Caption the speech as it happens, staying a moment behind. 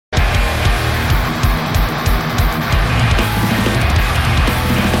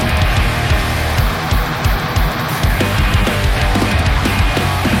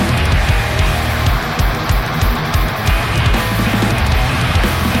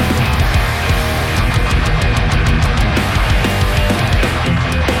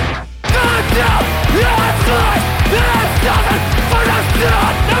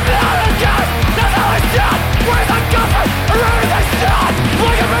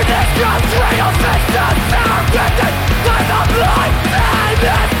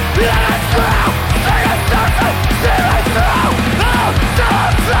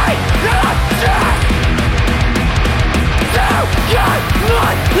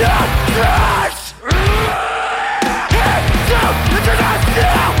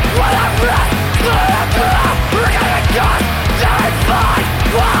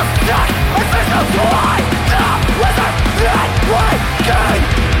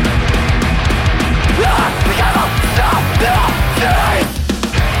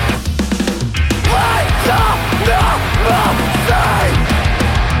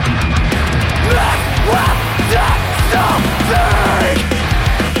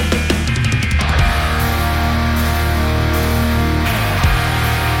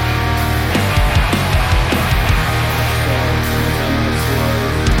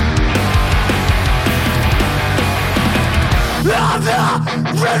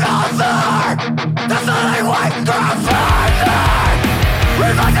Revolver, that's the only way to further.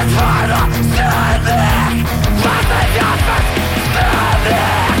 We'd like to try to stand back. Let the justice stand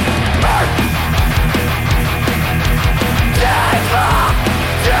back. Take up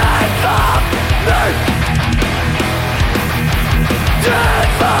me. Take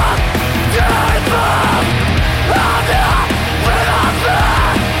up. I'm not revolver.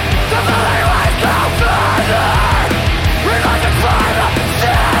 That's the only way to further. We'd like to try to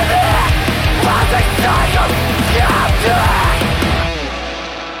stand back. Let the justice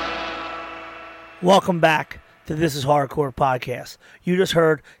Welcome back to This Is Hardcore Podcast. You just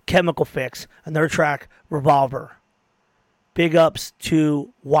heard Chemical Fix and their track Revolver. Big ups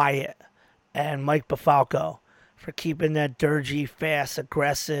to Wyatt and Mike Bafalco for keeping that dirgy, fast,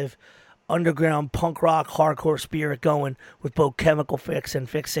 aggressive, underground punk rock hardcore spirit going with both Chemical Fix and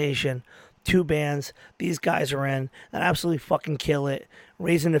Fixation. Two bands these guys are in that absolutely fucking kill it.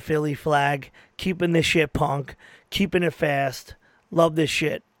 Raising the Philly flag, keeping this shit punk, keeping it fast. Love this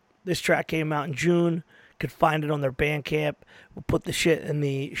shit. This track came out in June. Could find it on their Bandcamp. We'll put the shit in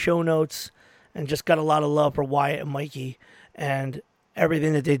the show notes. And just got a lot of love for Wyatt and Mikey and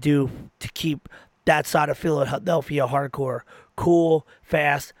everything that they do to keep that side of Philadelphia hardcore. Cool,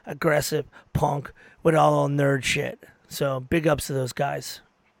 fast, aggressive, punk with all nerd shit. So big ups to those guys.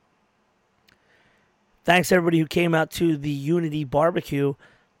 Thanks to everybody who came out to the Unity Barbecue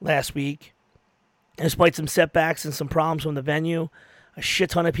last week. Despite some setbacks and some problems from the venue, a shit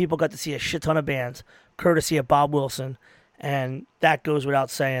ton of people got to see a shit ton of bands, courtesy of Bob Wilson, and that goes without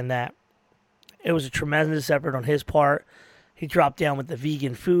saying that. It was a tremendous effort on his part. He dropped down with the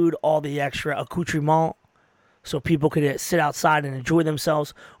vegan food, all the extra accoutrement, so people could sit outside and enjoy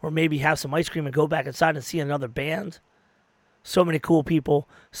themselves, or maybe have some ice cream and go back inside and see another band. So many cool people,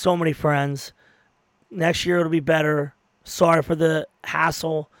 so many friends. Next year it'll be better. Sorry for the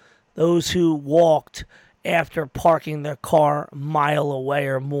hassle. Those who walked after parking their car a mile away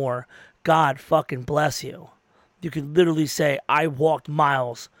or more, God fucking bless you. You could literally say, I walked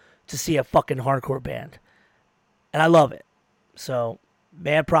miles to see a fucking hardcore band. And I love it. So,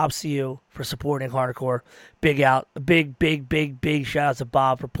 mad props to you for supporting hardcore. Big shout out to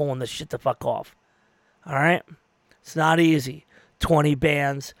Bob for pulling this shit the fuck off. Alright? It's not easy. 20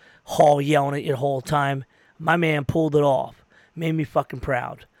 bands, Hall yelling at you the whole time. My man pulled it off. Made me fucking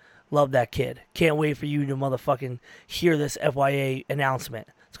proud. Love that kid. Can't wait for you to motherfucking hear this FYA announcement.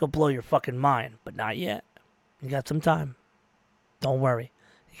 It's going to blow your fucking mind. But not yet. You got some time. Don't worry.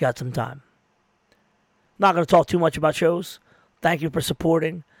 You got some time. Not going to talk too much about shows. Thank you for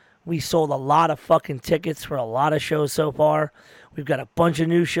supporting. We sold a lot of fucking tickets for a lot of shows so far. We've got a bunch of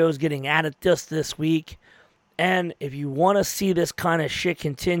new shows getting added just this week. And if you want to see this kind of shit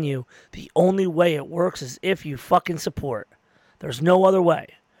continue, the only way it works is if you fucking support. There's no other way.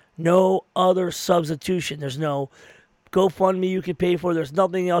 No other substitution. There's no GoFundMe you can pay for. There's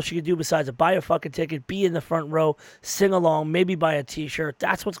nothing else you can do besides to buy a fucking ticket, be in the front row, sing along, maybe buy a t-shirt.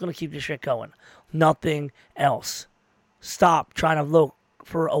 That's what's going to keep this shit going. Nothing else. Stop trying to look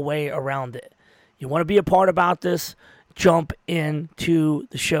for a way around it. You want to be a part about this? Jump into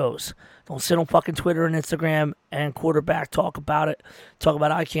the shows. Don't sit on fucking Twitter and Instagram and quarterback talk about it. Talk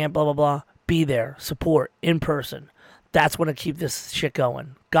about I can't, blah, blah, blah. Be there. Support. In person. That's going to keep this shit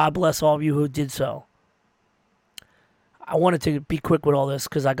going. God bless all of you who did so. I wanted to be quick with all this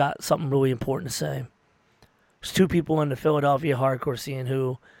because I got something really important to say. There's two people in the Philadelphia hardcore scene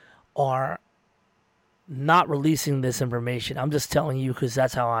who are not releasing this information. I'm just telling you because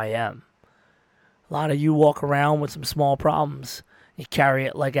that's how I am. A lot of you walk around with some small problems. You carry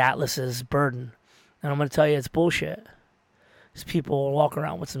it like Atlas's burden. And I'm going to tell you it's bullshit. These people walk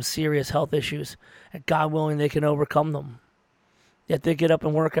around with some serious health issues, and God willing, they can overcome them. Yet they get up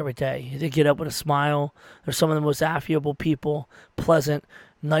and work every day. They get up with a smile. They're some of the most affable people, pleasant,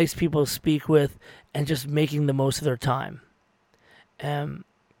 nice people to speak with, and just making the most of their time. And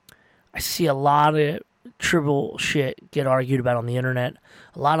I see a lot of trivial shit get argued about on the internet.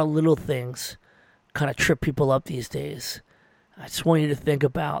 A lot of little things kind of trip people up these days. I just want you to think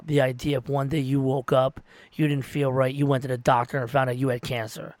about the idea of one day you woke up, you didn't feel right, you went to the doctor and found out you had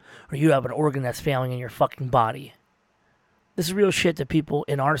cancer, or you have an organ that's failing in your fucking body. This is real shit that people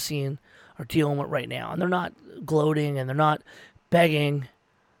in our scene are dealing with right now. And they're not gloating and they're not begging,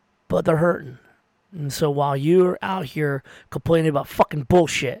 but they're hurting. And so while you're out here complaining about fucking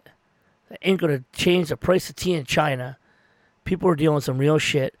bullshit that ain't going to change the price of tea in China, people are dealing with some real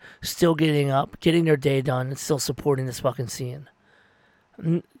shit, still getting up, getting their day done, and still supporting this fucking scene.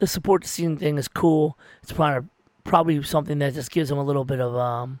 And the support the scene thing is cool. It's probably something that just gives them a little bit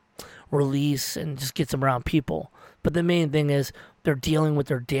of release and just gets them around people. But the main thing is they're dealing with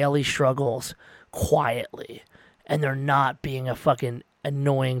their daily struggles quietly, and they're not being a fucking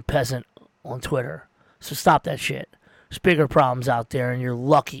annoying peasant on Twitter. So stop that shit. There's bigger problems out there, and you're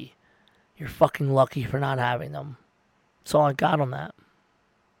lucky. You're fucking lucky for not having them. That's all I got on that.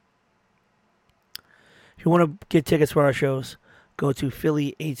 If you want to get tickets for our shows, go to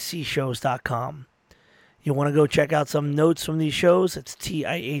phillyhcshows.com. You want to go check out some notes from these shows? It's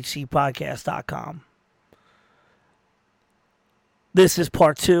tihcpodcast.com. This is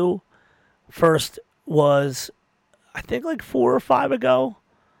part 2. First was, I think, like 4 or 5 ago.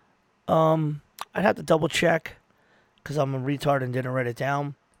 I'd have to double check because I'm a retard and didn't write it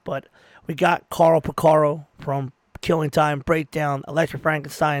down. But we got Carl Porcaro from Killing Time, Breakdown, Electric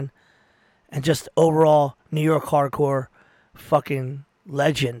Frankenstein, and just overall New York hardcore fucking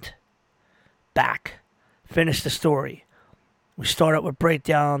legend back. Finish the story. We start out with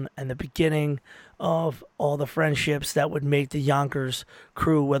Breakdown and the beginning of all the friendships that would make the Yonkers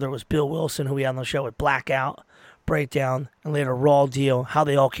crew, whether it was Bill Wilson, who we had on the show with Blackout, Breakdown, and later Raw Deal, how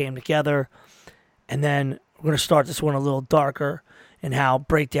they all came together. And then we're going to start this one a little darker and how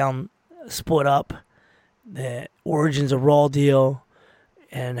Breakdown split up, the origins of Raw Deal,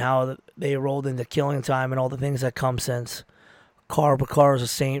 and how they rolled into Killing Time and all the things that come since. Carl Porcaro is a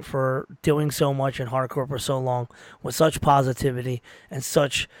saint for doing so much in hardcore for so long with such positivity and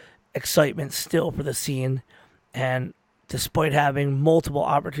such excitement still for the scene. And despite having multiple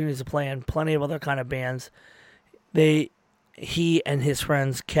opportunities to play in plenty of other kind of bands, he and his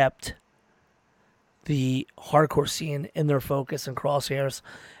friends kept the hardcore scene in their focus and crosshairs,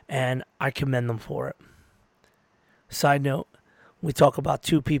 and I commend them for it. Side note, we talk about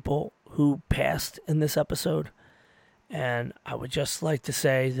 2 people who passed in this episode, and I would just like to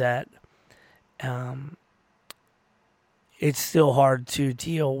say that it's still hard to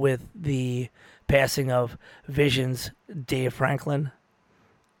deal with the passing of Vision's Dave Franklin,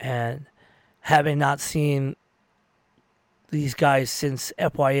 and having not seen these guys since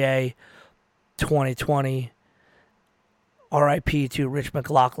FYA 2020, RIP to Rich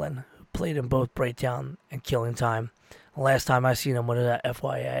McLaughlin, who played in both Breakdown and Killing Time. The last time I seen him was at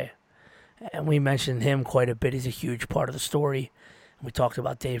FYA. And we mentioned him quite a bit. He's a huge part of the story. And we talked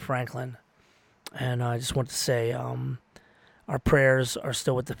about Dave Franklin. And I just want to say our prayers are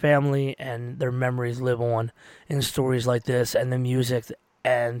still with the family, and their memories live on in stories like this and the music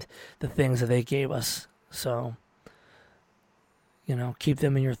and the things that they gave us. So, keep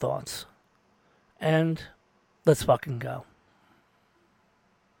them in your thoughts. And let's fucking go.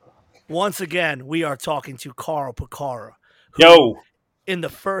 Once again, we are talking to Carl Porcaro. Yo! In the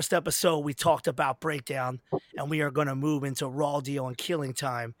first episode, we talked about Breakdown, and we are going to move into Raw Deal and Killing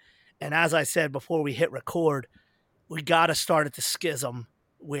Time. And as I said before we hit record, we got to start at the schism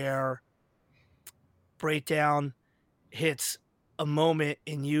where Breakdown hits a moment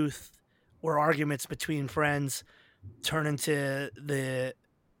in youth where arguments between friends turn into the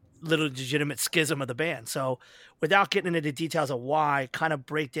little legitimate schism of the band. So without getting into the details of why, kind of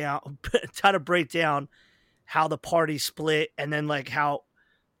break down how the party split, and then like how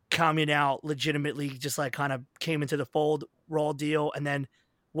Communal legitimately just like kind of came into the fold, Raw Deal, and then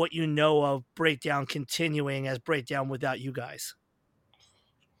what you know of Breakdown continuing as Breakdown without you guys.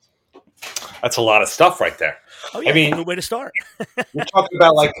 That's a lot of stuff right there. Oh yeah, I mean, good way to start. We're talking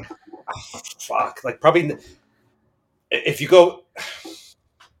about like probably if you go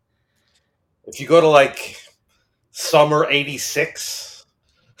to like summer '86,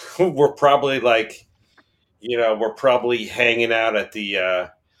 we're probably like, we're probably hanging out at the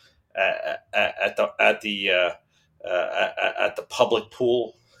public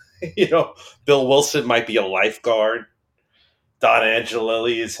pool. Bill Wilson might be a lifeguard. Don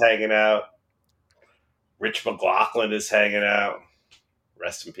Angelilli is hanging out. Rich McLaughlin is hanging out.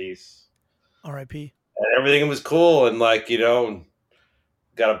 Rest in peace. R.I.P. And everything was cool, and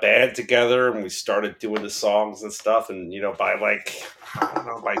got a band together, and we started doing the songs and stuff. And by by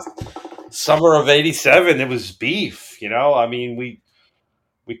summer of '87, it was beef. I mean, we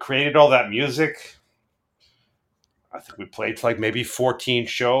created all that music. I think we played like maybe 14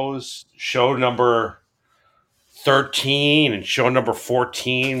 shows. Show number 13 and show number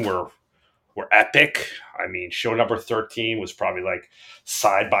 14 were epic. I mean, show number 13 was probably like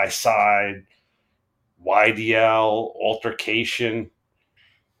Side by Side, YDL, Altercation,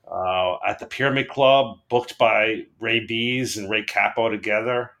 at the Pyramid Club, booked by Ray Bees and Ray Capo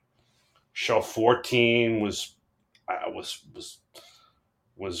together. Show 14 was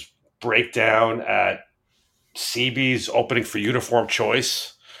Breakdown at CB's opening for Uniform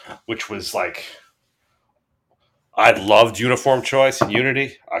Choice, which was like, I loved Uniform Choice and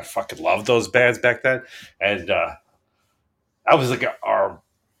Unity. I fucking loved those bands back then. And that was like our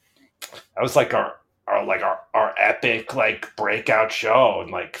epic like breakout show,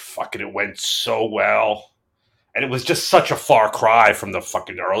 and like fucking it went so well, and it was just such a far cry from the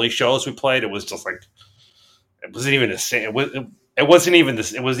fucking early shows we played. It was just like it wasn't even the same. It wasn't even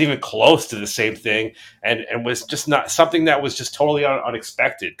this. It wasn't even close to the same thing, and was just not something that was just totally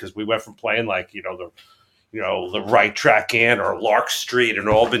unexpected, because we went from playing like the Right Track Inn or Lark Street in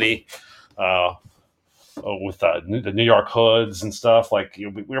Albany, uh, with the New York Hoods and stuff. Like we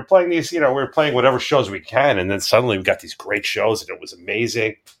were playing these, we were playing whatever shows we can, and then suddenly we got these great shows, and it was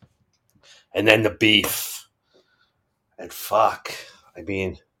amazing. And then the beef, and fuck, I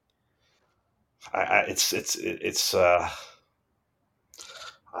mean, it's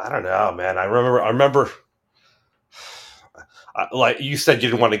I don't know, man. I remember. Like you said, you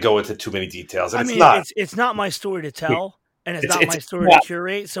didn't want to go into too many details, and I it's mean, not. it's not my story to tell, and it's not my It's story to not.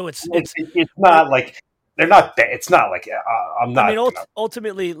 curate. So It's not like they're not. It's not like I'm I not. mean,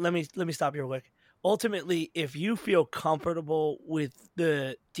 ultimately, let me stop you real quick. Ultimately, if you feel comfortable with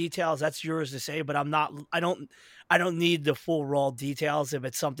the details, that's yours to say. But I'm not. I don't need the full raw details if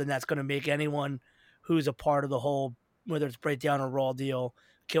it's something that's going to make anyone who's a part of the whole, whether it's breakdown or raw deal,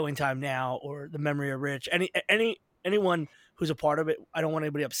 killing time now, or the memory of Rich, anyone who's a part of it. I don't want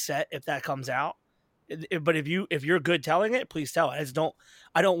anybody upset if that comes out. But if you're good telling it, please tell it.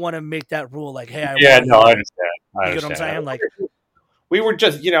 I don't want to make that rule like, hey, I Yeah, want to no, hear I it. understand. I You get what I'm understand. saying? Like, We were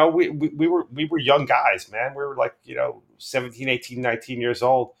just, we were young guys, man. We were like, 17, 18, 19 years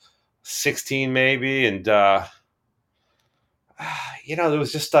old, 16 maybe. And, there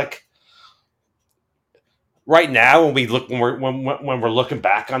was just like right now when we're looking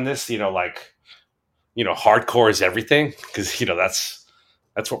back on this, hardcore is everything, because,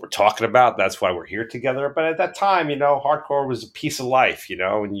 that's what we're talking about. That's why we're here together. But at that time, hardcore was a piece of life,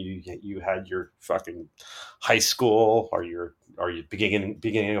 and you had your fucking high school or your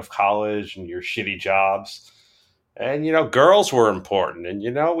beginning of college and your shitty jobs. And girls were important, and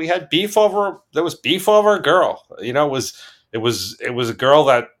we had beef over. There was beef over a girl. It was a girl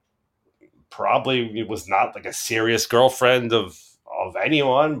that probably was not like a serious girlfriend of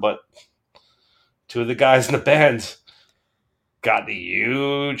anyone, but two of the guys in the band got in a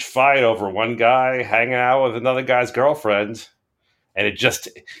huge fight over one guy hanging out with another guy's girlfriend, and it just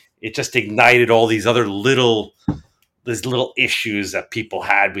ignited all these little issues that people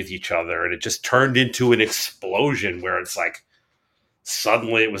had with each other, and it just turned into an explosion where it's like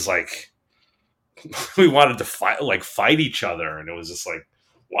suddenly it was like we wanted to fight each other, and it was just like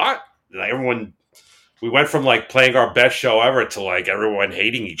what? Like everyone, we went from like playing our best show ever to like everyone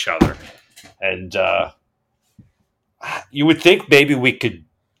hating each other, and you would think maybe we could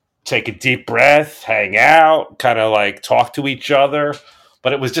take a deep breath, hang out, kind of like talk to each other.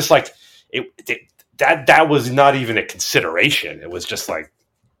 But it was just like that was not even a consideration. It was just like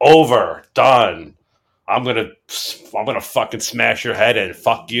over, done. I'm gonna fucking smash your head in.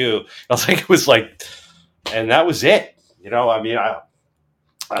 Fuck you. I was like, it was like, and that was it. I mean, I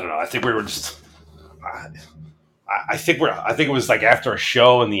don't know. I think we were just. I think it was like after a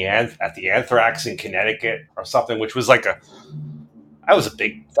show at the Anthrax in Connecticut or something, which was like that was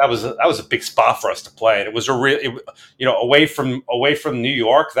a big spot for us to play, and it was away from New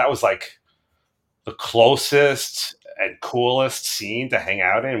York. That was like the closest and coolest scene to hang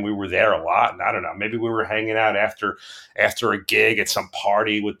out in. We were there a lot, and I don't know, maybe we were hanging out after a gig at some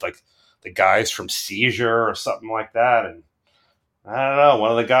party with like the guys from Seizure or something like that, and I don't know.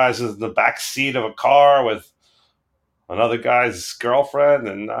 One of the guys was in the back seat of a car with another guy's girlfriend,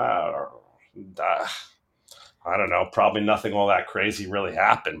 and I don't know. Probably nothing all that crazy really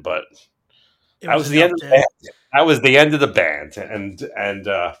happened, but it that was was the end enough of the to. band. That was the end of the band, and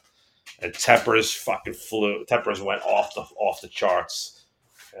Tempers fucking flew. Tempers went off the charts,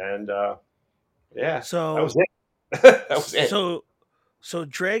 and yeah, that So was it. That was it. so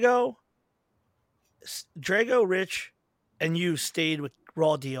Drago, Rich, and you stayed with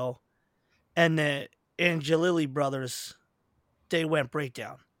Raw Deal, and the Angelilli brothers, they went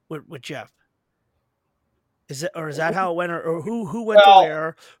breakdown with Jeff. Is that how it went, or who went to Well,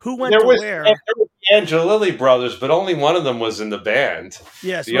 where? Who went there to was there where? was the Angelilli brothers, but only one of them was in the band.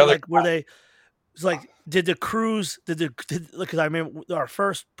 Yes, The but other, like were they? It's like did the cruise? Because I remember our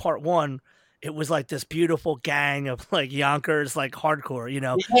first part one. It was like this beautiful gang of like Yonkers, like hardcore,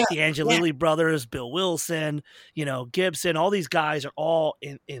 yeah, the yeah, Angelilli brothers, Bill Wilson, Gibson, all these guys are all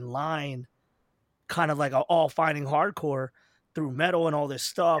in line, kind of like all finding hardcore through metal and all this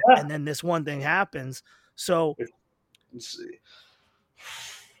stuff. yeah. And then this one thing happens. So It's-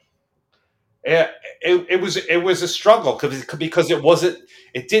 Yeah, it was a struggle because it wasn't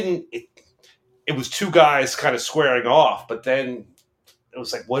it didn't it was two guys kind of squaring off, but then it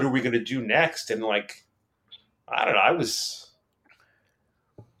was like, what are we going to do next? And like, I don't know.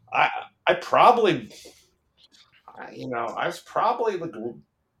 I, I probably, I was probably like,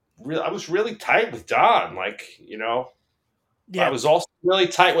 I was really tight with Don. Like, I Yeah, was also really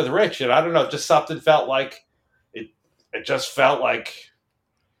tight with Rich, and I don't know, just something felt like it. It just felt like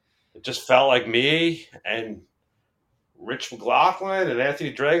me and Rich McLaughlin and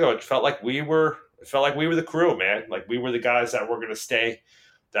Anthony Drago. It felt like we were. It felt like we were the crew, man. Like we were the guys that were going to stay.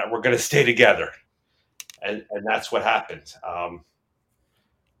 That were going to stay together, and that's what happened.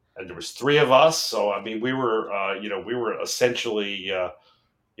 And there was three of us, so I mean, we were essentially,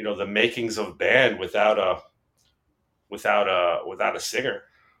 the makings of a band without a singer.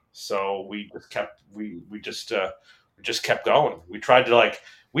 So we just kept going. We tried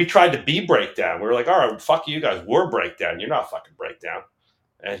to be Breakdown. We were like, all right, fuck you guys. We're Breakdown. You're not fucking Breakdown.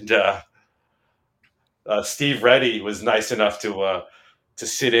 And Steve Reddy was nice enough to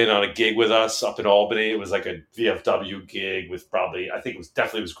sit in on a gig with us up in Albany. It was like a VFW gig with I think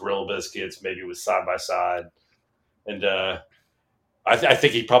it was Grill Biscuits. Maybe it was Side by Side. And I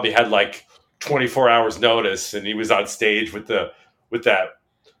think he probably had like 24 hours notice, and he was on stage with that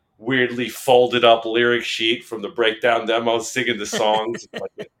weirdly folded up lyric sheet from the Breakdown demo, singing the songs.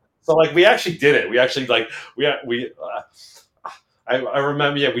 So like we actually did it. We actually I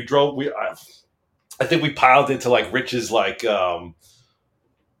remember. Yeah, we drove. I think we piled into like Rich's like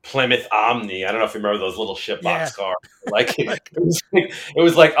Plymouth Omni. I don't know if you remember those little shitbox cars. Like it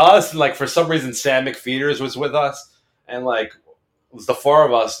was like us, and like for some reason Sam McFeeters was with us, and like it was the four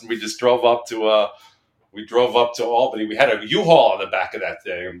of us, and we just drove up to Albany. We had a U-Haul on the back of that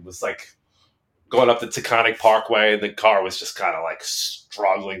thing, and it was like going up the Taconic Parkway, and the car was just kind of like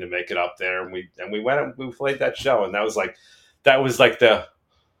struggling to make it up there. And we went and we played that show, and that was like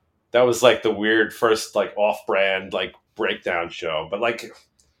the weird first like off-brand like Breakdown show. But like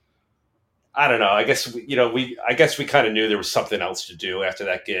I don't know. I guess we kind of knew there was something else to do after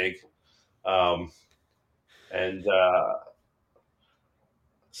that gig, and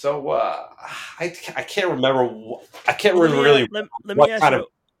so I can't remember. I can't really. Let me ask you.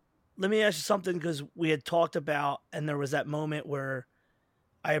 Let me ask you something, because we had talked about, and there was that moment where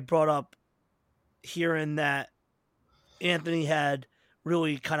I had brought up hearing that Anthony had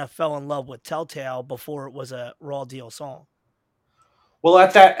really kind of fell in love with Telltale before it was a Raw Deal song. Well,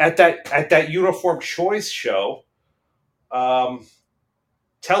 at that Uniform Choice show,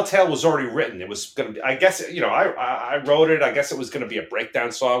 Telltale was already written. It was going to be, I guess, I wrote it. I guess it was going to be a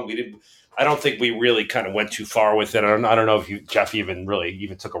Breakdown song. I don't think we really kind of went too far with it. I don't know if Jeff even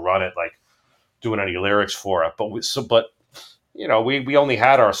took a run at like doing any lyrics for it. But we only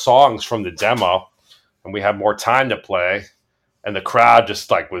had our songs from the demo, and we had more time to play, and the crowd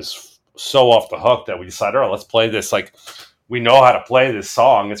just like was so off the hook that we decided, oh, let's play this. Like we know how to play this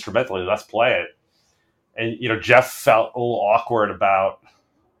song instrumentally. Let's play it. And Jeff felt a little awkward about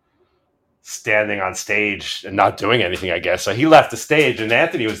standing on stage and not doing anything, I guess. So he left the stage, and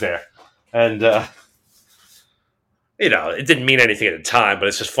Anthony was there. And, it didn't mean anything at the time, but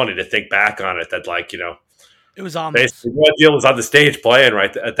it's just funny to think back on it that, like, it was on. Basically, Raw Deal was on the stage playing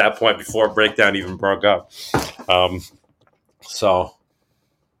right at that point before Breakdown even broke up. So.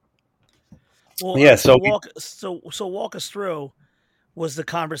 Well, yeah. So walk us through. Was the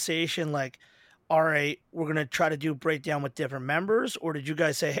conversation like, all right, we're going to try to do Breakdown with different members? Or did you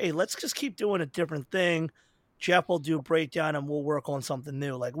guys say, hey, let's just keep doing a different thing. Jeff will do Breakdown and we'll work on something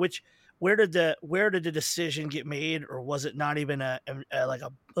new. Like where did the decision get made? Or was it not even a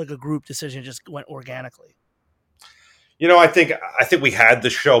group decision, just went organically? I think we had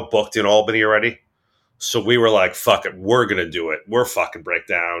the show booked in Albany already. So we were like, fuck it, we're going to do it. We're fucking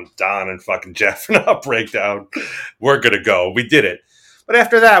Breakdown. Don and fucking Jeff are not Breakdown. We're going to go. We did it. But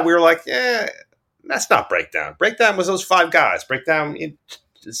after that, we were like, yeah, that's not Breakdown. Breakdown was those five guys. Breakdown,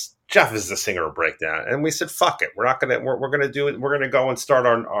 Jeff is the singer of Breakdown. And we said, fuck it. We're going to do it. We're going to go and start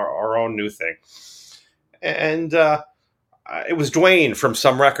our own new thing. And it was Dwayne from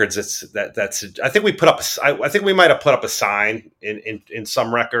Some Records. I think we might have put up a sign in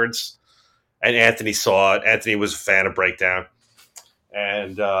Some Records. And Anthony saw it. Anthony was a fan of Breakdown.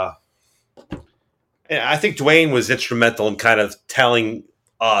 And I think Dwayne was instrumental in kind of telling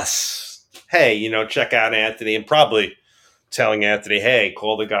us, hey, check out Anthony, and probably telling Anthony, hey,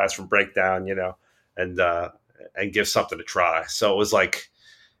 call the guys from Breakdown, and give something a try. So it was like,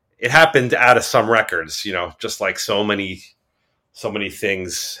 it happened out of Some Records, just like so many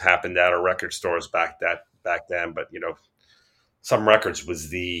things happened out of record stores back then. But, Some Records was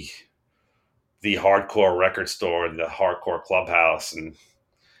the hardcore record store, the hardcore clubhouse, and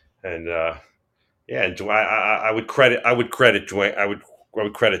Yeah, and I would credit Dwayne. I would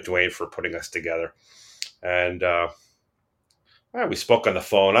credit Dwayne for putting us together. And we spoke on the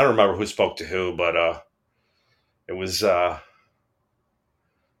phone. I don't remember who spoke to who, but it was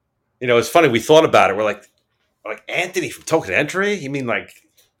it's funny. We thought about it. We're like Anthony from Token Entry. You mean like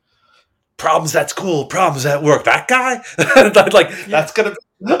problems at school, problems at work? That guy? That's gonna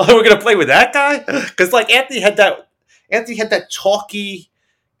we're gonna play with that guy? Because like Anthony had that talky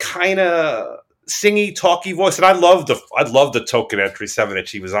kind of singy, talky voice, and I love the Token Entry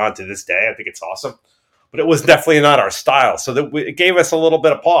 7-inch he was on to this day. I think it's awesome, but it was definitely not our style. So it gave us a little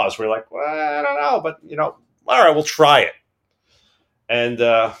bit of pause. We're like, well, I don't know, but all right, we'll try it. And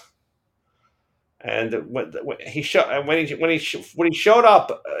when he showed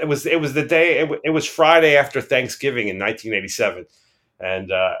up, it was the day. It was Friday after Thanksgiving in 1987, and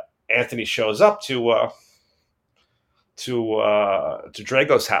Anthony shows up to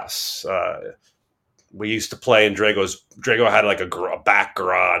Drago's house. We used to play in Drago's. Drago had like a back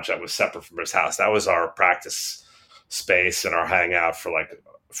garage that was separate from his house. That was our practice space and our hangout for like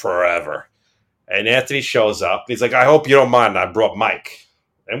forever. And Anthony shows up. He's like, "I hope you don't mind. I brought Mike."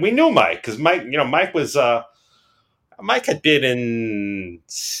 And we knew Mike because Mike was Mike had been in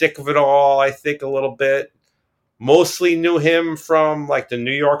Sick of It All, I think, a little bit. Mostly knew him from like the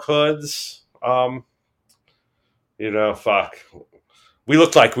New York hoods. Fuck. We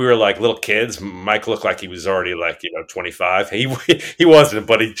looked like we were like little kids. Mike looked like he was already like 25. He wasn't,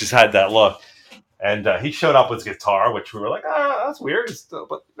 but he just had that look. And he showed up with his guitar, which we were like, that's weird.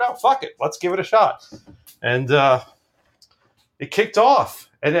 But no, fuck it, let's give it a shot. And it kicked off.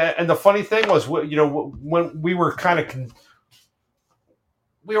 And the funny thing was, when we were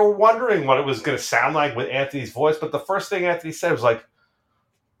we were wondering what it was going to sound like with Anthony's voice. But the first thing Anthony said was like,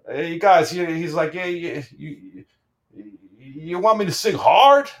 "Hey, you guys," he's like, "Yeah, you want me to sing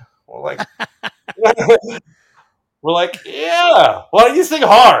hard?" We're like, "Yeah, why don't you sing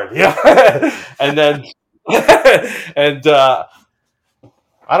hard?" Yeah, and then and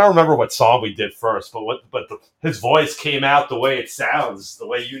I don't remember what song we did first, but his voice came out the way it sounds, the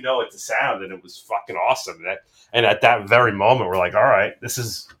way it to sound, and it was fucking awesome. And at that very moment, we're like, all right, this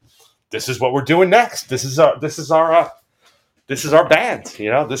is what we're doing next. This is our band. This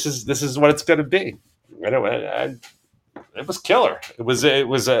is what it's going to be. And it was killer. It was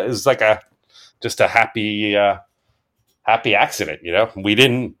like just a happy accident. We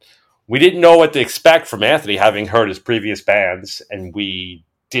didn't know what to expect from Anthony, having heard his previous bands, and we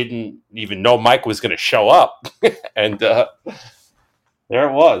didn't even know Mike was going to show up. And there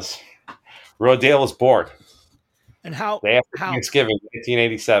it was. Rodale was born. And how Thanksgiving,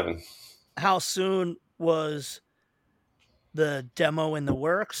 1987. How soon was the demo in the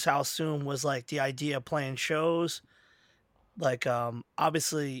works? How soon was like the idea of playing shows? Like,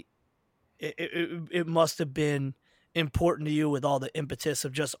 obviously, it must have been important to you with all the impetus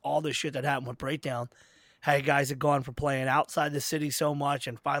of just all the shit that happened with Breakdown. How you guys had gone from playing outside the city so much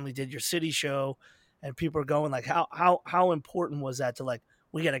and finally did your city show, and people are going like, how important was that to like,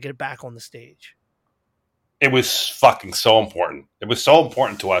 we got to get back on the stage? It was fucking so important. It was so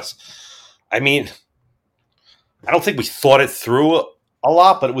important to us. I mean, I don't think we thought it through a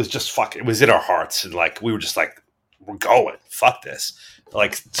lot, but it was just it was in our hearts. And like, we were just like, we're going, fuck this.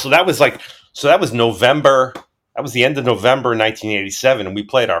 Like, so that was November. That was the end of November 1987. And we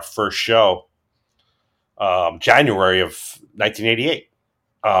played our first show, January of 1988,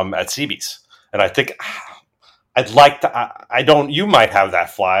 at CB's. And I think I'd like to, you might have that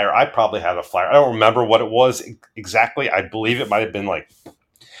flyer. I probably have a flyer. I don't remember what it was exactly. I believe it might have been like,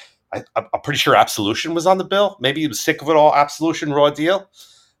 I'm pretty sure Absolution was on the bill. Maybe it was Sick of It All, Absolution, Raw Deal.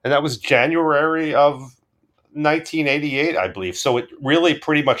 And that was January of 1988, I believe. So it really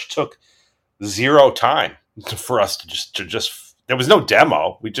pretty much took zero time for us to just there was no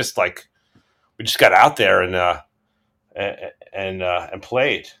demo. We just got out there and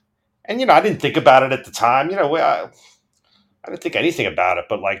played. And, I didn't think about it at the time. I didn't think anything about it,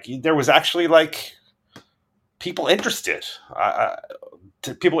 but like there was actually like people interested.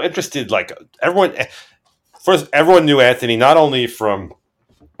 People interested, like everyone. First, everyone knew Anthony not only from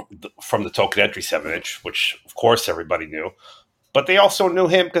the Token Entry 7-inch, which of course everybody knew, but they also knew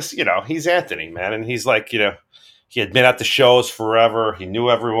him because he's Anthony, man, and he's like he had been at the shows forever. He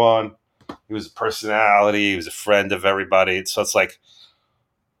knew everyone. He was a personality. He was a friend of everybody. So it's like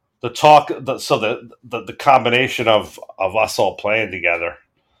the combination of us all playing together.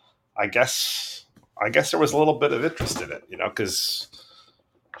 I guess there was a little bit of interest in it, because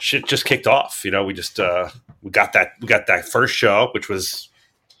shit just kicked off. We just we got that first show, which was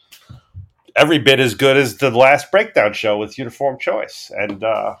every bit as good as the last Breakdown show with Uniform Choice, and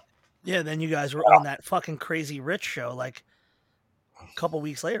Yeah, then you guys were on that fucking Crazy Rich show like a couple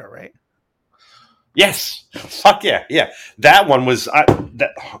weeks later, right? Yes, fuck yeah, yeah. That one was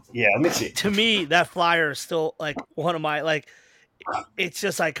that. Yeah, let me see. To me, that flyer is still like one of my like. It's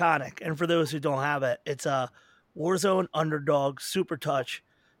just iconic. And for those who don't have it, it's a Warzone, Underdog, Super Touch,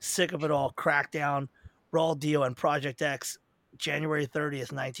 Sick of It All, Crackdown, Raw Deal, and Project X, January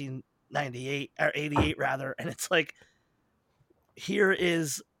 30th, 1998 or 88 rather. And it's like, here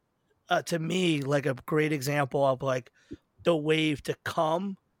is to me like a great example of like the wave to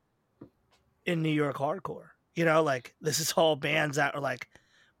come in New York hardcore. You know, like this is all bands that are like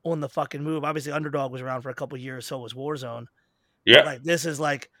on the fucking move. Obviously, Underdog was around for a couple years, so was Warzone. But Yeah, like this is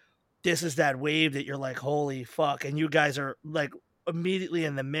that wave that you're like, holy fuck, and you guys are like immediately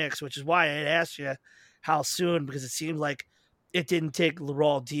in the mix, which is why I asked you how soon, because it seemed like it didn't take the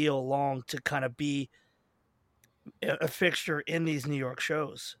Raw Deal long to kind of be a fixture in these New York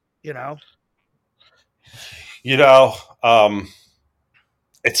shows. You know, you know,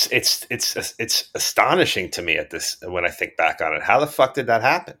 it's astonishing to me at this when I think back on it. How the fuck did that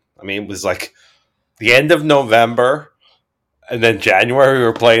happen? I mean, it was like the end of November, and then January we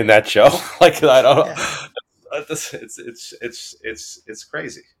were playing that show. Like I don't know. yeah. It's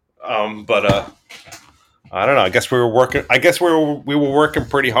crazy. But I don't know. I guess we were working. I guess we were working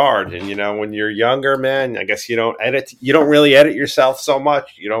pretty hard. And when you're younger, man, I guess you don't edit. You don't really edit yourself so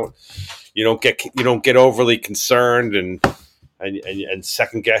much. You don't get overly concerned and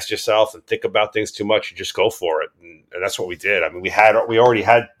second guess yourself and think about things too much. You just go for it, and that's what we did. I mean, we already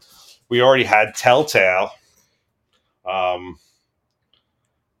had Telltale, and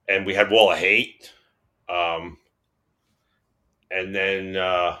we had Wall of Hate, and then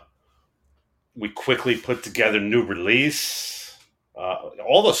we quickly put together New Release.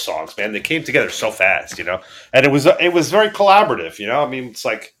 All those songs, man, they came together so fast, and it was very collaborative. I mean, it's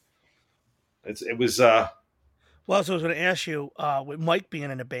like it was. Well, so I was going to ask you, with Mike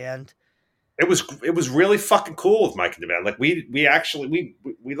being in a band, It was really fucking cool with Mike and the band. Like we actually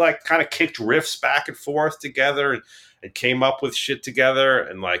we like kind of kicked riffs back and forth together and came up with shit together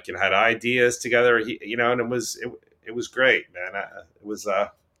and like had ideas together. And it was great, man. It was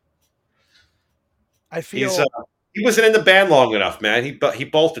I feel he wasn't in the band long enough, man. He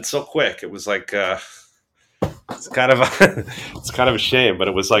bolted so quick. It was like it's kind of it's kind of a shame, but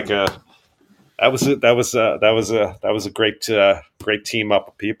it was like that was a great team up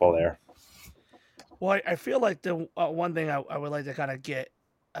of people there. well, I feel like the one thing I would like to kind of get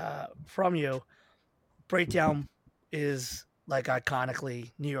from you, Breakdown is like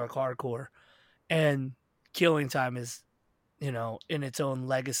iconically New York hardcore, and Killing Time is, in its own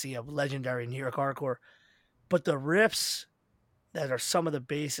legacy of legendary New York hardcore. But the riffs that are some of the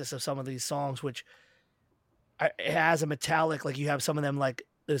basis of some of these songs, which it has a metallic, like you have some of them like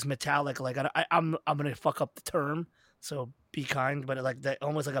there's metallic, like I'm gonna fuck up the term, so be kind, but like that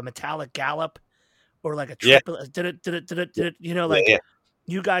almost like a metallic gallop or like a triple, like Yeah.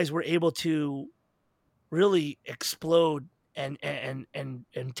 you guys were able to really explode and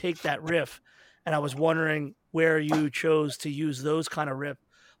take that riff. And I was wondering where you chose to use those kind of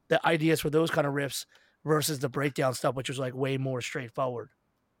the ideas for those kind of riffs versus the breakdown stuff, which was like way more straightforward.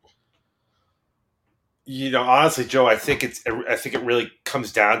 Honestly, Joe, I think it really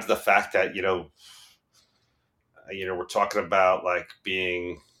comes down to the fact that we're talking about like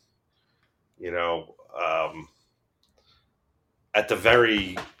being at the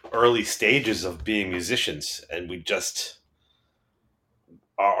very early stages of being musicians, and we just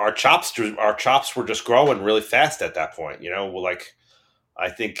our chops were just growing really fast at that point. Like I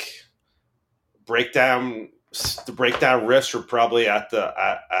think breakdown the breakdown riffs were probably at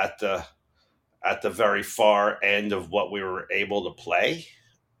the very far end of what we were able to play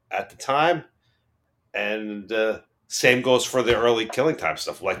at the time, and same goes for the early Killing Time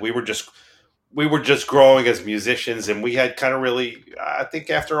stuff. Like we were just growing as musicians, and we had kind of really. I think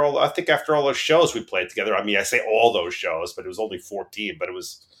after all those shows we played together. I mean, I say all those shows, but it was only 14. But it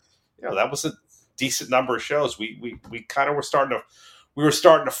was, that was a decent number of shows. We kind of were starting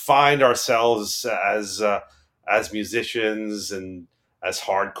to find ourselves as musicians and as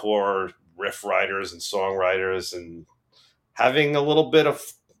hardcore riff writers and songwriters, and having a little bit of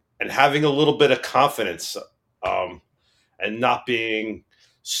confidence, and not being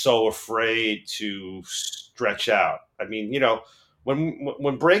so afraid to stretch out. I mean,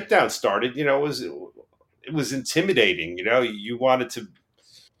 when Breakdown started, it was intimidating. You wanted to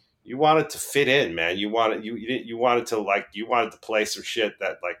fit in, man. You wanted to play some shit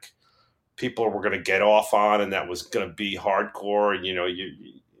that like people were going to get off on, and that was going to be hardcore. And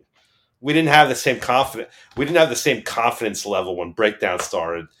we didn't have the same confidence. We didn't have the same confidence level when Breakdown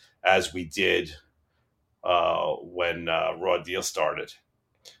started as we did when Raw Deal started.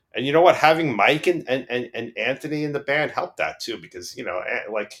 And you know what? Having Mike and Anthony in the band helped that too, because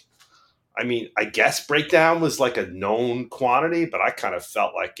like, I mean, I guess Breakdown was like a known quantity, but I kind of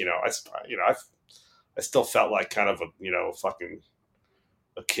felt like I still felt like kind of a fucking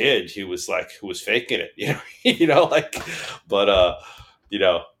a kid who was faking it, like, but I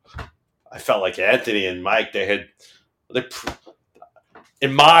felt like Anthony and Mike, they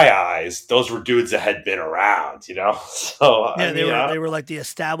in my eyes, those were dudes that had been around, So Yeah, they were like the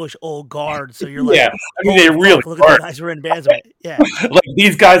established old guard. So you're like, yeah, I mean, they really look at the guys who are in bands. Yeah, like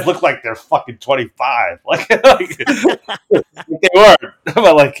these guys look like they're fucking 25, like they were,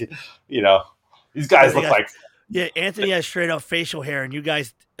 but like these guys look like. Yeah, Anthony has straight up facial hair, and you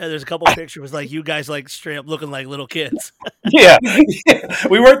guys. There's a couple of pictures like you guys like straight up looking like little kids. Yeah,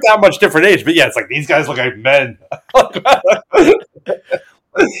 we weren't that much different age, but yeah, it's like these guys look like men.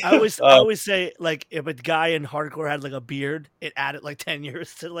 I always say, like, if a guy in hardcore had like a beard, it added like 10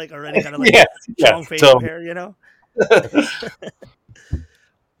 years to like already kind of like strong facial hair,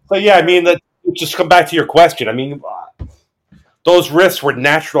 So yeah, I mean, just come back to your question. I mean, those riffs were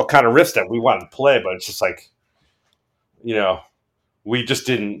natural kind of riffs that we wanted to play, but it's just like, we just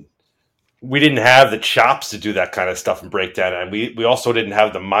didn't have the chops to do that kind of stuff and breakdown, and we also didn't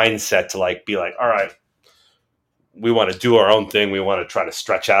have the mindset to like be like, all right, we want to do our own thing. We want to try to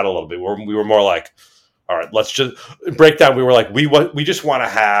stretch out a little bit. We were more like, all right, let's just break down. We were like, we just want to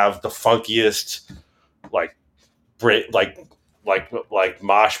have the funkiest, like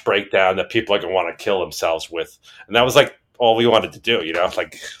mosh breakdown that people are going to want to kill themselves with. And that was like all we wanted to do,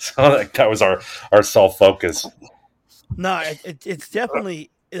 like, so like that was our sole focus. No, it's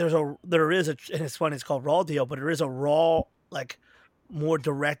definitely, there is a, and it's funny, it's called Raw Deal, but there is a raw, like, more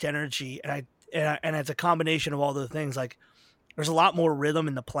direct energy. And it's a combination of all the things. Like, there's a lot more rhythm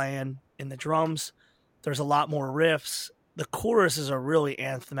in the playing, in the drums. There's a lot more riffs. The choruses are really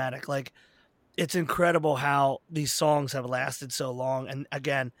anthematic. Like, it's incredible how these songs have lasted so long. And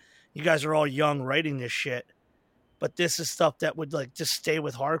again, you guys are all young writing this shit, but this is stuff that would like just stay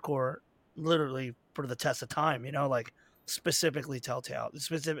with hardcore literally for the test of time, like specifically Telltale.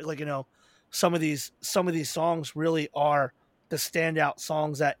 Specific, like, some of these songs really are the standout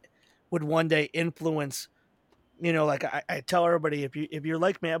songs that would one day influence, like I tell everybody, if you're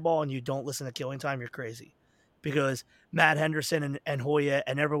like Madball and you don't listen to Killing Time, you're crazy, because Matt Henderson and Hoya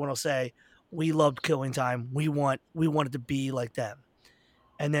and everyone will say, we loved Killing Time. We wanted to be like them.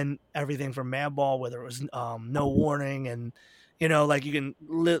 And then everything from Madball, whether it was No Warning, and like you can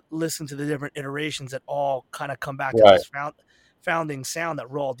listen to the different iterations that all kind of come back to this founding sound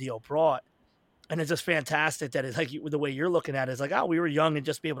that Raw Deal brought. And it's just fantastic that it's like the way you're looking at it is like, oh, we were young and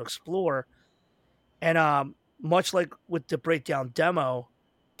just be able to explore. And much like with the Breakdown demo,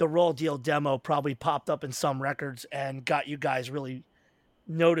 the Raw Deal demo probably popped up in some records and got you guys really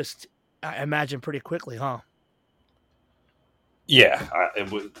noticed, I imagine, pretty quickly, huh? Yeah,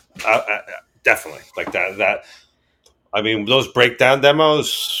 it would definitely like that. I mean, those Breakdown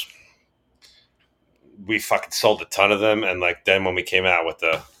demos, we fucking sold a ton of them, and like then when we came out with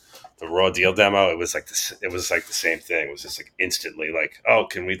the Raw Deal demo, it was like this. It was like the same thing. It was just like instantly like, oh,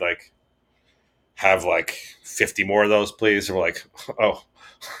 can we like have like 50 more of those, please? And we're like, oh,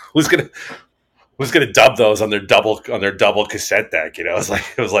 who's gonna dub those on their double cassette deck? It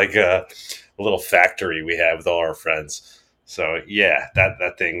was like a little factory we had with all our friends. So yeah,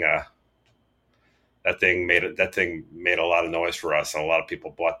 that thing made a lot of noise for us, and a lot of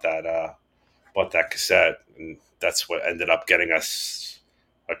people bought that cassette, and that's what ended up getting us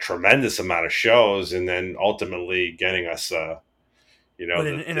a tremendous amount of shows, and then ultimately getting us, in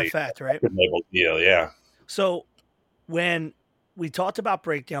effect, right? Label deal, yeah. So when we talked about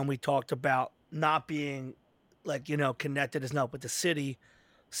Breakdown, we talked about not being like connected as enough with the city.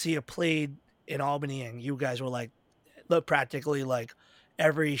 Sia played in Albany, and you guys were like, practically like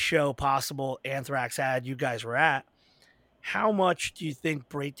every show possible Anthrax had, you guys were at. How much do you think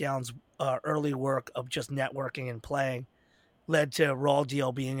Breakdown's early work of just networking and playing led to Raw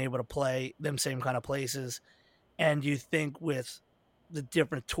Deal being able to play them same kind of places? And do you think with the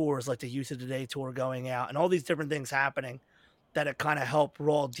different tours, like the Youth of Today tour going out and all these different things happening, that it kind of helped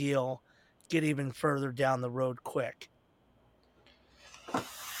Raw Deal get even further down the road quick?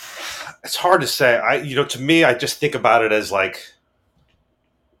 It's hard to say. To me, I just think about it as like,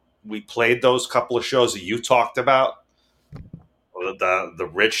 we played those couple of shows that you talked about, the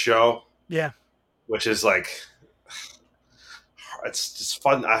Rich show, yeah, which is like, it's just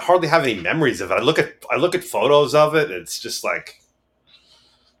fun. I hardly have any memories of it. I look at photos of it. It's just like,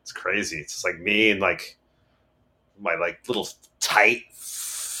 it's crazy. It's just like me and like my like little tight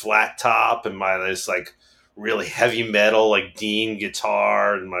flat top and my this like really heavy metal like Dean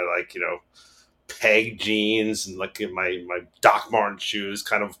guitar and my like peg jeans and like my Doc Martin shoes,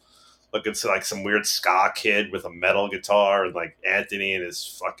 kind of looking to like some weird ska kid with a metal guitar, and like Anthony and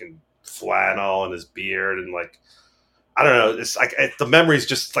his fucking flannel and his beard, and like I don't know, it's like the memories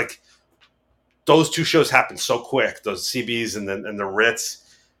just like those two shows happened so quick, those CBs and the Ritz.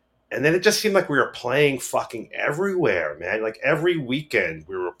 And then it just seemed like we were playing fucking everywhere, man. Like every weekend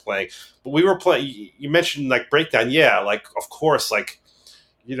we were playing. But we were playing, you mentioned like Breakdown. Yeah, like of course, like,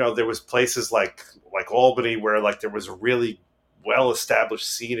 there was places like Albany where like there was a really well-established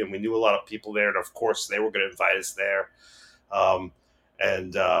scene and we knew a lot of people there. And of course they were going to invite us there.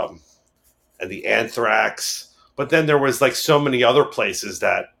 And the Anthrax. But then there was like so many other places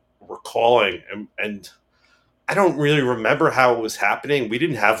that were calling and I don't really remember how it was happening. We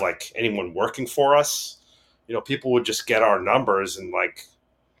didn't have like anyone working for us. People would just get our numbers and like,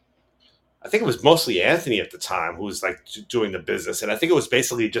 I think it was mostly Anthony at the time who was like doing the business. And I think it was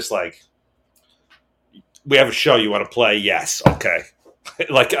basically just like, we have a show you want to play. Yes. Okay.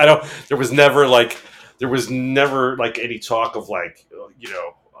 Like, there was never like any talk of like,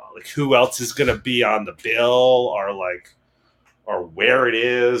 like who else is going to be on the bill or where it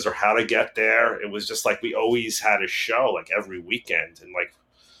is or how to get there. It was just like we always had a show like every weekend and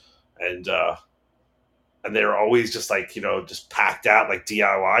they were always just like just packed out like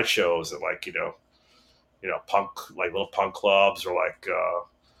DIY shows at like punk like little punk clubs or like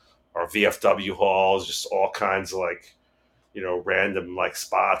or VFW halls, just all kinds of like random like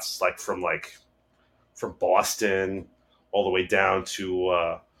spots like from Boston all the way down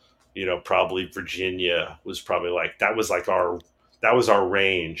to probably Virginia was probably like that was our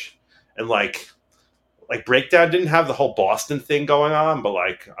range. And like Breakdown didn't have the whole Boston thing going on, but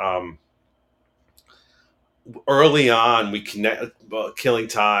like early on we Killing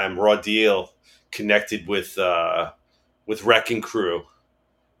Time, Raw Deal connected with Wrecking Crew.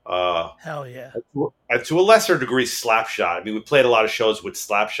 Hell yeah. And to a lesser degree Slapshot. I mean, we played a lot of shows with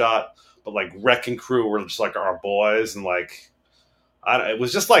Slapshot, but like Wrecking Crew were just like our boys, and like it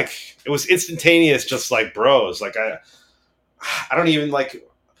was just like it was instantaneous, just like bros. Like I don't even like.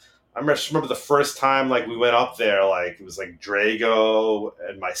 I just remember the first time like we went up there. Like it was like Drago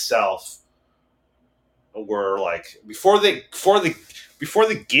and myself were like before the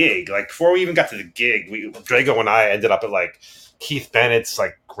gig. Like before we even got to the gig, Drago and I ended up at like Keith Bennett's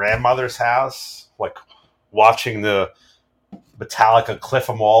like grandmother's house, like watching the Metallica Cliff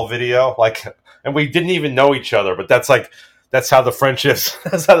 'Em All video. Like, and we didn't even know each other, but that's how the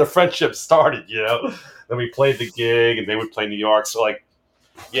friendship started. Then we played the gig and they would play New York. So like,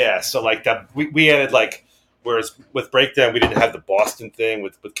 yeah. So like that, we added like, whereas with Breakdown, we didn't have the Boston thing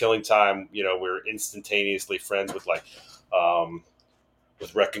with Killing Time. We were instantaneously friends with like,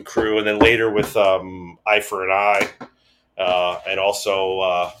 with Wrecking Crew. And then later with, Eye for an Eye, and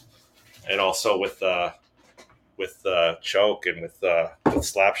also with Choke and with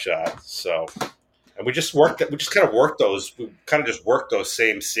Slapshot. So, and we just kind of worked those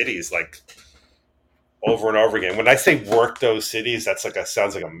same cities like over and over again. When I say work those cities, that's like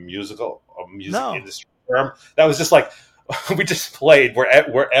sounds like a music industry term. That was just like we just played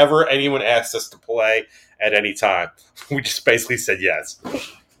wherever anyone asked us to play at any time. We just basically said yes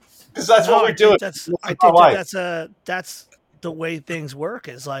because that's what we're doing. I think that's the way things work.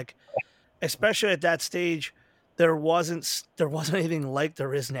 Is like, especially at that stage, there wasn't anything like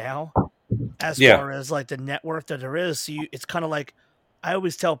there is now, as far as like the network that there is. So it's kind of like, I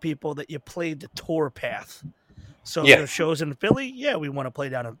always tell people that you played the tour path. So if there's shows in Philly, we want to play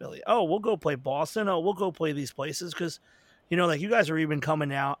down in Philly. Oh, we'll go play Boston. Oh, we'll go play these places because, like you guys are even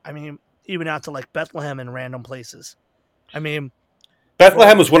coming out. I mean, even out to like Bethlehem and random places. I mean,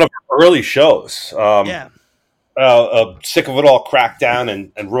 Bethlehem was one of our early shows. Sick of It All,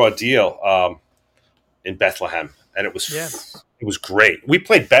 Crackdown, and Raw Deal in Bethlehem, and it was great. We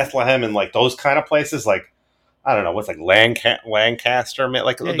played Bethlehem and like those kind of places, like I don't know what's like Lancaster, man,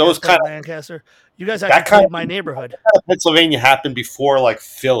 like those kind of Lancaster. You guys actually played my neighborhood. Pennsylvania happened before like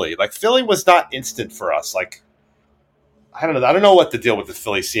Philly. Like Philly was not instant for us. Like I don't know what the deal with the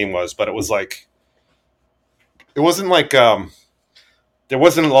Philly scene was, but it was like it wasn't like there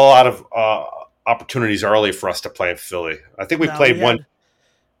wasn't a lot of opportunities early for us to play in Philly. I think we played one.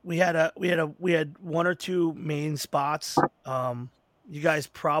 We had one or two main spots. You guys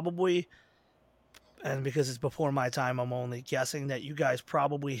probably, and because it's before my time, I'm only guessing that you guys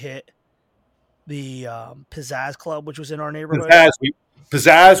probably hit the Pizzazz Club, which was in our neighborhood.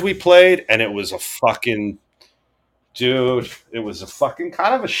 Pizzazz we played, and it was a fucking dude. It was a fucking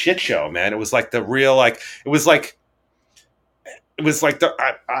kind of a shit show, man. It was like the real it it was like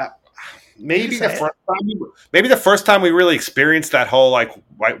maybe say the it. first time maybe the first time we really experienced that whole like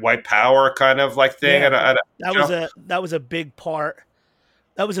white power kind of like thing. Yeah. At That was a big part.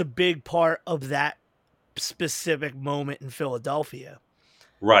 That was a big part of that specific moment in Philadelphia.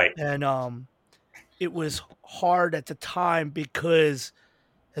 right. And it was hard at the time because,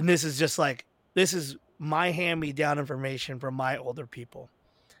 and this is just like, this is my hand-me-down information from my older people,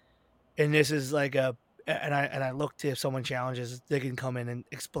 and this is like and I look to, if someone challenges, they can come in and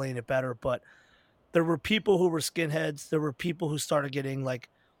explain it better. But there were people who were skinheads. There were people who started getting like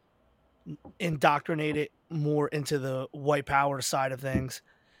indoctrinated more into the white power side of things.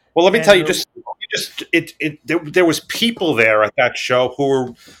 Well, let me And tell you, there was people there at that show who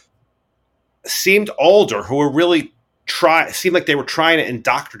were seemed older, who were really seemed like they were trying to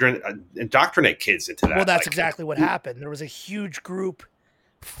indoctrinate kids into that. Well, that's like, exactly what happened. There was a huge group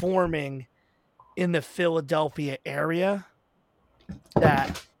forming in the Philadelphia area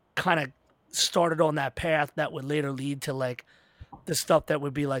that kind of started on that path that would later lead to like the stuff that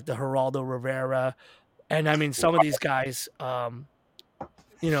would be like the Geraldo Rivera. And I mean, some of these guys, some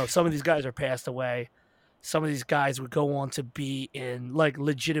of these guys are passed away. Some of these guys would go on to be in like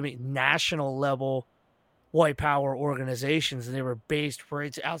legitimate national level white power organizations, and they were based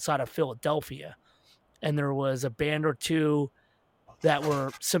right outside of Philadelphia. And there was a band or two that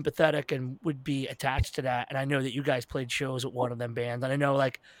were sympathetic and would be attached to that. And I know that you guys played shows at one of them bands. And I know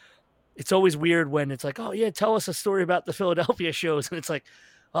like it's always weird when it's like, oh yeah, tell us a story about the Philadelphia shows. And it's like,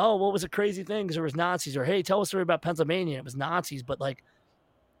 oh, what was a crazy thing? Because there was Nazis. Or hey, tell us a story about Pennsylvania. It was Nazis. But like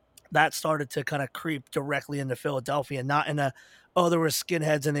that started to kind of creep directly into Philadelphia, not in a, oh, there were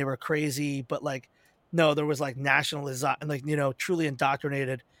skinheads and they were crazy, but like, no, there was like nationalism and like, truly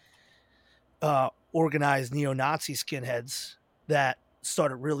indoctrinated, organized neo-Nazi skinheads that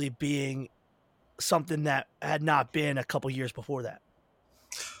started really being something that had not been a couple years before that.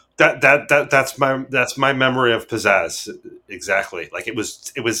 That's my memory of Pizzazz. Exactly. Like it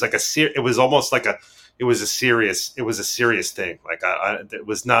was like it was a serious thing. Like it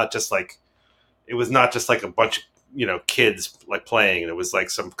was not just like a bunch of kids like playing. It was like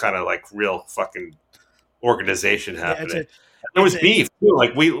some kind of like real fucking organization happening. There was beef too.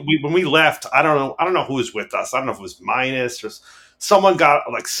 Like we when we left, I don't know who was with us. I don't know if it was Minus or someone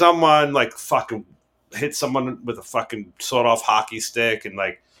fucking hit someone with a fucking sawed off hockey stick, and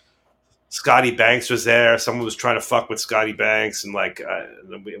like Scotty Banks was there. Someone was trying to fuck with Scotty Banks, and like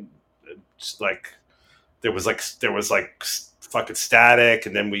there was fucking static,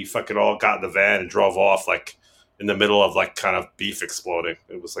 and then we fucking all got in the van and drove off like in the middle of like kind of beef exploding.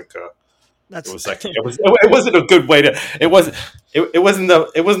 It was like it wasn't a good way to. It wasn't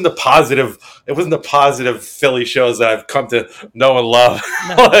the positive Philly shows that I've come to know and love.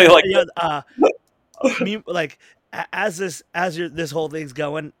 As this whole thing's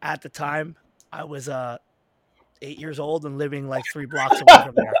going, at the time I was 8 years old and living like 3 blocks away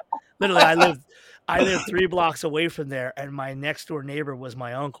from there. Literally, I lived 3 blocks away from there, and my next door neighbor was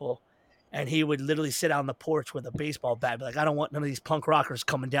my uncle. And he would literally sit on the porch with a baseball bat, be like, I don't want none of these punk rockers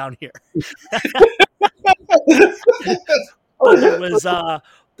coming down here. But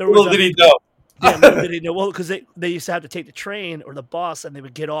little did he know. Yeah, little did he know. Well, because they used to have to take the train or the bus, and they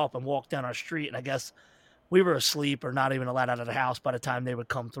would get off and walk down our street. And I guess we were asleep or not even allowed out of the house by the time they would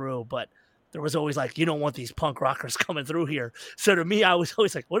come through. But there was always like, you don't want these punk rockers coming through here. So to me, I was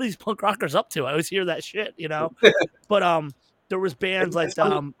always like, what are these punk rockers up to? I always hear that shit, But there was bands like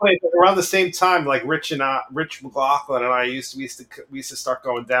around the same time, like Rich McLaughlin and I we used to start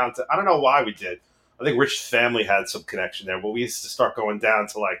going down to. I don't know why we did. I think Rich's family had some connection there, but we used to start going down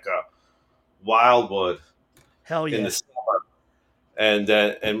to like Wildwood. Hell yeah! In the summer, and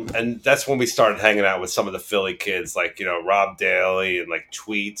that's when we started hanging out with some of the Philly kids, like Rob Daly and like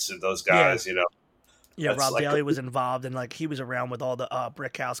Tweets and those guys. Yeah, Rob Daly was involved, and like he was around with all the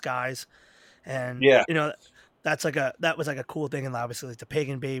Brick House guys, and that was like a cool thing, and obviously like the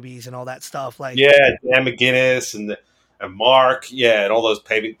Pagan Babies and all that stuff. Like Dan McGinnis and Mark, and all those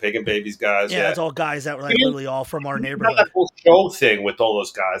Pagan Babies guys. Yeah, it's all guys that were like literally all from our neighborhood. That whole show thing with all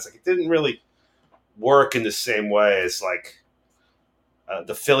those guys, like it didn't really work in the same way as like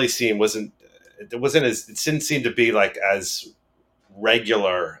the Philly scene wasn't. It didn't seem to be like as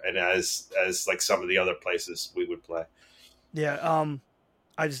regular and as like some of the other places we would play. Yeah.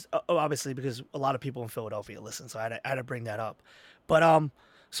 I just obviously because a lot of people in Philadelphia listen, so I had to bring that up. But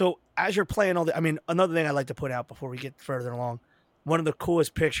so as you're playing another thing I'd like to put out before we get further along, one of the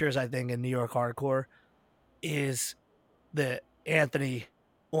coolest pictures I think in New York hardcore is the Anthony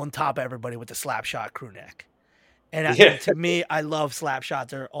on top of everybody with the Slapshot crew neck. And to me, I love Slapshot.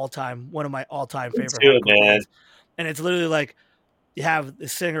 They're one of my all-time favorite. Too, man. And it's literally like you have the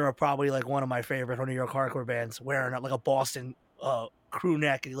singer of probably like one of my favorite New York hardcore bands wearing like a Boston crew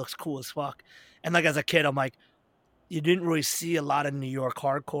neck, and he looks cool as fuck. And like as a kid, I'm like, you didn't really see a lot of New York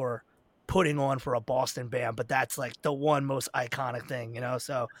hardcore putting on for a Boston band, but that's like the one most iconic thing, you know.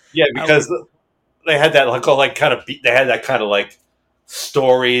 So Yeah, because they had that like kind of they had that kind of like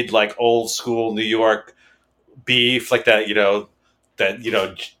storied like old school New York beef, like that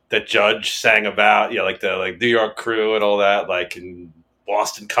that Judge sang about, like the like New York crew and all that, like in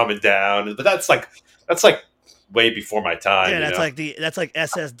Boston coming down. But that's like way before my time. yeah, that's like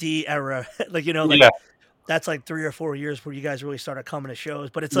SSD era, like Yeah. that's like 3 or 4 years before you guys really started coming to shows.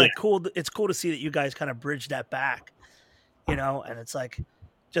 But it's like cool. It's cool to see that you guys kind of bridge that back, and it's like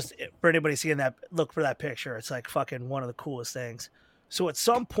just for anybody seeing that, look for that picture. It's like fucking one of the coolest things. So at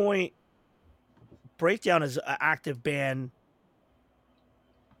some point, Breakdown is an active band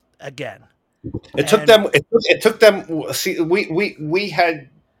again. It took them. It took them. See, we had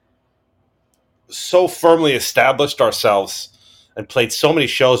so firmly established ourselves and played so many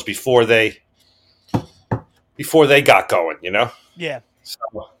shows before they got going. Yeah. So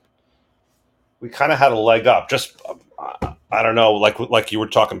we kind of had a leg up. Just I don't know, like you were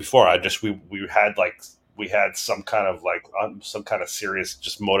talking before. We had some kind of some kind of serious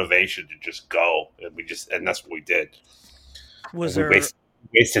just motivation to just go, and that's what we did.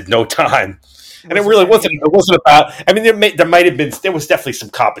 Wasted no time. And it really wasn't. It wasn't about. I mean, there might have been. There was definitely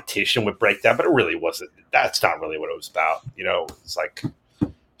some competition with Breakdown, but it really wasn't. That's not really what it was about. It's like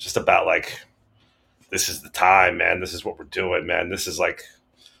just about like, this is the time, man. This is what we're doing, man. This is like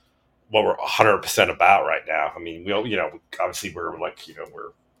what we're 100% about right now. I mean, we obviously we're like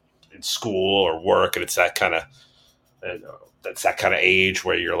we're in school or work, and it's that kind of that's that kind of age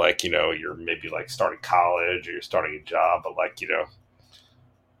where you're like you're maybe like starting college or you're starting a job, but like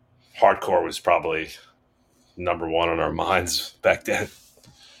hardcore was probably number one on our minds back then.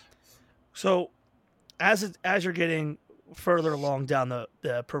 So, as you're getting further along down the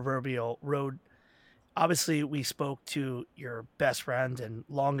proverbial road, obviously we spoke to your best friend and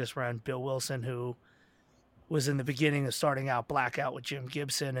longest friend, Bill Wilson, who was in the beginning of starting out Blackout with Jim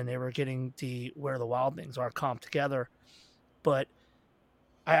Gibson, and they were getting the Where the Wild Things Are comp together. But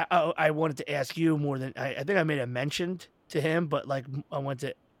I wanted to ask you more than I think I made a mention to him, but like I want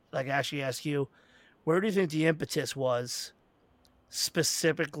to like actually ask you, where do you think the impetus was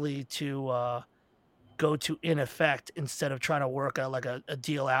specifically to go to In Effect instead of trying to work a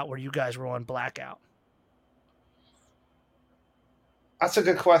deal out where you guys were on Blackout? That's a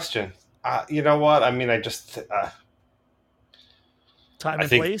good question. You know what? I mean, I just time and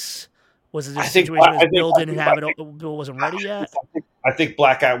place. Was it a situation where Bill didn't have it? Bill wasn't ready yet. I think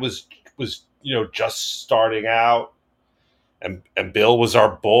Blackout was just starting out. And Bill was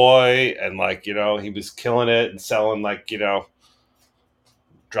our boy, and he was killing it and selling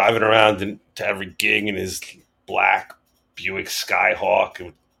driving around to every gig in his black Buick Skyhawk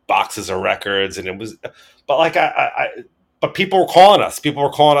with boxes of records, and it was, but but people were calling us. People were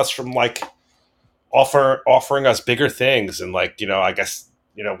calling us from offering us bigger things, and I guess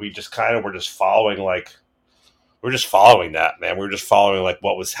we just kind of were just following we're just following that, man. We were just following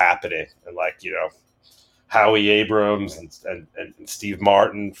what was happening, and Howie Abrams and Steve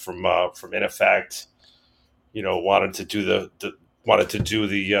Martin from In Effect, wanted to do the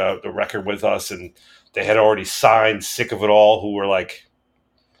record with us, and they had already signed Sick of It All, who were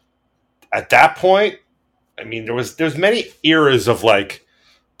at that point. I mean, there's many eras of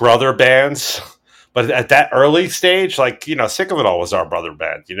brother bands, but at that early stage, Sick of It All was our brother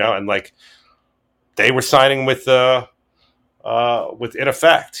band, and they were signing with In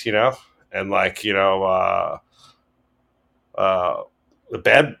Effect, and the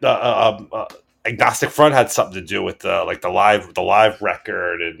band Agnostic Front had something to do with the live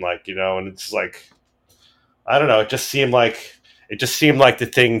record, and and it's I don't know, it just seemed like the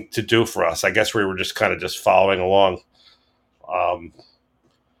thing to do for us. I guess we were just kind of just following along on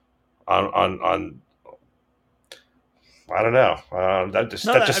I don't know,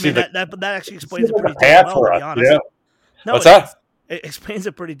 that actually explains it pretty damn well, to be honest. No, what's that? It explains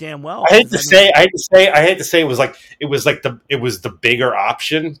it pretty damn well. I hate to say it was the bigger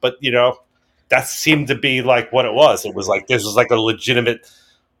option, but that seemed to be what it was. It was this was a legitimate.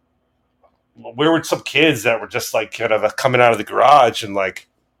 We were some kids that were just kind of coming out of the garage, and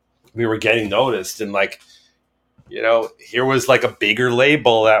we were getting noticed, and here was a bigger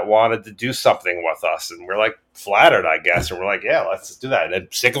label that wanted to do something with us, and we're flattered, I guess, and we're yeah, let's just do that. And then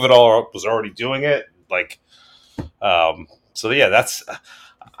Sick of It All was already doing it, so yeah, that's.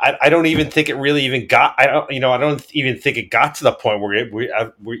 I don't even think it really even got. I don't even think it got to the point where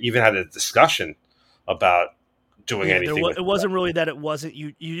we even had a discussion about doing Yeah, anything with it wasn't really that it wasn't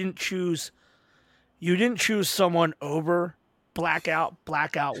you. You didn't choose someone over Blackout.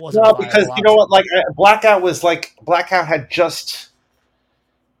 Blackout wasn't a No, viable because you know option. what? Like Blackout had just.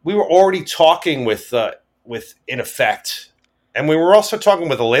 We were already talking with In Effect, and we were also talking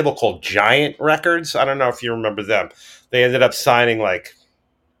with a label called Giant Records. I don't know if you remember them. They ended up signing like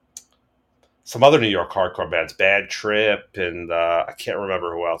some other New York hardcore bands, Bad Trip, and I can't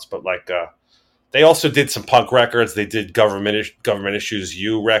remember who else, but like they also did some punk records. They did Government Issues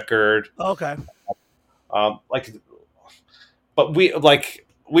U record. Okay. Like, but we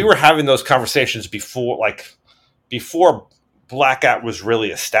were having those conversations before Blackout was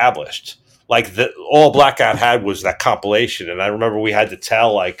really established. Like all Blackout had was that compilation, and I remember we had to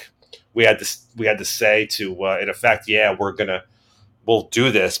tell we had to say to In Effect, yeah, we'll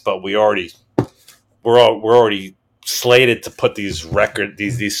do this, but we're already slated to put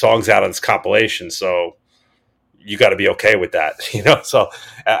these songs out on this compilation, so you got to be okay with that, you know. So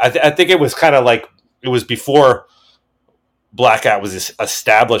I think it was kind of like it was before Blackout was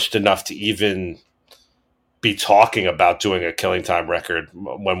established enough to even be talking about doing a Killing Time record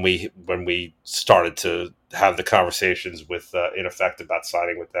when we started to have the conversations with In Effect about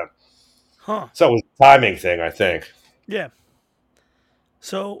signing with them. Huh. So it was a timing thing, I think. Yeah.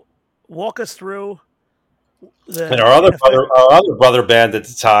 So walk us through And the In Effect. our other brother band at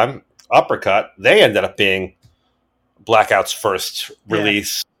the time, Uppercut, they ended up being Blackout's first Yeah.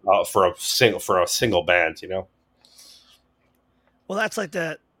 release for a single band. You know, Well, that's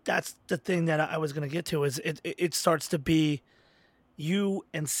the thing that I was going to get to is it starts to be you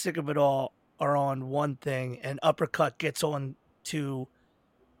and Sick of It All are on one thing and Uppercut gets on to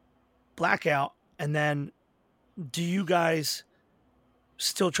Blackout, and then do you guys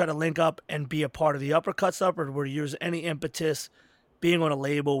still try to link up and be a part of the Uppercut stuff, or were you any impetus being on a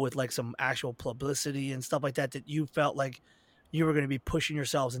label with like some actual publicity and stuff like that you felt like you were going to be pushing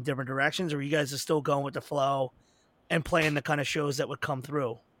yourselves in different directions, or you guys are still going with the flow and playing the kind of shows that would come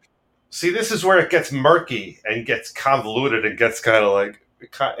through? see, this is where it gets murky and gets convoluted and gets kind of like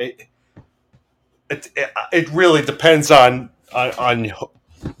it really depends on I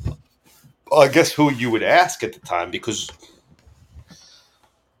guess who you would ask at the time, because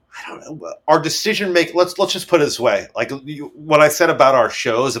I don't know our decision make. Let's just put it this way: like what I said about our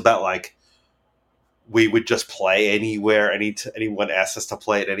shows, about like we would just play anywhere, anyone asked us to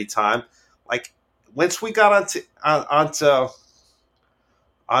play at any time. Like once we got onto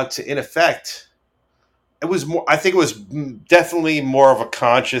In Effect, it was more. I think it was definitely more of a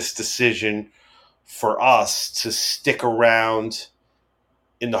conscious decision for us to stick around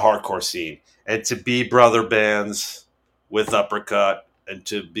in the hardcore scene and to be brother bands with Uppercut and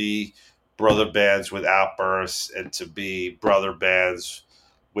to be brother bands with Outbursts and to be brother bands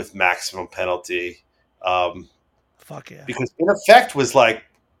with Maximum Penalty. Fuck yeah. Because In Effect was like,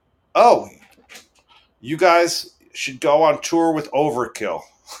 oh, you guys should go on tour with Overkill.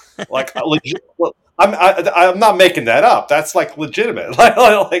 Like, legit, I'm not making that up. That's like legitimate.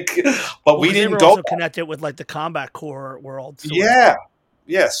 Like, but we They didn't were go. also connected with like the combat core world. So Yeah.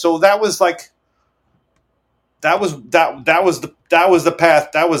 So that was like that was the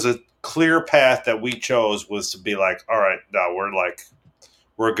path. That was a clear path that we chose, was to be like, all right, now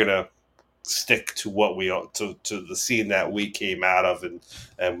we're gonna stick to what to the scene that we came out of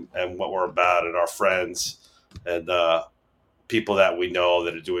and what we're about, and our friends and people that we know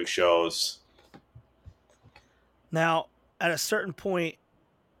that are doing shows. now, at a certain point,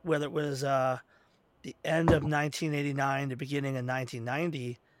 whether it was the end of 1989, the beginning of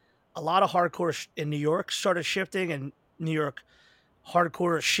 1990, a lot of hardcore in New York started shifting, and New York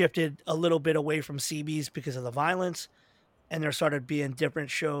hardcore shifted a little bit away from CB's because of the violence, and there started being different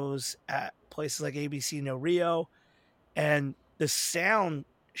shows at places like ABC No Rio, and the sound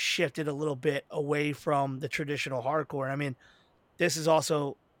shifted a little bit away from the traditional hardcore. I mean, this is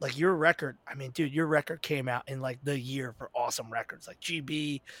also like your record. I mean, dude, your record came out in like the year for awesome records like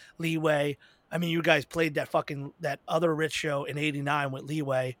GB, Leeway. I mean, you guys played that other Rich show in '89 with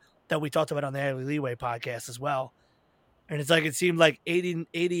Leeway that we talked about on the Early Leeway podcast as well. And it's like it seemed like 80,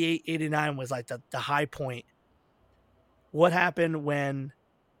 88, 89 was like the high point. What happened when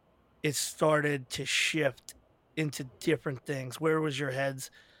it started to shift into different things? Where was your heads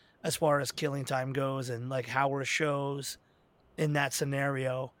as far as Killing Time goes, and like how were shows in that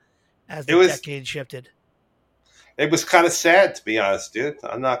scenario as the decade shifted? It was kind of sad, to be honest, dude.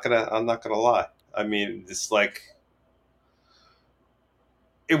 I'm not gonna lie. I mean, it's like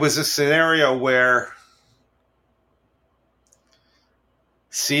it was a scenario where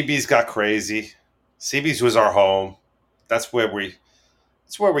CB's got crazy. CB's was our home. That's where we,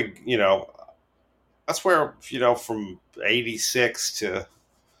 you know, that's where, from 86 to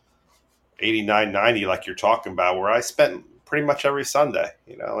 89, 90, like you're talking about, where I spent pretty much every Sunday,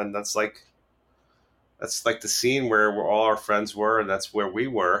 and that's like the scene where all our friends were, and that's where we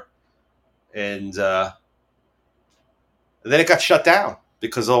were. And then it got shut down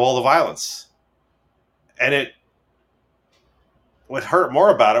because of all the violence. And what hurt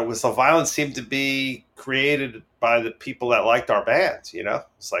more about it was the violence seemed to be created by the people that liked our band,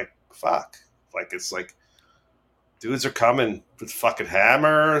 It's like, fuck. It's like dudes are coming with fucking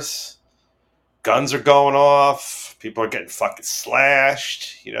hammers, guns are going off, people are getting fucking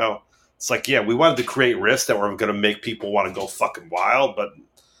slashed, It's like, yeah, we wanted to create riffs that were going to make people want to go fucking wild, but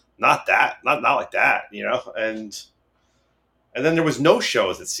not like that, And then there was no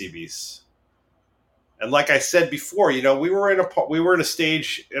shows at CB's. And like I said before, we were in a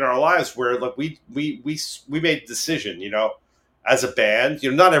stage in our lives where like we made a decision, as a band.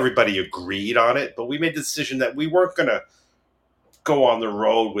 Not everybody agreed on it, but we made the decision that we weren't going to go on the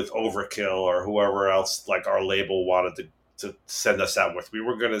road with Overkill or whoever else like our label wanted to send us out with. We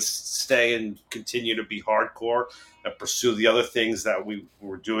were going to stay and continue to be hardcore and pursue the other things that we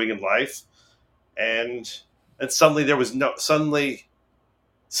were doing in life. And suddenly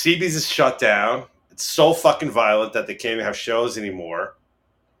CB's is shut down. It's so fucking violent that they can't even have shows anymore.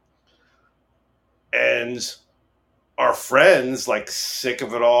 And our friends, like Sick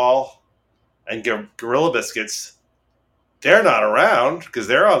of It All and Gorilla Biscuits, they're not around because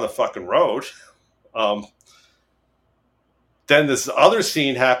they're on the fucking road. Then this other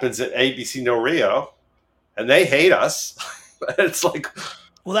scene happens at ABC No Rio, and they hate us. It's like,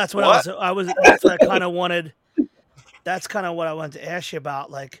 well, that's what that's what I kind of wanted. That's kind of what I wanted to ask you about,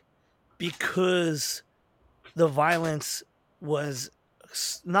 like, because the violence was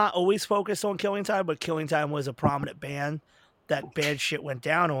not always focused on Killing Time, but Killing Time was a prominent band that bad shit went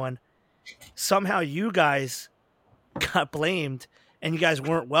down on. Somehow you guys got blamed and you guys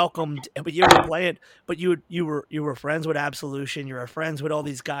weren't welcomed, but you were playing, but you were friends with Absolution, you were friends with all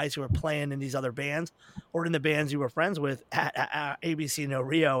these guys who were playing in these other bands or in the bands you were friends with at ABC No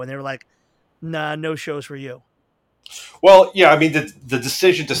Rio, and they were like, nah, no shows for you. Well, yeah, I mean, the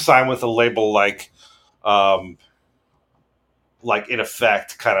decision to sign with a label like in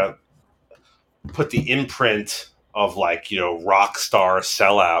effect kind of put the imprint of rock star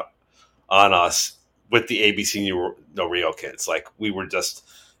sellout on us with the ABC No Rio kids. Like, we were just,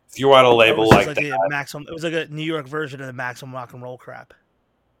 if you were on a label like that, it was like a New York version of the Maximum Rock and Roll crap.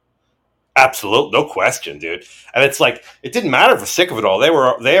 Absolute, no question, dude. And it's like, it didn't matter for Sick of It All.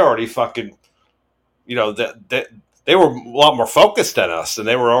 They already fucking, they were a lot more focused than us, and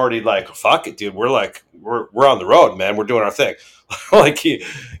they were already like, fuck it, dude. We're on the road, man. We're doing our thing. Like, you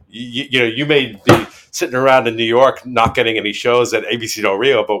may be sitting around in New York not getting any shows at ABC No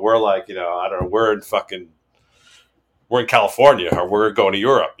Rio, but we're like, I don't know, we're in California, or we're going to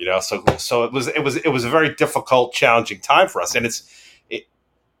Europe, So it was a very difficult, challenging time for us. And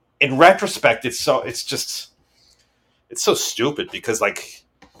in retrospect, it's so stupid because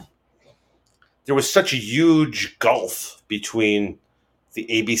there was such a huge gulf between the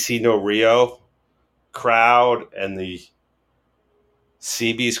ABC No Rio crowd and the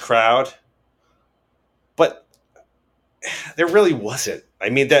CB's crowd, but there really wasn't. I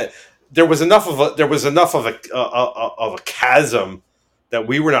mean, that there was enough of a chasm that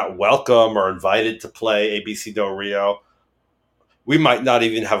we were not welcome or invited to play ABC No Rio. We might not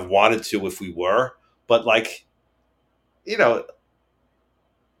even have wanted to if we were, but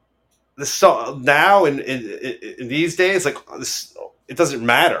so now in these days, it doesn't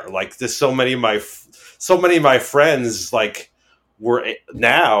matter. Like, there's so many of my friends were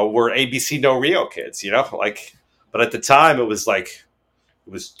ABC No Rio kids, but at the time it was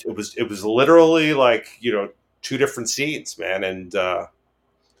literally two different scenes, man. And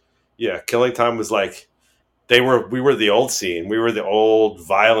Killing Time was we were the old scene. We were the old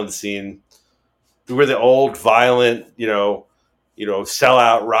violent scene. We were the old violent,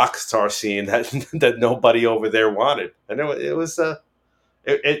 sellout rock star scene that nobody over there wanted. And it was a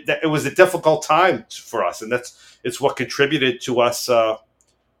difficult time for us, and it's what contributed to us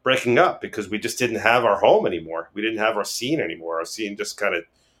breaking up, because we just didn't have our home anymore. We didn't have our scene anymore. Our scene just kind of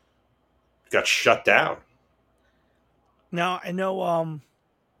got shut down. Now, I know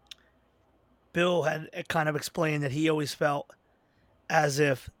Bill had kind of explained that he always felt as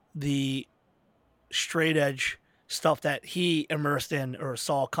if the straight edge stuff that he immersed in or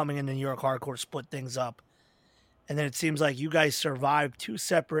saw coming into New York hardcore split things up. And then it seems like you guys survived two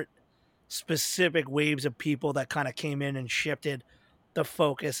separate specific waves of people that kind of came in and shifted the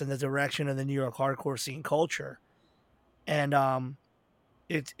focus and the direction of the New York hardcore scene culture. And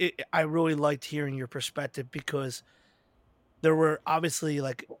I really liked hearing your perspective because there were obviously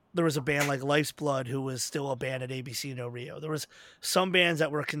there was a band like Life's Blood who was still a band at ABC No Rio. There was some bands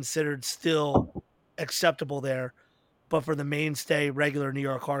that were considered still acceptable there, but for the mainstay regular New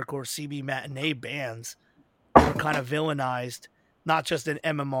York hardcore CB matinee bands, they were kind of villainized, not just in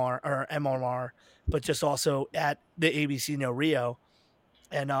MMR or MMR, but just also at the ABC No Rio.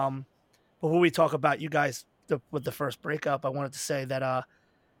 And before we talk about you guys with the first breakup, I wanted to say that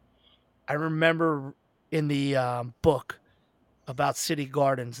I remember in the book about City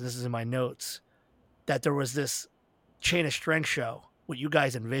Gardens, this is in my notes, that there was this Chain of Strength show with you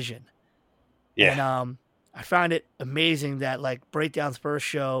guys Envision. Yeah. And I found it amazing that like Breakdown's first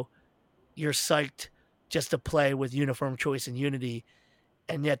show, you're psyched just to play with Uniform Choice and Unity.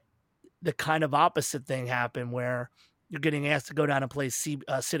 And yet the kind of opposite thing happened where you're getting asked to go down and play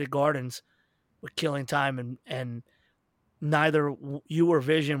City Gardens with Killing Time, and neither you or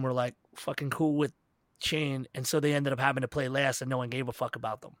Vision were like fucking cool with Chain, and so they ended up having to play last, and no one gave a fuck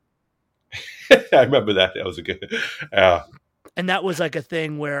about them. I remember that. That was a good. And that was like a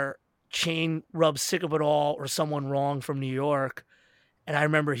thing where Chain rubbed sick of it all, or someone wrong from New York. And I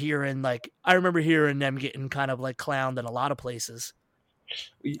remember hearing them getting kind of like clowned in a lot of places.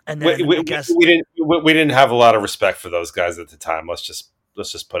 And then we didn't have a lot of respect for those guys at the time. Let's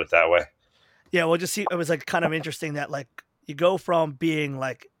just put it that way. Yeah, well, just see, it was like kind of interesting that like you go from being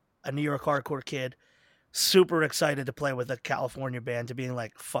like a New York hardcore kid, super excited to play with a California band, to being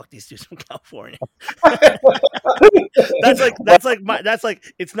like, fuck these dudes from California. that's like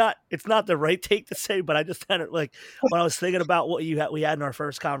it's not the right take to say, but I just kind of like when I was thinking about what we had in our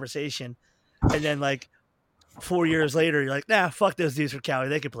first conversation, and then like 4 years later, you're like, nah, fuck those dudes from Cali,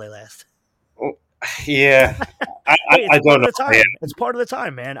 they could play last. Yeah, I don't know. Yeah. It's part of the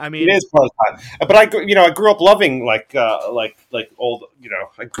time, man. I mean, it is part of the time. But I grew up loving like old.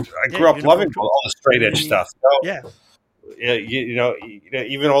 I grew up loving all the straight edge stuff. Yeah.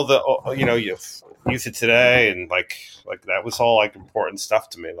 Even all the Youth of Today, and like that was all like important stuff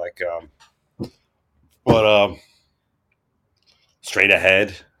to me. Like, but Straight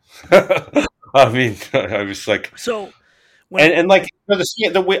Ahead. I mean, I was like so. And like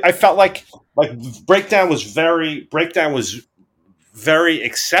the way I felt like Breakdown was very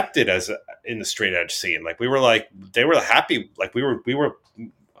accepted in the straight edge scene. Like they were happy. Like we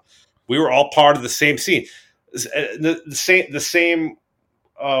were all part of the same scene. The same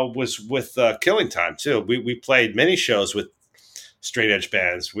was with Killing Time too. We played many shows with straight edge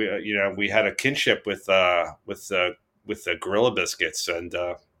bands. We had a kinship with the Gorilla Biscuits and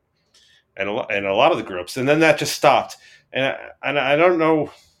a lot of the groups, and then that just stopped. And I don't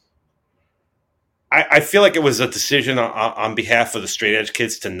know. I feel like it was a decision on behalf of the straight edge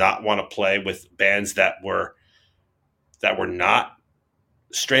kids to not want to play with bands that were not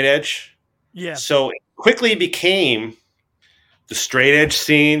straight edge. Yeah. So it quickly became the straight edge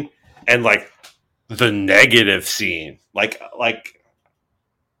scene and like the negative scene. Like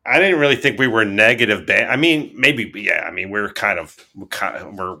I didn't really think we were a negative band. I mean, maybe, yeah. I mean, we're kind of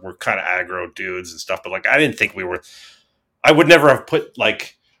aggro dudes and stuff, but like I didn't think we were. I would never have put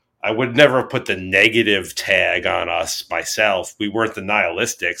the negative tag on us myself. We weren't the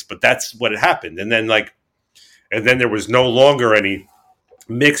Nihilistics, but that's what had happened. And then there was no longer any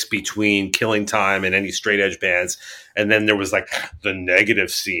mix between Killing Time and any straight edge bands. And then there was like the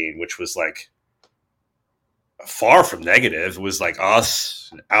negative scene, which was like far from negative. It was like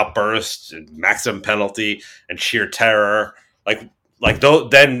us, Outburst, and Maximum Penalty, and Sheer Terror. Then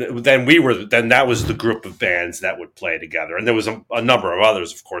that was the group of bands that would play together, and there was a number of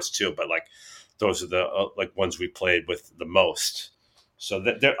others, of course, too. But like those are the ones we played with the most. So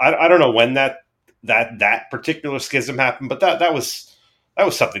I don't know when that particular schism happened, but that was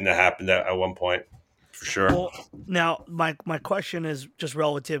something that happened at one point for sure. Well, now my question is just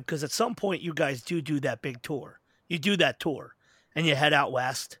relative, because at some point you guys do that big tour. You do that tour, and you head out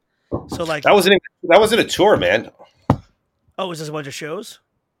west. So like that wasn't a tour, man. Oh, was this a bunch of shows?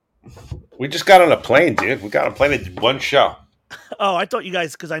 We just got on a plane, dude. We got on a plane and did one show. Oh, I thought you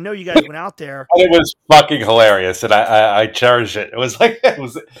guys, because I know you guys went out there. It was fucking hilarious, and I cherish it. It was like it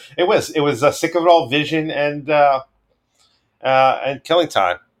was Sick of It All, Vision, and Killing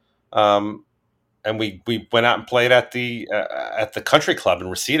Time, and we went out and played at the country club in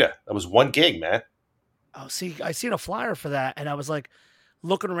Reseda. That was one gig, man. Oh, see, I seen a flyer for that, and I was like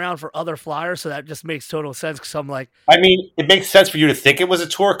looking around for other flyers, so that just makes total sense, because I'm like, I mean, it makes sense for you to think it was a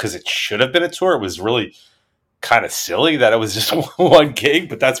tour, because it should have been a tour. It was really kind of silly that it was just one gig,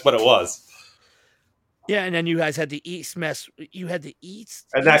 but that's what it was. Yeah, and then you guys had the East Mess. You had the East,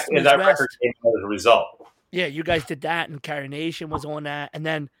 and that record came out as a result. Yeah, you guys did that, and Carrie Nation was on that, and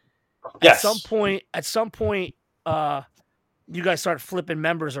then Yes. at some point, you guys start flipping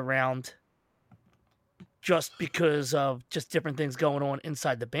members around just because of just different things going on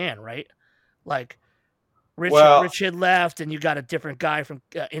inside the band, right? Like Rich had left, and you got a different guy from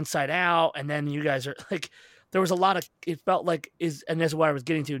Inside Out, and then you guys are like, there was a lot of. It felt like and that's what I was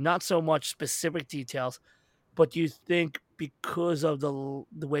getting to. Not so much specific details, but do you think because of the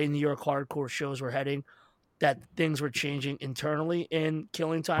way New York hardcore shows were heading, that things were changing internally in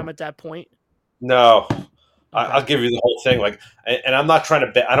Killing Time at that point? No. Okay. I'll give you the whole thing. Like, and I'm not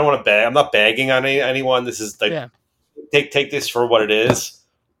trying to. I don't want to bag. I'm not bagging on anyone. This is like, take this for what it is,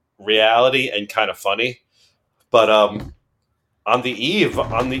 reality and kind of funny. But on the eve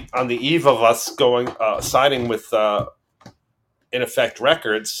of us going signing with In Effect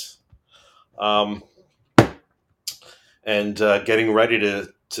Records, and getting ready to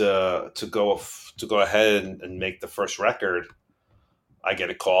go ahead and make the first record, I get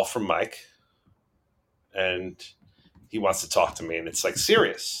a call from Mike. And he wants to talk to me, and it's like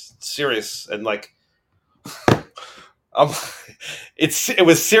serious, and like, it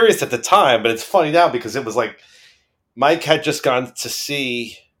was serious at the time, but it's funny now because it was like Mike had just gone to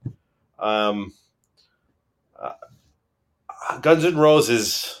see Guns N'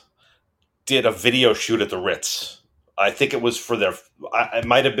 Roses did a video shoot at the Ritz. I think it was for their. It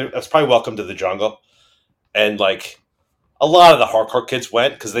might have been. It was probably Welcome to the Jungle, and like. A lot of the hardcore kids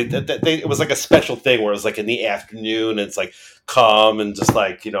went because they it was like a special thing where it was like in the afternoon and it's like come and just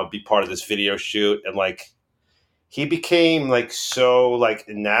like, you know, be part of this video shoot. And like he became like so like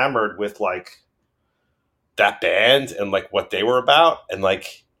enamored with like that band and like what they were about, and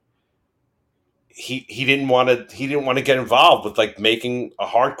like he didn't want to get involved with like making a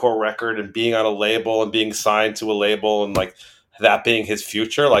hardcore record and being on a label and being signed to a label and like that being his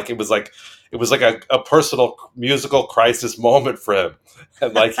future. Like it was like a personal musical crisis moment for him.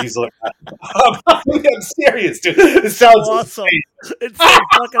 And like, he's like, I'm serious, dude. It sounds awesome. Insane. It's so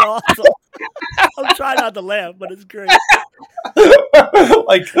fucking awesome. I'm trying not to laugh, but it's great.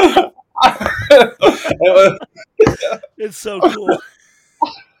 Like, it's so cool.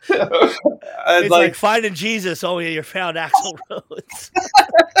 It's like finding Jesus, only you found Axl Rose.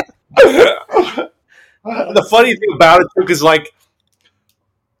 The funny thing about it, too, is like,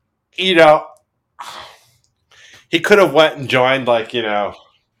 you know, he could have went and joined like, you know,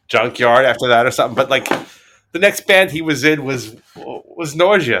 Junkyard after that or something, but like the next band he was in was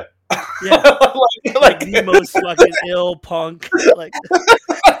Nausea. Yeah, like the most fucking ill punk. Like,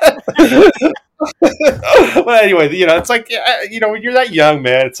 well, anyway, you know, it's like, you know, when you're that young,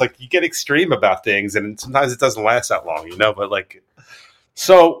 man, it's like you get extreme about things, and sometimes it doesn't last that long, you know. But like,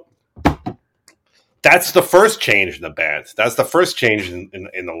 so. That's the first change in the band. That's the first change in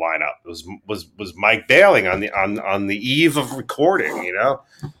the lineup. It was Mike bailing on the eve of recording, you know,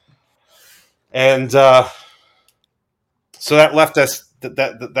 and so that left us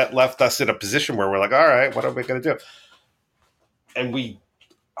that left us in a position where we're like, all right, what are we going to do? And we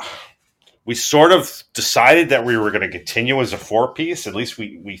sort of decided that we were going to continue as a 4-piece. At least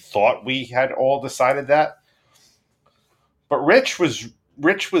we thought we had all decided that. But Rich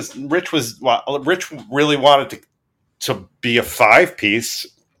really wanted to be a 5-piece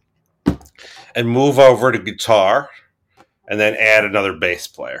and move over to guitar and then add another bass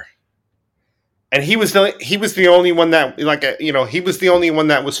player. And he was the only one that, like, you know, he was the only one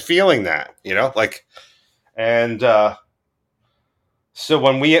that was feeling that, you know, like, and so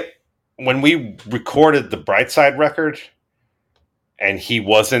when we recorded the Brightside record, and he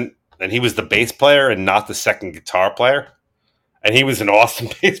was the bass player and not the second guitar player. And he was an awesome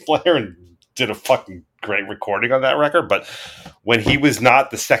bass player and did a fucking great recording on that record. But when he was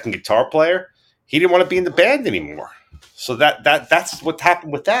not the second guitar player, he didn't want to be in the band anymore. So that's what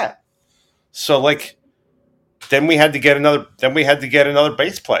happened with that. So like, then we had to get another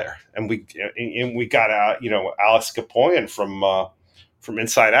bass player, and we got you know, Alex Kapoyan from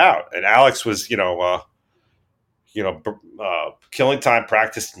Inside Out, and Alex was Killing Time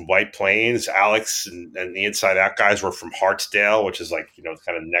practiced in White Plains. Alex and the Inside Out guys were from Hartsdale, which is like, you know,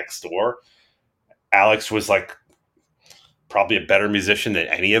 kind of next door. Alex was like probably a better musician than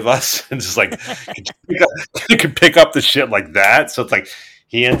any of us, and just like you could pick up the shit like that. So it's like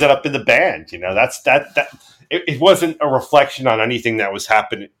he ended up in the band. You know, it wasn't a reflection on anything that was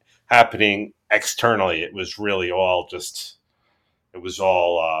happening externally. It was really all just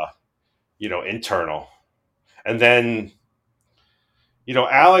you know, internal. And then, you know,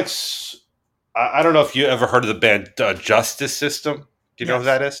 Alex, I don't know if you ever heard of the band Justice System. Do you know who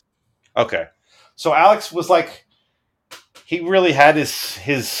that is? Okay. So Alex was like, he really had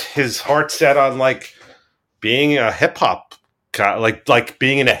his heart set on like being a hip hop like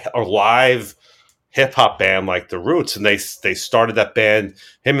being in a live hip hop band like the Roots, and they started that band.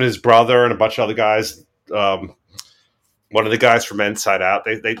 Him and his brother and a bunch of other guys. One of the guys from Inside Out.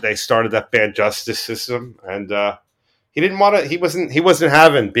 They started that band Justice System, and he didn't want to. He wasn't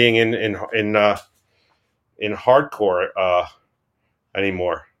having being in hardcore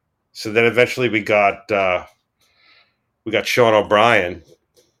anymore. So then eventually we got Sean O'Brien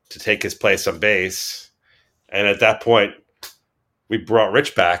to take his place on bass, and at that point we brought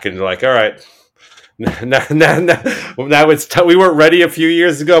Rich back, and like, all right. Now it's we weren't ready a few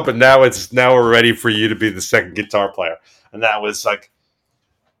years ago, but now we're ready for you to be the second guitar player, and that was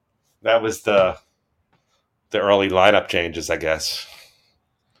the early lineup changes, I guess.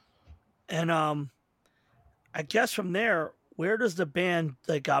 And I guess from there, where does the band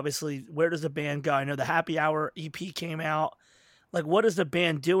where does the band go? I know the Happy Hour EP came out. Like, what does the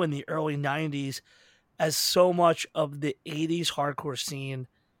band do in the early '90s, as so much of the '80s hardcore scene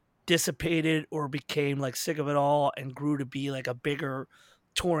dissipated or became like sick of it all and grew to be like a bigger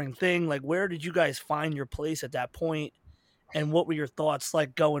touring thing? Like, where did you guys find your place at that point, and what were your thoughts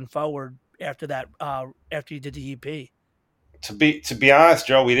like going forward after that, after you did the EP? To be honest,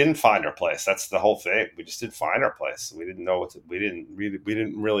 Joe, we didn't find our place. That's the whole thing. We just didn't find our place. We didn't know we didn't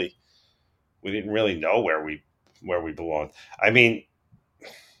really know where we belonged. I mean,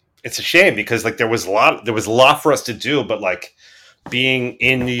 it's a shame because like there was a lot for us to do, but like being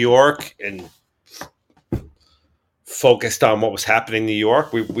in New York and focused on what was happening in New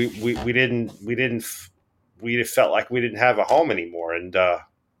York, we felt like we didn't have a home anymore. And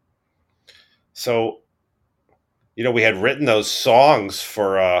so, you know, we had written those songs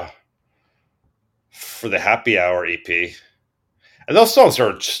for the Happy Hour EP, and those songs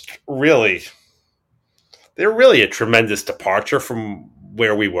are just they're really a tremendous departure from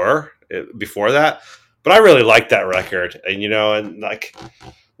where we were before that. But I really liked that record, and you know, and like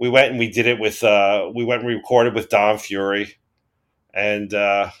we went and we did it with we went and recorded with Don Fury, and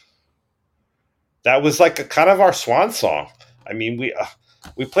that was like a kind of our swan song. I mean, we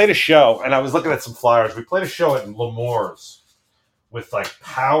played a show, and I was looking at some flyers. We played a show at L'Amour's with like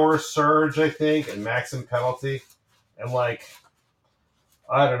Power Surge, I think, and Maximum Penalty, and like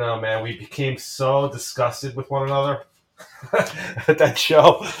I don't know, man. We became so disgusted with one another at that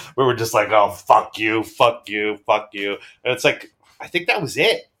show. We were just like, oh, fuck you, fuck you, fuck you. And it's like, I think that was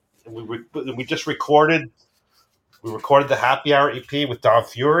it. And we just recorded the Happy Hour EP with Don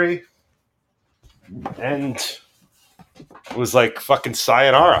Fury, and it was like fucking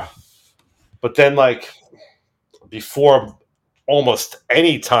sayonara. But then like before almost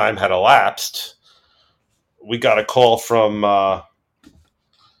any time had elapsed, we got a call from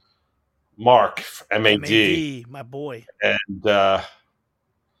Mark, MAD, my boy, and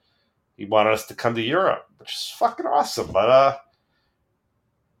he wanted us to come to Europe, which is fucking awesome. But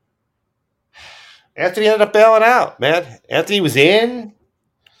Anthony ended up bailing out, man. Anthony was in,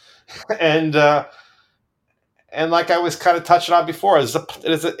 and like I was kind of touching on before,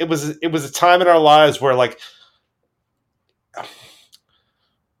 it was a time in our lives where like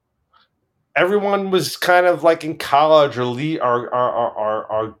everyone was kind of like in college or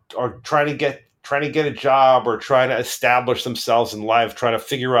trying to get a job or trying to establish themselves in life, trying to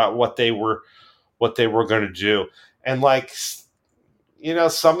figure out what they were going to do. And like, you know,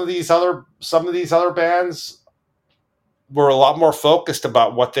 some of these other bands were a lot more focused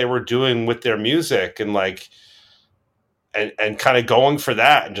about what they were doing with their music and like and kind of going for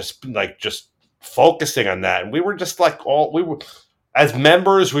that and just focusing on that. And we were just like as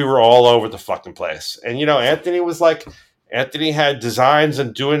members, we were all over the fucking place. And, you know, Anthony had designs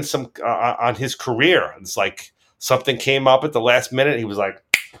and doing some on his career. It's like something came up at the last minute. He was like,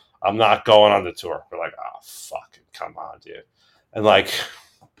 I'm not going on the tour. We're like, oh, fucking come on, dude. And like,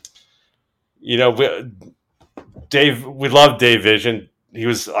 you know, we loved Dave Vision. He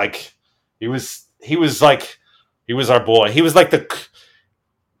was our boy. He was like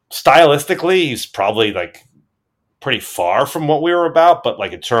stylistically, he's probably like pretty far from what we were about, but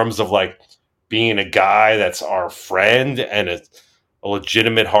like in terms of like being a guy that's our friend and a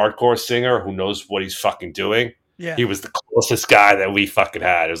legitimate hardcore singer who knows what he's fucking doing. Yeah. He was the closest guy that we fucking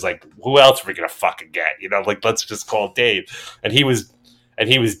had. It was like, who else are we gonna fucking get? You know, like let's just call Dave. And he was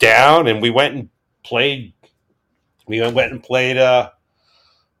down, and we went and played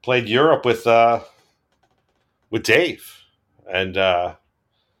played Europe with Dave. And I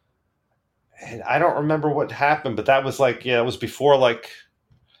don't remember what happened, but that was like, yeah, it was before like,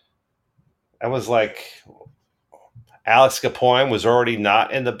 Alex Capoin was already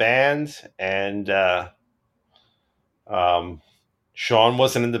not in the band, and Sean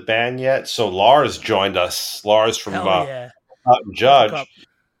wasn't in the band yet, so Lars joined us. Lars from Hell yeah. Cotton Waffle Cup.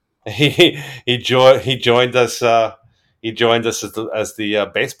 Judge. He joined us. He joined us as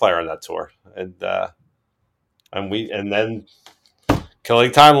the bass player on that tour, and then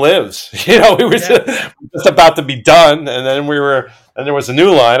Killing Time lives. We were just about to be done, and then there was a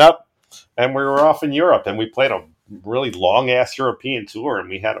new lineup, and we were off in Europe, and we played a really long ass European tour, and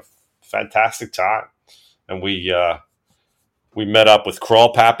we had a fantastic time, and we met up with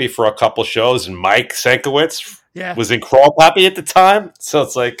Crawl Pappy for a couple shows, and Mike Senkowitz was in Crawl Pappy at the time, so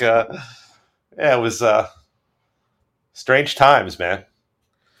it's like, it was strange times, man.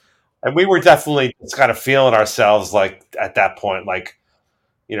 And we were definitely just kind of feeling ourselves like at that point, like,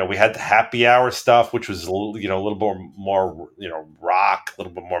 we had the happy hour stuff, which was a little more rock, a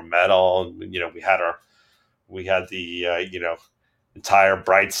little bit more metal. And, we had the entire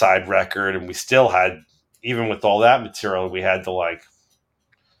Bright Side record, and we still had, even with all that material, we had to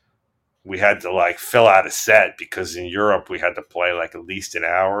fill out a set, because in Europe we had to play like at least an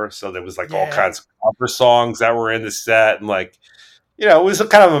hour. So there was like all kinds of cover songs that were in the set, and like, it was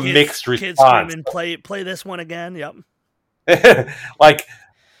kind of a mixed response. Kids screaming, play this one again. Yep. Like,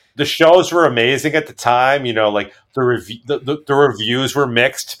 the shows were amazing at the time. Like the reviews were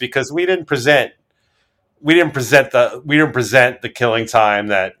mixed, because we didn't present the Killing Time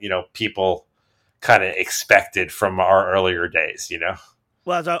that people kind of expected from our earlier days.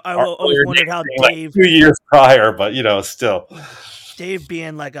 Well, I always wondered how Dave, 2 years prior, but still, Dave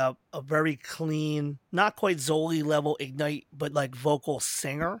being like a very clean, not quite Zoli level Ignite, but like vocal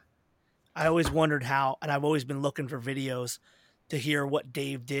singer. I always wondered how, and I've always been looking for videos to hear what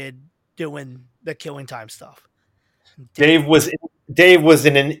Dave did doing the Killing Time stuff. Dave was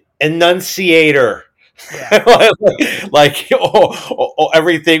an enunciator. Yeah.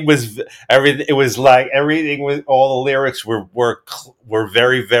 Everything was all the lyrics were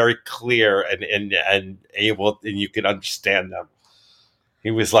very, very clear and able, and you could understand them.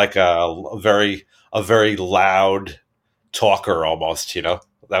 He was like a very loud talker almost,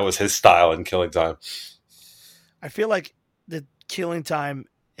 that was his style in Killing Time. I feel like the Killing Time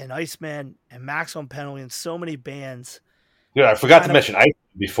and Iceman and Maximum Penalty and so many bands. Yeah, I forgot to mention Iceman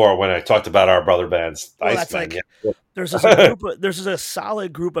before when I talked about our brother bands. Well, Iceman, there's a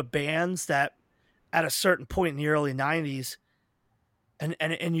solid group of bands that at a certain point in the early 90s,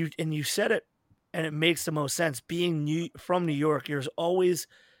 and you said it, and it makes the most sense. Being from New York, there's always,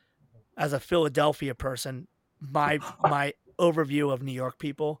 as a Philadelphia person, my overview of New York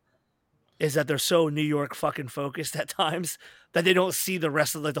people is that they're so New York fucking focused at times that they don't see the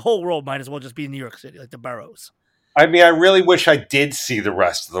rest of the whole world might as well just be New York City, like the boroughs. I mean, I really wish I did see the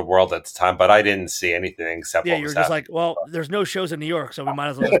rest of the world at the time, but I didn't see anything except you were just like, well, there's no shows in New York, so we might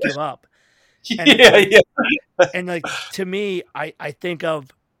as well just give up. And, and like, to me, I think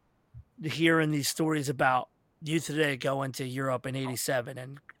of hearing these stories about Youth Today going to Europe in 87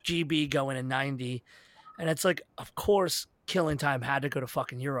 and GB going in 90. And it's like, of course, Killing Time had to go to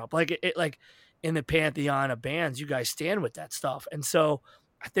fucking Europe. Like it like in the pantheon of bands, you guys stand with that stuff. And so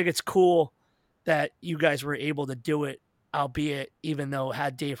I think it's cool that you guys were able to do it, albeit even though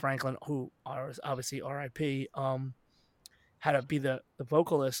had Dave Franklin, who is obviously RIP, had to be the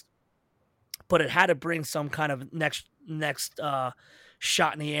vocalist, but it had to bring some kind of next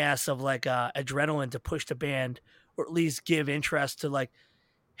shot in the ass of like adrenaline to push the band, or at least give interest to like,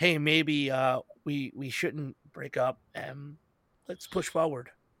 hey, maybe we shouldn't break up and let's push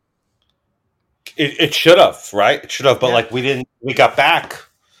forward. It should have, right? It should have, but like we didn't. We got back.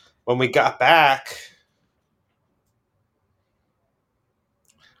 When we got back,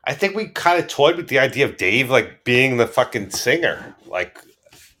 I think we kind of toyed with the idea of Dave like being the fucking singer, like.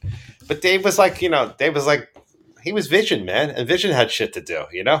 But Dave was like, he was Vision, man, and Vision had shit to do,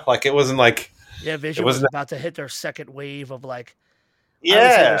 like it wasn't like. Yeah, Vision was about to hit their second wave of like.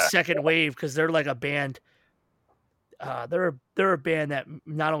 Yeah, second wave because they're like a band. They're a band that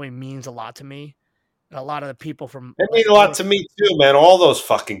not only means a lot to me, and a lot of the people from. It means a lot to me too, man. All those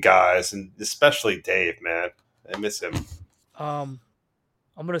fucking guys, and especially Dave, man. I miss him. I'm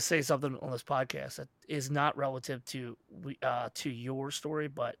gonna say something on this podcast that is not relative to your story,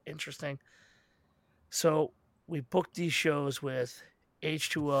 but interesting. So we booked these shows with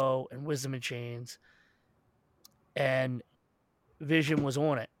H2O and Wisdom in Chains, and Vision was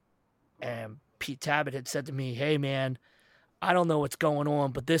on it. And Pete Tabbitt had said to me, hey, man, I don't know what's going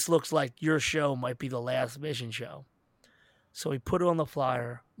on, but this looks like your show might be the last Vision show. So he put it on the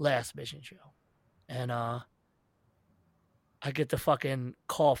flyer, last Vision show. And I get the fucking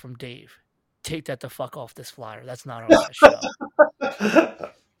call from Dave. Take that the fuck off this flyer. That's not our last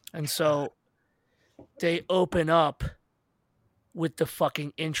show. And so they open up with the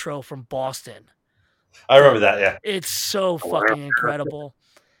fucking intro from Boston. I remember that. Yeah. It's so fucking incredible.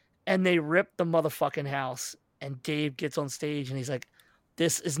 And they ripped the motherfucking house. And Dave gets on stage and he's like,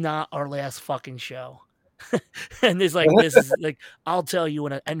 "This is not our last fucking show." And he's like, "This is like, I'll tell you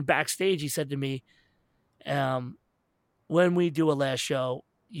when." And backstage, he said to me, "When we do a last show,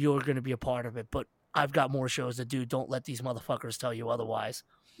 you're going to be a part of it. But I've got more shows to do. Don't let these motherfuckers tell you otherwise."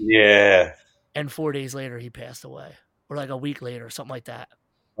 Yeah. And 4 days later, he passed away, or like a week later, something like that.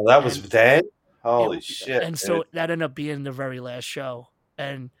 Well, that was then. Holy shit! And so that ended up being the very last show.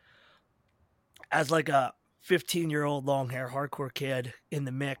 And as like a 15-year-old long hair hardcore kid in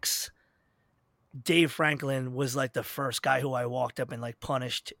the mix, Dave Franklin was like the first guy who I walked up and like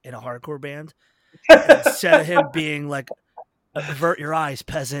punished in a hardcore band. And instead of him being like, "Avert your eyes,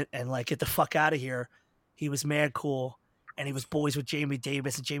 peasant," and like, "Get the fuck out of here," he was mad cool. And he was boys with Jamie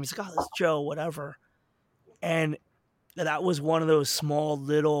Davis, and Jamie's like, "Oh, that's Joe, whatever." And that was one of those small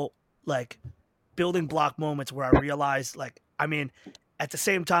little like building block moments where I realized, like, I mean, at the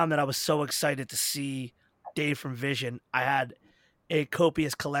same time that I was so excited to see Dave from Vision, I had a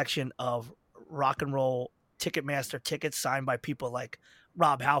copious collection of rock and roll Ticketmaster tickets signed by people like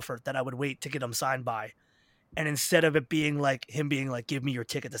Rob Halford that I would wait to get them signed by. And instead of it being like him being like, "Give me your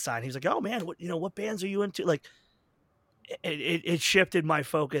ticket to sign," he was like, "Oh man, what bands are you into?" Like, it shifted my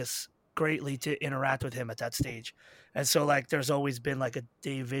focus greatly to interact with him at that stage. And so like there's always been like a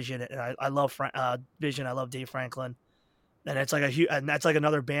Dave Vision, and I love Vision. I love Dave Franklin, and it's like and that's like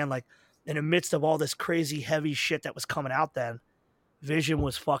another band. Like in the midst of all this crazy heavy shit that was coming out then, Vision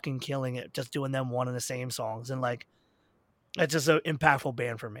was fucking killing it, just doing them one and the same songs, and like it's just an impactful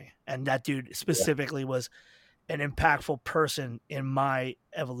band for me. And that dude specifically was an impactful person in my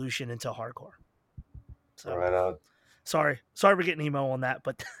evolution into hardcore. So Right on. Sorry for getting emo on that,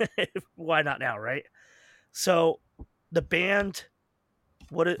 but why not now, right? So the band,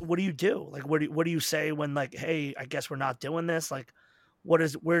 what do you do? Like, what do you say when like, "Hey, I guess we're not doing this"? Like,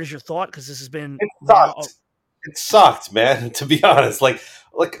 where's your thought? Because this has been It sucked, man. To be honest, like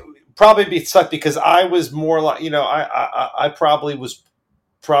probably it sucked because I was more like, I probably was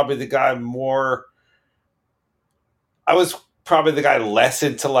the guy more. I was probably the guy less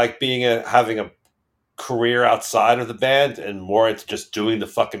into like having a career outside of the band and more into just doing the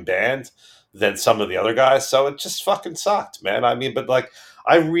fucking band than some of the other guys. So it just fucking sucked, man. I mean, but like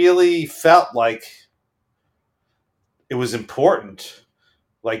I really felt like it was important,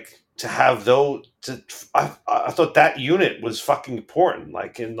 like to have those. I thought that unit was fucking important.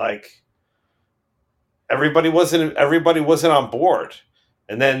 Like everybody wasn't on board,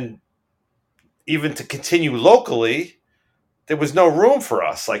 and then even to continue locally, there was no room for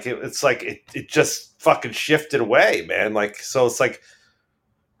us. Like it just fucking shifted away, man. Like, so it's like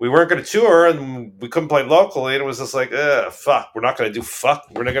we weren't going to tour and we couldn't play locally, and it was just like, fuck, we're not going to do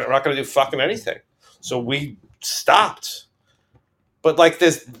fucking anything. So we stopped. But like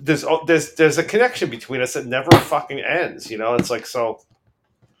there's a connection between us that never fucking ends. It's like, so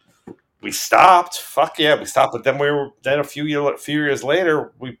we stopped. Fuck yeah, we stopped. But then a few years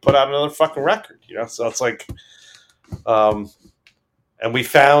later, we put out another fucking record. So it's like. And we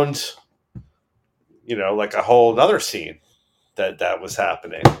found, like a whole other scene that was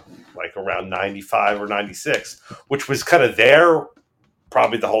happening, like around 95 or 96, which was kind of there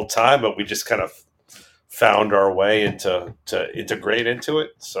probably the whole time, but we just kind of found our way to integrate into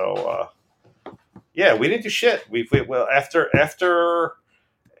it. So, yeah, we didn't do shit. After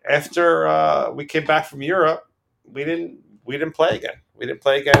we came back from Europe, we didn't play again. We didn't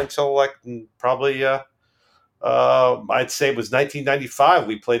play again until like probably, I'd say it was 1995.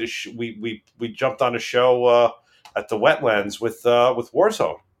 We played we jumped on a show at the Wetlands with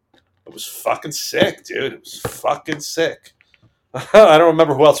Warzone. It was fucking sick, dude. It was fucking sick. I don't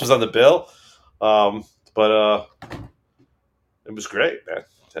remember who else was on the bill, but it was great, man.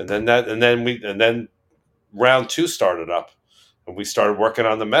 And then round 2 started up, and we started working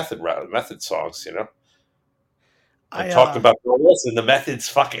on the method songs. I talked about Wilson. The Method's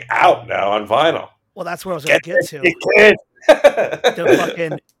fucking out now on vinyl. Well, that's what I was going to get to.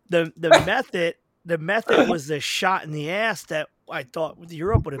 The method was the shot in the ass that I thought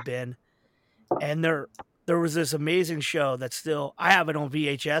Europe would have been. And there was this amazing show that still, I have it on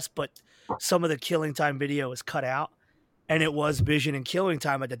VHS, but some of the Killing Time video is cut out. And it was Vision and Killing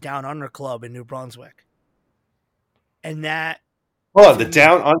Time at the Down Under Club in New Brunswick. And that... Oh, the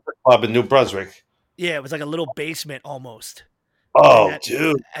Down Under Club in New Brunswick. Yeah, it was like a little basement almost. Oh,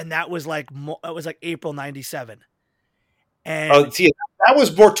 dude! And that was like April '97. And that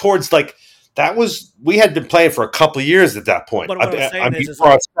was more towards like we had been playing for a couple of years at that point. But what I'm saying is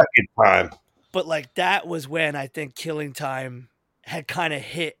our second time. But like that was when I think Killing Time had kind of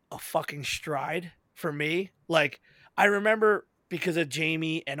hit a fucking stride for me. Like, I remember because of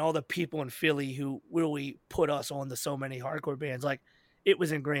Jamie and all the people in Philly who really put us on to so many hardcore bands, like, it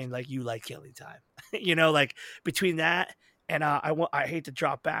was ingrained, like, you like Killing Time. Like, between that and I hate to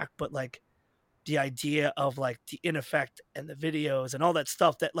drop back, but, like, the idea of, like, the In Effect and the videos and all that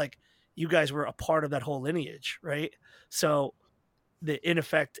stuff that, like, you guys were a part of that whole lineage, right? So the In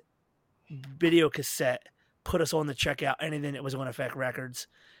Effect video cassette put us on to check out anything that was on Effect Records,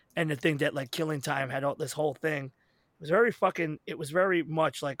 and to think that, like, Killing Time had all this whole thing, it was very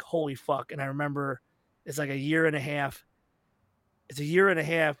much like, holy fuck. And I remember it's like a year and a half. It's a year and a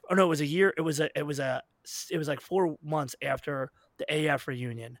half. Oh no, it was a year. It was like 4 months after the AF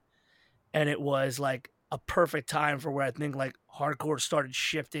reunion, and it was like a perfect time for where I think, like, hardcore started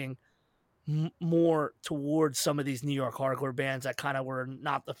shifting more towards some of these New York hardcore bands that kind of were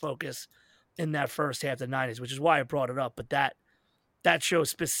not the focus in that first half of the 90s, which is why I brought it up. But that show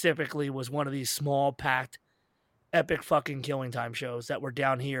specifically was one of these small packed epic fucking Killing Time shows that were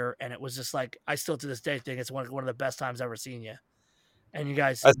down here, and it was just like, I still to this day think it's one of the best times I've ever seen you. And you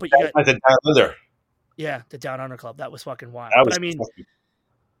guys, I did Down Under. Yeah, the Down Under Club, that was fucking wild. That But was I mean, fucking-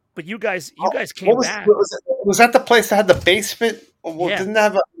 but you guys came back. Was that the place that had the basement? Well, Yeah. didn't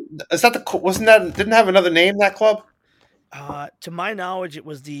have didn't have another name, that club? To my knowledge, it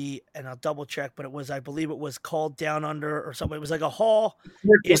was and I'll double check, but I believe it was called Down Under or something. It was like a hall.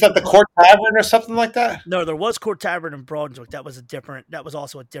 Was that the Court Tavern or something like that? No, there was Court Tavern in Broadswick. That was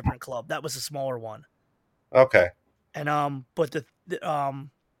also a different club. That was a smaller one. Okay. And but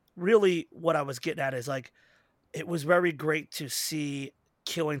really what I was getting at is, like, it was very great to see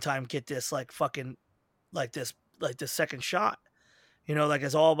Killing Time get this, like, fucking, like this second shot. Like,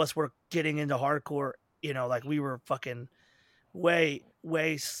 as all of us were getting into hardcore, like, we were fucking way,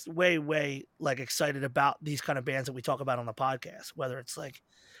 like, excited about these kind of bands that we talk about on the podcast, whether it's like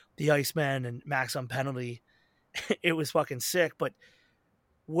the Icemen and Max on Penalty. It was fucking sick. But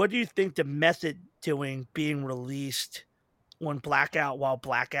what do you think the method being released when Blackout, while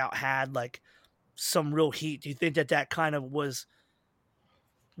Blackout had, like, some real heat, do you think that kind of was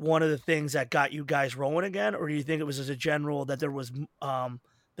one of the things that got you guys rolling again? Or do you think it was as a general that there was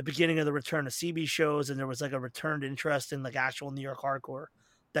the beginning of the return of CB shows, and there was, like, a returned interest in, like, actual New York hardcore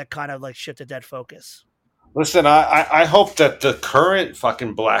that kind of, like, shifted that focus? Listen, I hope that the current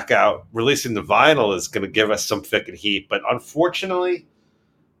fucking Blackout releasing the vinyl is going to give us some fucking heat. But unfortunately,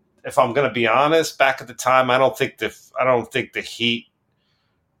 if I'm going to be honest, back at the time, I don't think the heat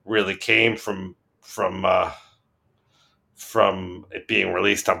really came from it being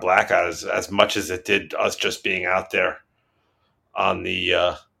released on Blackout as much as it did us just being out there on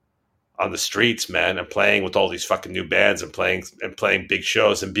the streets, man, and playing with all these fucking new bands and playing big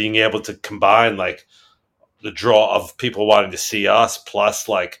shows and being able to combine, like, the draw of people wanting to see us plus,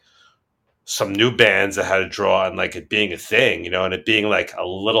 like, some new bands that had a draw, and, like, it being a thing, and it being, like, a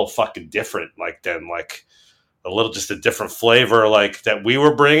little fucking different, like, then, like, just a different flavor, like, that we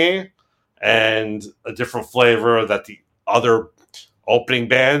were bringing, and a different flavor that the other opening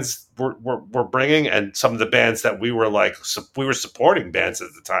bands were bringing, and some of the bands that we were, like, we were supporting bands at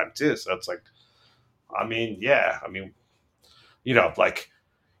the time too. So it's like, like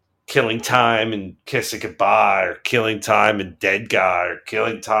Killing Time and Kiss It Goodbye, or Killing Time and Dead Guy, or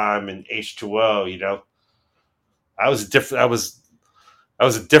Killing Time and H2O. I was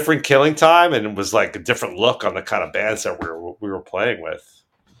a different Killing Time, and it was, like, a different look on the kind of bands that we were playing with.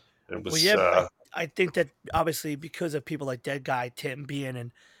 It was. Well, yeah, I think that obviously because of people like Dead Guy, Tim being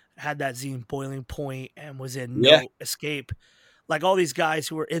and had that zine Boiling Point and was in No Escape, like, all these guys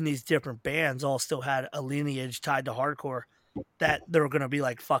who were in these different bands all still had a lineage tied to hardcore that they were going to be,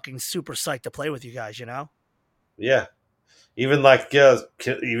 like, fucking super psyched to play with you guys, Yeah. Even like bands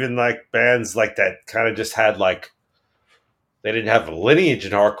like that kind of just had, like, they didn't have a lineage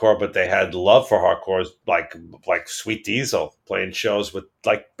in hardcore, but they had love for hardcore, like Sweet Diesel playing shows with,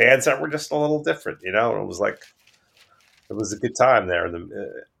 like, bands that were just a little different, It was like, it was a good time there in the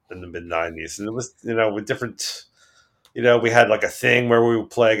mid '90s, and it was, with different, we had, like, a thing where we were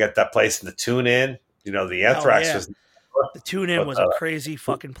playing at that place in the Tune In, the Anthrax was. The Tune In was a crazy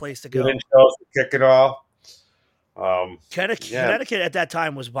fucking place to go. Tune In shows to kick it off. Connecticut at that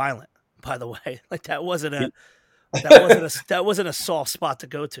time was violent, by the way. Like, that wasn't a soft spot to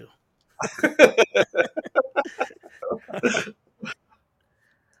go to.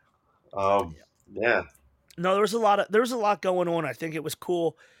 Yeah. No, there was a lot going on. I think it was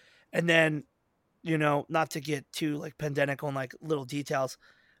cool. And then, not to get too, like, pandemic on, like, little details,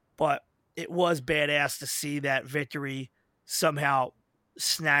 but it was badass to see that Victory somehow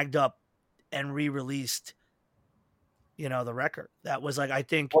snagged up and re-released, the record. That was like, I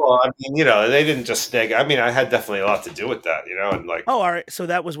think. Well, I mean, they didn't just snag. I mean, I had definitely a lot to do with that, and like. Oh, all right. So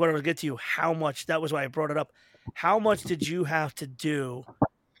that was what I was get to you. How much? That was why I brought it up. How much did you have to do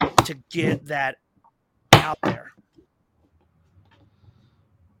to get that out there?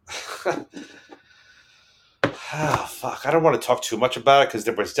 Oh, fuck! I don't want to talk too much about it because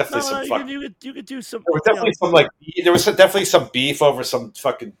there was definitely some fucking. You could do some. There was definitely some there was definitely some beef over some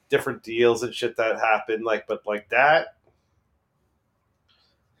fucking different deals and shit that happened. Like, but like that.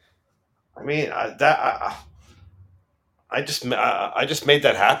 I mean, I just made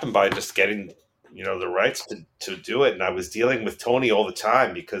that happen by just getting the rights to do it, and I was dealing with Tony all the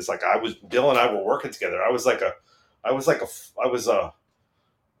time because like Bill and I were working together. I was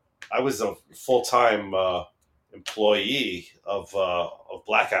a full-time employee of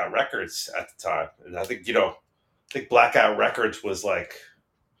Blackout Records at the time, and I think Blackout Records was like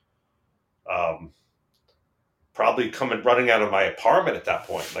probably running out of my apartment at that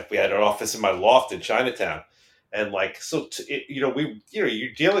point. Like we had an office in my loft in Chinatown, and like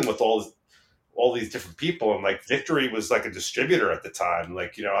you're dealing with all these different people, and like Victory was like a distributor at the time.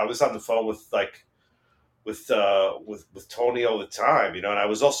 Like I was on the phone with Tony all the time, and I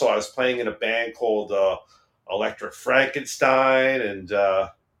was playing in a band called Electric Frankenstein, and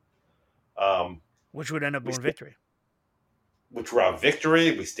which would end up on Victory. Which were on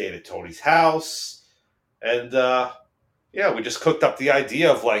Victory. We stayed at Tony's house, and we just cooked up the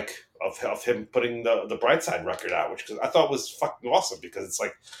idea of him putting the Brightside record out, which I thought was fucking awesome because it's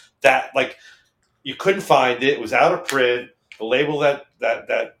like that, like you couldn't find it. It was out of print. The label that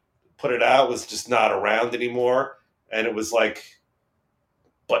put it out was just not around anymore, and it was like,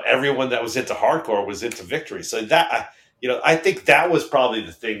 but everyone that was into hardcore was into Victory. So that I think that was probably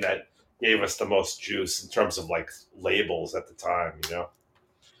the thing that gave us the most juice in terms of like labels at the time,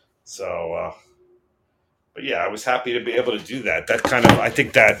 So, but yeah, I was happy to be able to do that. That kind of, I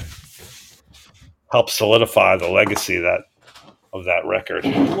think that helped solidify the legacy of that record.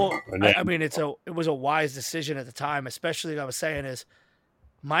 Well, I mean, it was a wise decision at the time, especially like I was saying is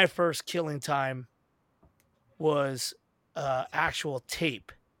my first Killing Time was actual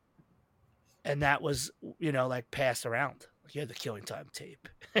tape. And that was, like passed around. You had the Killing Time tape.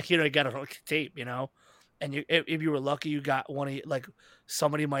 You got a tape, and if you were lucky, you got one of like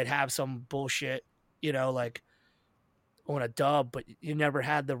somebody might have some bullshit, like on a dub, but you never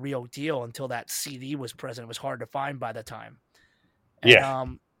had the real deal until that CD was present. It was hard to find by the time. And, yeah.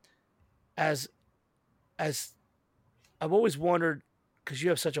 As I've always wondered, because you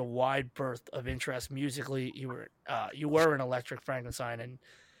have such a wide berth of interest musically, you were in Electric Frankenstein, and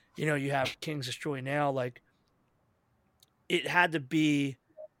you have Kings Destroy Now. Like, it had to be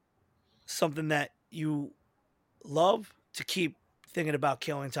something that you love to keep thinking about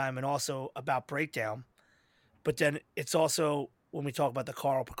Killing Time and also about Breakdown. But then it's also, when we talk about the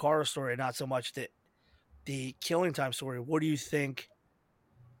Carl Picaro story, not so much the Killing Time story. What do you think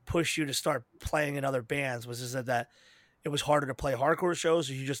pushed you to start playing in other bands? Was it that it was harder to play hardcore shows,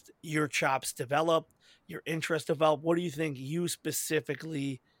 or your chops developed, your interest developed? What do you think you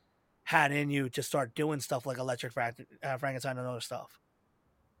specifically had in you to start doing stuff like Electric Frankenstein and other stuff?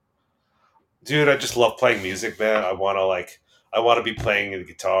 Dude, I just love playing music, man. I want to be playing the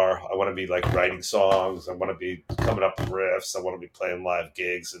guitar. I want to be like writing songs. I want to be coming up with riffs. I want to be playing live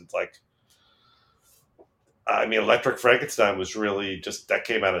gigs, and like, I mean, Electric Frankenstein was really just that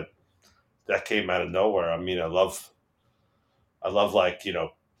came out of nowhere. I mean, I love like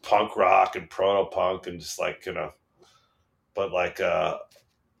punk rock and proto punk and just like but like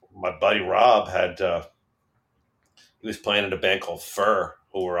my buddy Rob had he was playing in a band called Fur,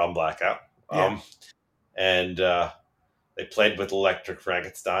 who were on Blackout, and they played with Electric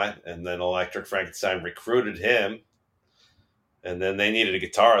Frankenstein, and then Electric Frankenstein recruited him, and then they needed a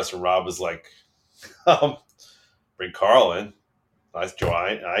guitarist, and Rob was like, bring Carl in. I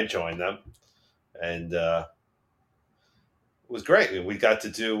joined them, and it was great. We got to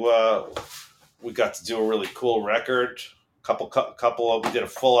do a really cool record. We did a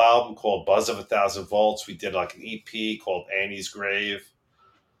full album called Buzz of 1,000 Volts. We did like an EP called Annie's Grave.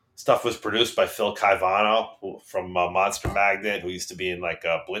 Stuff was produced by Phil Caivano from Monster Magnet, who used to be in like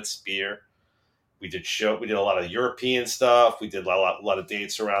Blitzbeer. We did a lot of European stuff. We did a lot of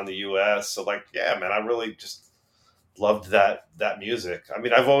dates around the U.S. So like, yeah, man, I really just loved that music. I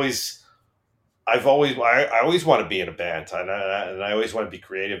mean, I always want to be in a band, and I always want to be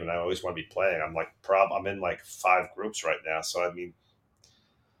creative, and I always want to be playing. I'm in like 5 groups right now, so I mean,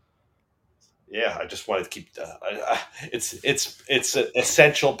 yeah, I just wanted to keep. It's an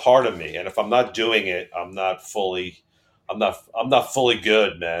essential part of me, and if I'm not doing it, I'm not fully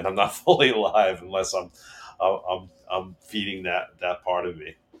good, man. I'm not fully alive unless I'm feeding that part of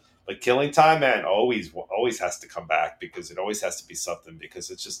me. But Killing Time, man, always has to come back because it always has to be something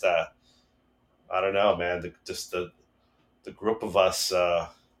because it's just I don't know, man, the group of us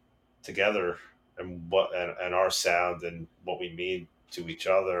together and our sound and what we mean to each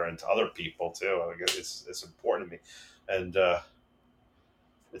other and to other people too. I guess it's important to me, and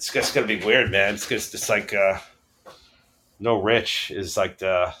it's just gonna be weird, man. It's like No Rich is like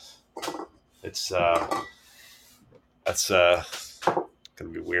it's that's gonna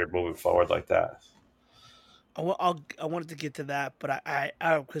be weird moving forward like that. I wanted to get to that, but I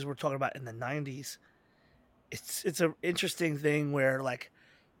because we're talking about in the '90s. It's an interesting thing where like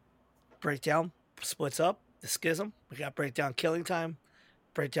Breakdown splits up the schism. We got Breakdown, Killing Time.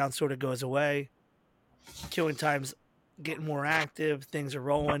 Breakdown sort of goes away. Killing Time's getting more active. Things are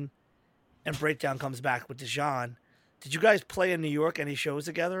rolling, and Breakdown comes back with Dijon. Did you guys play in New York any shows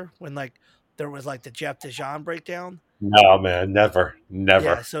together when like there was like the Jeff Dijon Breakdown? No, man, never.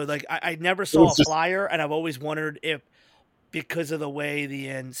 Yeah, so like I never saw a flyer, and I've always wondered if because of the way the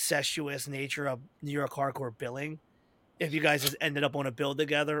incestuous nature of New York hardcore billing, if you guys just ended up on a bill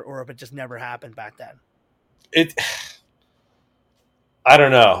together, or if it just never happened back then. I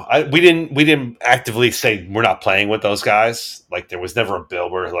don't know. We didn't actively say we're not playing with those guys. Like there was never a bill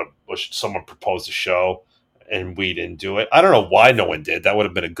where like someone proposed a show and we didn't do it. I don't know why no one did. That would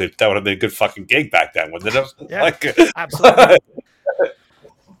have been a good fucking gig back then, wouldn't it? Yeah, like, absolutely.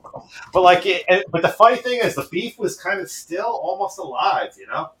 But like, but the funny thing is, the beef was kind of still almost alive, you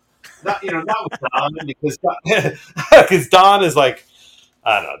know. Not with Don because Don is like,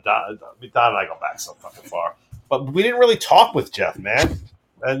 I don't know, Don and I go back so fucking far, but we didn't really talk with Jeff, man,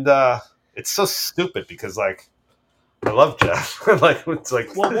 and it's so stupid because like I love Jeff, like it's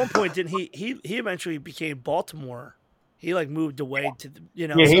like well, at one point didn't he eventually became Baltimore. He like moved away to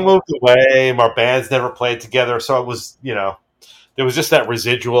yeah, he moved away. Our bands never played together, so it was there was just that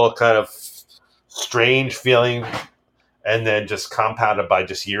residual kind of strange feeling, and then just compounded by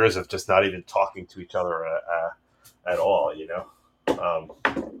just years of just not even talking to each other at all.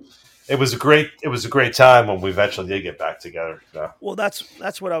 It was a great time when we eventually did get back together. So. Well, that's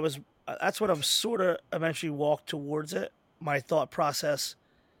what I'm sort of eventually walked towards it. My thought process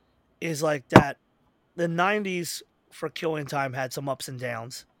is like that. The '90s for Killing Time had some ups and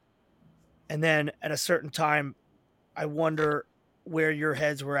downs, and then at a certain time, I wonder where your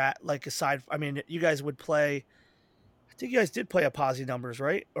heads were at. Like aside, I mean, you guys would play. I think you guys did play a Posse Numbers,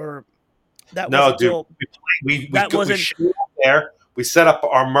 right? Or that no, dude. We showed up there. We set up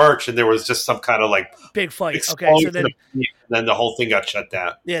our merch, and there was just some kind of like big fight. Okay, so then the whole thing got shut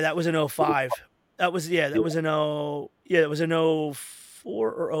down. Yeah, that was in 05. That was it was in 04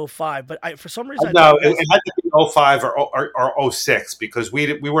 or 05. But for some reason, it had to be 05 or 06 because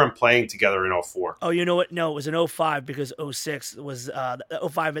we weren't playing together in 04. Oh, you know what? No, it was in 05 because 06 was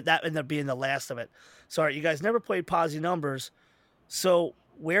 05. That ended up being the last of it. Sorry, you guys never played Posse Numbers. So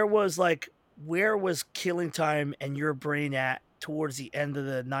where was Killing Time and your brain at towards the end of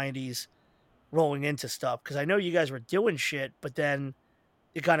the '90s, rolling into stuff? Because I know you guys were doing shit, but then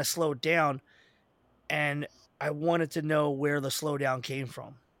it kind of slowed down, and I wanted to know where the slowdown came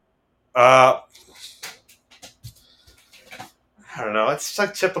from. I don't know. It's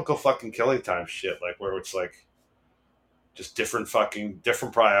like typical fucking Killing Time shit, like where it's like just different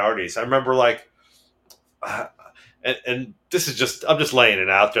priorities. I remember like, and this is just I'm just laying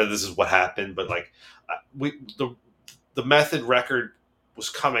it out there. This is what happened, but like the Method record was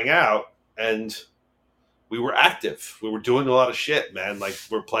coming out and we were active. We were doing a lot of shit, man. Like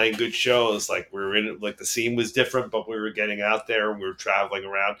we're playing good shows. Like we were in like the scene was different, but we were getting out there and we were traveling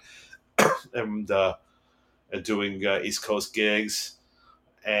around and doing East Coast gigs.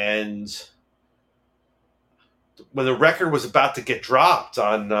 And when the record was about to get dropped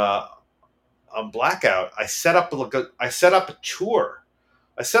on Blackout, I set up a tour.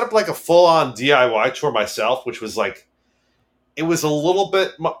 I set up like a full on DIY tour myself, which was like, it was a little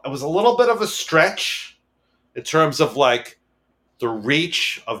bit of a stretch in terms of like the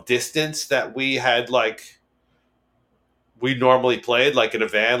reach of distance that we had, like we normally played like in a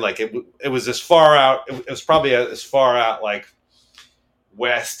van. Like it was as far out. It was probably as far out like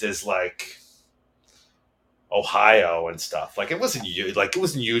west as like Ohio and stuff. Like it wasn't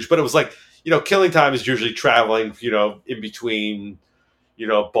huge, but it was like, Killing Time is usually traveling, in between,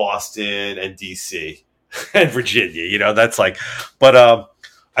 Boston and DC and Virginia, that's like, but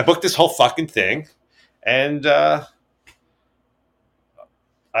I booked this whole fucking thing, and I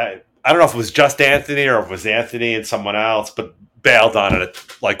don't know if it was just Anthony or if it was Anthony and someone else, but bailed on it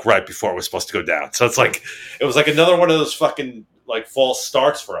like right before it was supposed to go down. So it's like, it was like another one of those fucking like false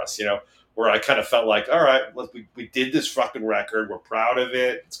starts for us, where I kind of felt like, all right, look, we did this fucking record. We're proud of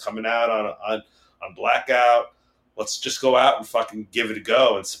it. It's coming out on Blackout. Let's just go out and fucking give it a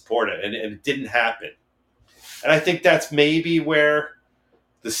go and support it. And it didn't happen. And I think that's maybe where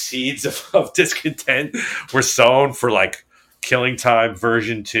the seeds of discontent were sown for like Killing Time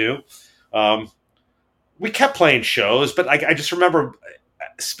version 2. We kept playing shows, but I just remember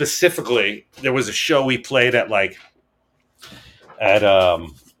specifically there was a show we played at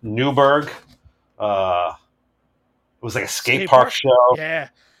Newburgh. It was like a skate park show. Yeah.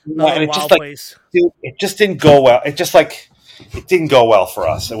 And it just like, dude, it just didn't go well. It didn't go well for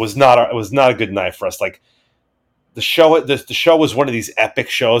us. It was not a good night for us. Like the show was one of these epic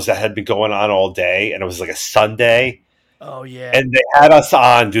shows that had been going on all day, and it was like a Sunday. Oh yeah. And they had us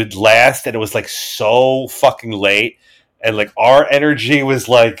on, dude, last, and it was like so fucking late, and like our energy was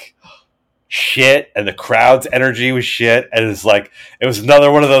like shit, and the crowd's energy was shit, and it was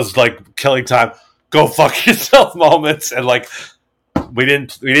another one of those like Killing Time, go fuck yourself moments, and like we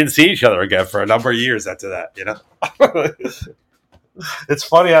didn't see each other again for a number of years after that, you know. It's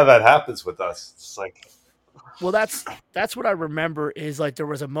funny how that happens with us. It's like, well, that's what I remember is like there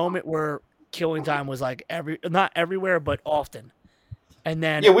was a moment where Killing Time was like not everywhere, but often. And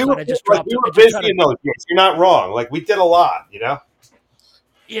then we were busy in those years. You're not wrong. Like we did a lot, you know.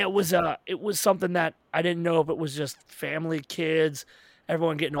 Yeah, it was something that I didn't know if it was just family, kids,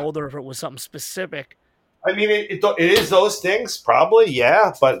 everyone getting older, if it was something specific. I mean, it is those things, probably,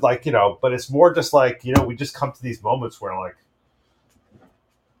 yeah. But like, you know, but it's more just like, you know, we just come to these moments where like,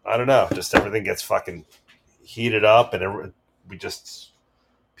 I don't know, just everything gets fucking heated up, and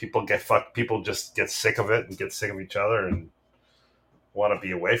people just get sick of it and get sick of each other and want to be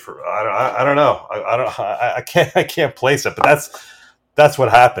away from it. I don't know. I can't place it, but that's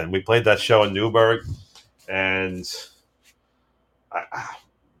what happened. We played that show in Newburgh, and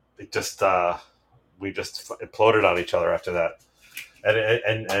we just imploded on each other after that,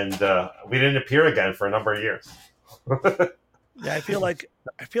 and we didn't appear again for a number of years. Yeah, I feel like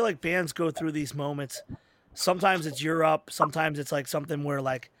bands go through these moments. Sometimes it's Europe. Sometimes it's like something where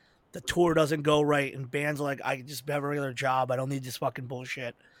like the tour doesn't go right, and bands are like, I just have a regular job. I don't need this fucking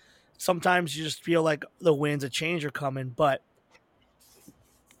bullshit. Sometimes you just feel like the winds of change are coming, but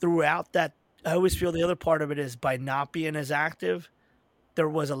throughout that, I always feel the other part of it is by not being as active, there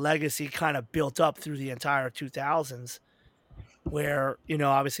was a legacy kind of built up through the entire 2000s where, you know,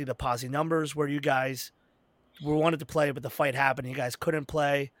 obviously the Posse Numbers where you guys wanted to play, but the fight happened. You guys couldn't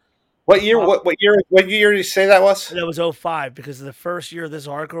play. What year? What year? What year did you say that was? That was 05 because the first year of this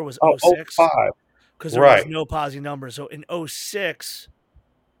hardcore was 06. 05. Because there was no Posse Numbers. So in 06,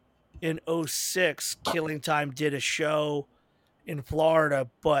 Killing Time did a show in Florida,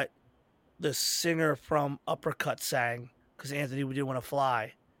 but the singer from Uppercut sang because Anthony didn't want to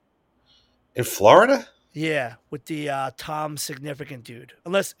fly. In Florida? Yeah, with the Tom Significant dude.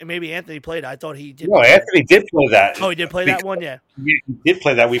 Unless maybe Anthony played it. I thought he did. No, Anthony did play that. Oh, he did play that one? Yeah. He did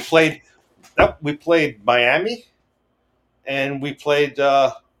play that. We played Miami, and we played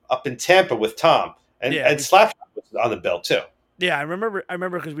up in Tampa with Tom. And Slapshot was on the bill, too. Yeah, I remember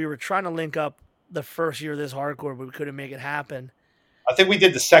because we were trying to link up the first year of this hardcore, but we couldn't make it happen. I think we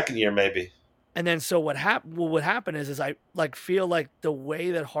did the second year, maybe. And then so what happened is I like feel like the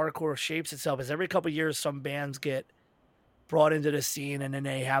way that hardcore shapes itself is every couple of years some bands get brought into the scene and then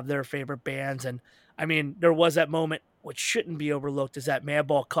they have their favorite bands. And I mean, there was that moment which shouldn't be overlooked is that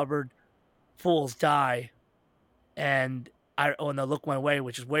Madball covered Fools Die and the Look My Way,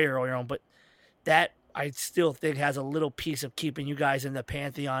 which is way earlier on, but that I still think has a little piece of keeping you guys in the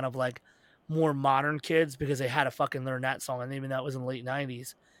pantheon of like more modern kids because they had to fucking learn that song, and even that was in the late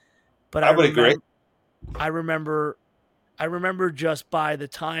 90s. But I would agree. I remember just by the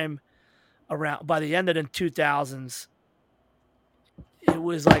time by the end of the 2000s, it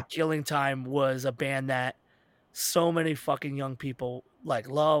was like Killing Time was a band that so many fucking young people like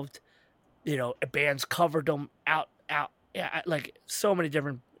loved. You know, bands covered them out, like so many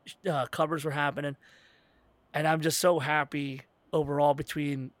different covers were happening. And I'm just so happy overall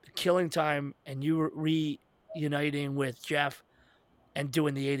between Killing Time and you reuniting with Jeff and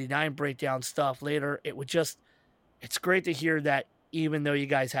doing the 89 breakdown stuff later. It's great to hear that even though you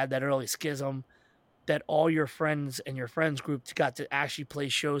guys had that early schism, that all your friends and your friends group got to actually play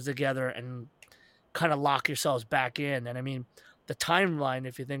shows together and kind of lock yourselves back in. And I mean, the timeline,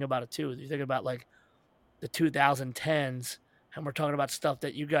 if you think about it too, you think about like the 2010s, and we're talking about stuff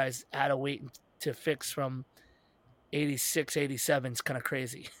that you guys had to wait to fix from 86, 87 is kind of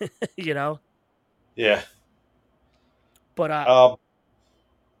crazy, you know? Yeah. But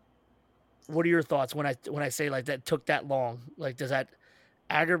what are your thoughts when I say like that took that long? Like, does that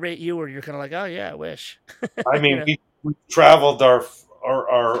aggravate you, or you're kind of like, oh yeah, I wish. I You mean, know? we traveled our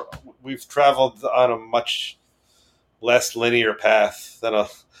we've traveled on a much less linear path than a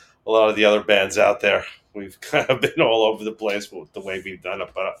lot of the other bands out there. We've kind of been all over the place with the way we've done it,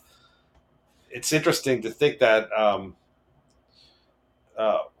 but it's interesting to think that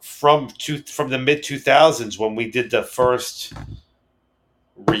from the mid 2000s when we did the first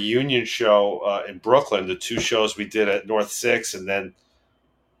reunion show in Brooklyn, the two shows we did at North Six, and then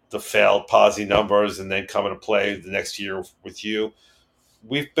the failed Posy Numbers, and then coming to play the next year with you.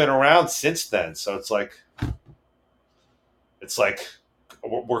 We've been around since then, so it's like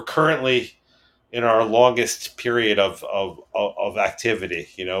we're currently in our longest period of activity.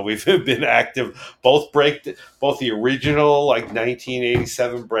 You know, we've been active both the original like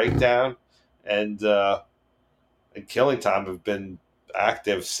 1987 breakdown and Killing Time have been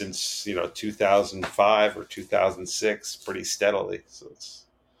active since 2005 or 2006 pretty steadily. So it's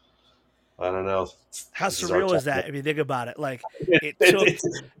I don't know. How This is our surreal is time. that if you think about it? Like it It, took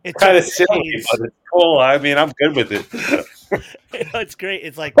it's it kind took of silly, decades. but it's cool. I mean, I'm good with it. It's great.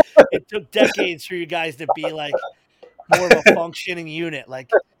 It's like it took decades for you guys to be like more of a functioning unit.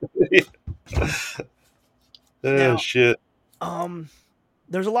 Like Oh now, shit!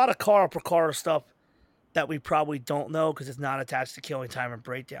 there's a lot of Carl Procaro stuff that we probably don't know because it's not attached to Killing Time and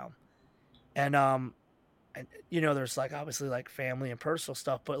Breakdown. And there's like obviously like family and personal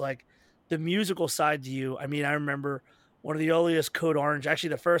stuff, but like the musical side to you. I mean, I remember one of the earliest Code Orange. Actually,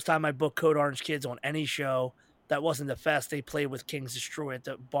 the first time I booked Code Orange Kids on any show that wasn't the fest, they played with Kings Destroy at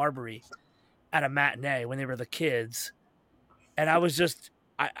the Barbary at a matinee when they were the kids, and I was just.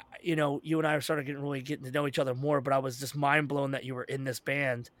 You and I started getting to know each other more, but I was just mind blown that you were in this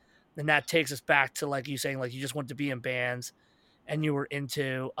band. And that takes us back to like you saying, like you just wanted to be in bands and you were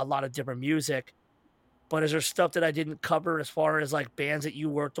into a lot of different music. But is there stuff that I didn't cover as far as like bands that you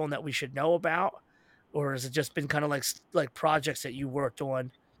worked on that we should know about? Or has it just been kind of like projects that you worked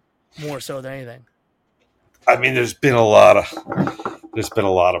on more so than anything? I mean, there's been a lot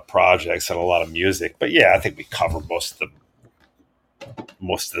of projects and a lot of music, but yeah, I think we cover most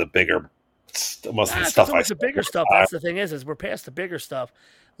of the bigger most of the It's not stuff so I much the bigger stuff. I- That's the thing is we're past the bigger stuff.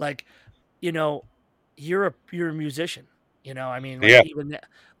 Like, you know, you're a musician. I mean, like yeah. even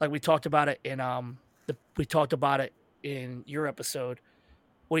like we talked about it in we talked about it in your episode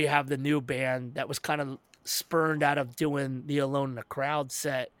where you have the new band that was kind of spurned out of doing the Alone in the Crowd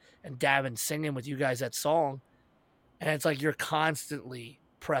set and Davin singing with you guys that song, and it's like you're constantly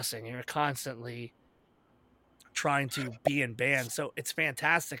pressing, you're constantly trying to be in bands. So it's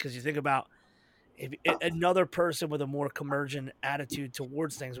fantastic because you think about if another person with a more commercial attitude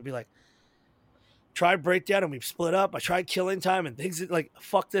towards things would be like, tried Breakdown and we've split up. I tried Killing Time and things like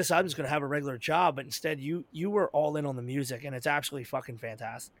fuck this. I'm just gonna have a regular job. But instead, you were all in on the music, and it's absolutely fucking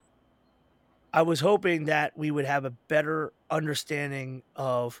fantastic. I was hoping that we would have a better understanding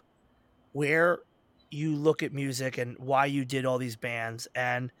of where you look at music and why you did all these bands,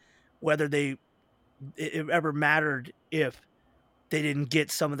 and whether it ever mattered if they didn't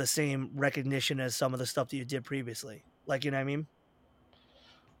get some of the same recognition as some of the stuff that you did previously. Like, you know what I mean?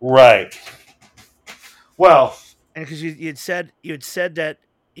 Right. Well, And because you had said that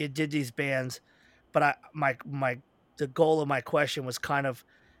you did these bands, but the goal of my question was kind of,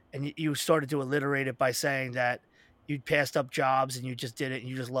 and you started to alliterate it by saying that you'd passed up jobs and you just did it and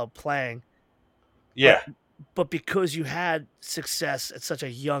you just love playing. But yeah. but because you had success at such a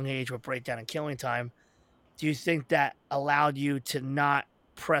young age with Breakdown and Killing Time, do you think that allowed you to not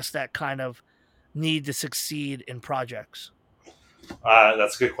press that kind of need to succeed in projects?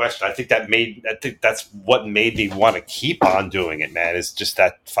 That's a good question. I think that's what made me want to keep on doing it, man. Is just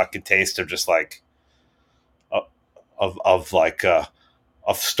that fucking taste of just like uh, of like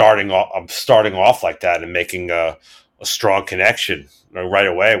of starting off like that and making a strong connection right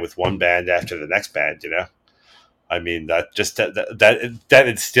away with one band after the next band. I mean that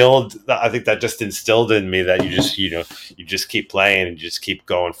instilled. I think that just instilled in me that you just keep playing and you just keep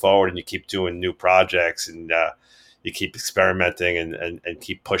going forward and you keep doing new projects and you keep experimenting and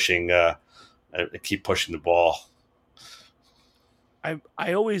keep pushing the ball.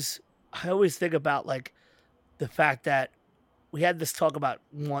 I always think about like the fact that we had this talk about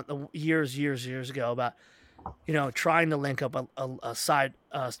years ago about trying to link up a side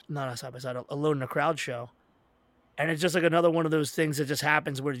not a side by side a Alone in the Crowd show, and it's just like another one of those things that just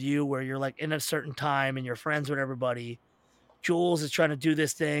happens with you where you're like in a certain time and you're friends with everybody. Jules is trying to do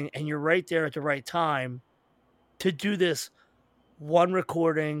this thing and you're right there at the right time to do this one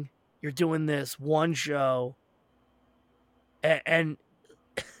recording. You're doing this one show, and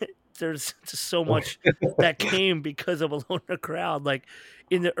there's just so much that came because of Alone in the Crowd. Like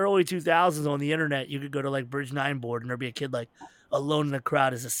in the early 2000s on the internet, you could go to like Bridge 9 board and there'd be a kid like Alone in the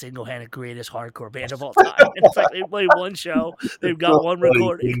Crowd is the single-handed greatest hardcore band of all time. And it's like they play one show, they've got one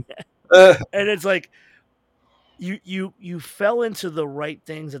recording, and it's like you fell into the right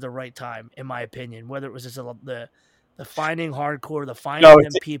things at the right time, in my opinion. Whether it was just the finding hardcore, the finding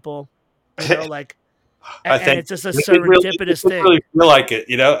them people, you know, like. I And think it's just a serendipitous thing. Really feel like it,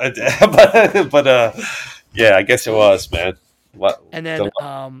 you know. But yeah, I guess it was, man. And then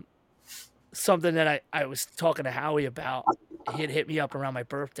something that I was talking to Howie about, he had hit me up around my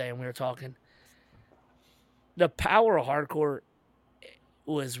birthday, and we were talking. The power of hardcore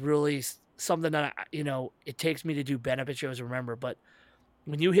was really something that it takes me to do benefit shows. Remember, but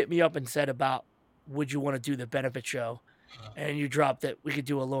when you hit me up and said about would you want to do the benefit show, and you dropped that we could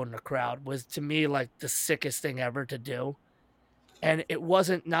do Alone in the Crowd, was to me like the sickest thing ever to do. And it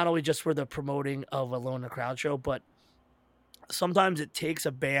wasn't not only just for the promoting of Alone in the Crowd show, but sometimes it takes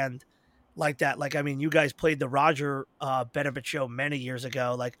a band like that. Like, I mean, you guys played the Roger benefit show many years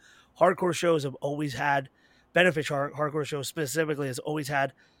ago. Like, hardcore shows have always had, benefit hardcore shows specifically has always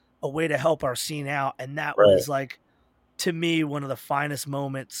had a way to help our scene out. And that was like, to me, one of the finest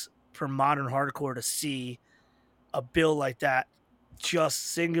moments for modern hardcore to see a bill like that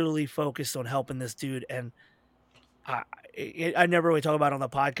just singularly focused on helping this dude. And I never really talk about it on the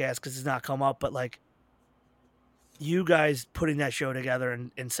podcast because it's not come up, but like you guys putting that show together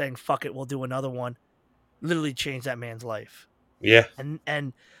and saying, fuck it, we'll do another one, literally changed that man's life. Yeah.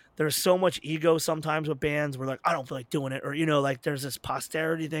 And there's so much ego sometimes with bands where like, I don't feel like doing it. Or, like there's this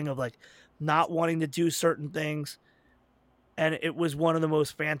posterity thing of like not wanting to do certain things. And it was one of the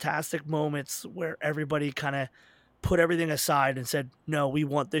most fantastic moments where everybody kind of put everything aside and said, no, we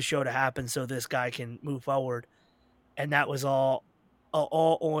want this show to happen so this guy can move forward. And that was all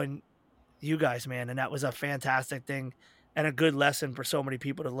on you guys, man. And that was a fantastic thing and a good lesson for so many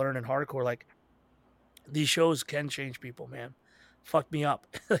people to learn in hardcore. Like, these shows can change people, man. Fucked me up.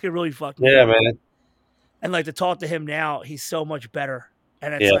 Like, it really fucked me up. Yeah, man. And like to talk to him now, he's so much better.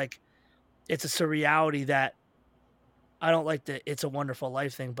 And it's like, it's a surreality that I don't like the It's a Wonderful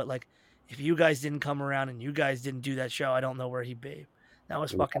Life thing, but like, if you guys didn't come around and you guys didn't do that show, I don't know where he'd be. That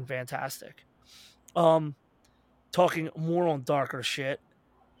was fucking fantastic. Talking more on darker shit.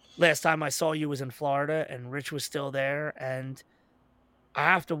 Last time I saw you was in Florida and Rich was still there. And I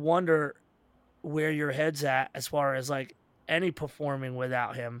have to wonder where your head's at as far as like any performing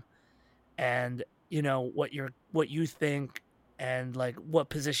without him and, what you think and like what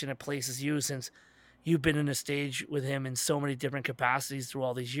position it places you, since you've been in a stage with him in so many different capacities through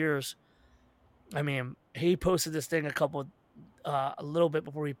all these years. I mean, he posted this thing a little bit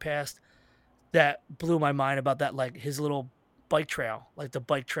before he passed that blew my mind about that, like his little bike trail, like the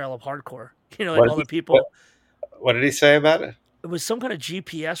bike trail of hardcore. Like all the people. What did he say about it? It was some kind of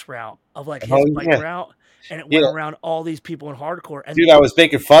GPS route of like his bike route, and it went around all these people in hardcore. And dude, I was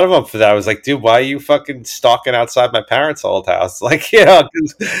making fun of him for that. I was like, dude, why are you fucking stalking outside my parents' old house? Like, but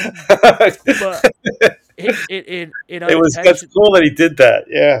it was that's cool that he did that.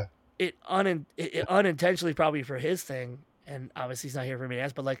 Yeah. It unintentionally, probably for his thing, and obviously he's not here for me to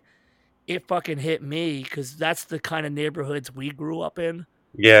ask, but like it fucking hit me because that's the kind of neighborhoods we grew up in.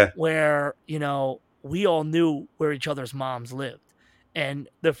 Yeah. Where, we all knew where each other's moms lived. And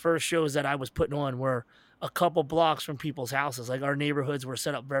the first shows that I was putting on were a couple blocks from people's houses. Like our neighborhoods were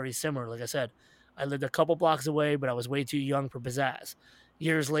set up very similar. Like I said, I lived a couple blocks away, but I was way too young for pizzazz.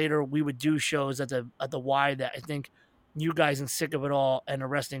 Years later, we would do shows at the Y that I think you guys in Sick of It All and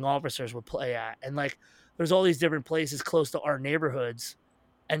Arresting Officers would play at. And like, there's all these different places close to our neighborhoods.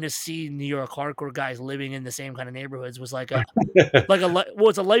 And to see New York hardcore guys living in the same kind of neighborhoods was it's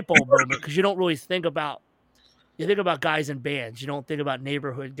a light bulb moment, because you don't really think about, you think about guys in bands, you don't think about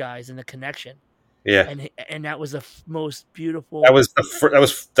neighborhood guys and the connection. Yeah, and that was the most beautiful. That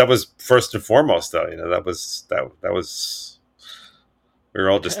was first and foremost, though. That was we were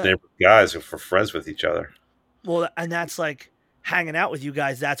all just neighborhood guys who were friends with each other. Well, and that's like hanging out with you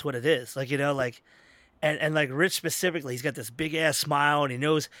guys. That's what it is. Like, like. And like Rich specifically, he's got this big ass smile, and he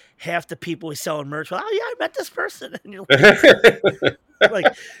knows half the people he's selling merch. Well, oh yeah, I met this person, and you're like,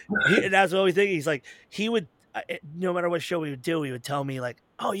 and that's what we think. He's like, he would, no matter what show we would do, he would tell me like,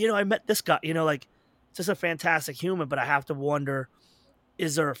 oh, I met this guy. Like, just a fantastic human. But I have to wonder,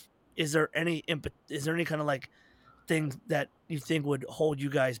 is there any kind of like thing that you think would hold you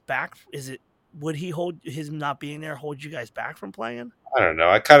guys back? Would he hold his not being there hold you guys back from playing? I don't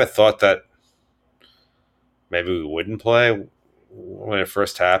know. I kind of thought that maybe we wouldn't play when it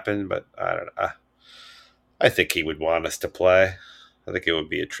first happened, but I don't know. I think he would want us to play. I think it would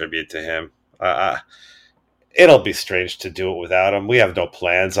be a tribute to him. It'll be strange to do it without him. We have no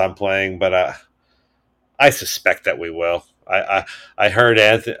plans on playing, but I suspect that we will. I heard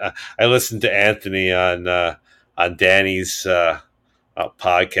Anthony. I listened to Anthony on Danny's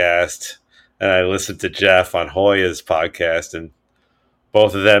podcast, and I listened to Jeff on Hoya's podcast, and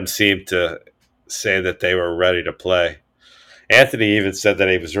both of them seemed to say that they were ready to play. Anthony even said that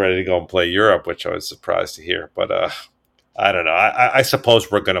he was ready to go and play Europe, which I was surprised to hear. But I don't know. I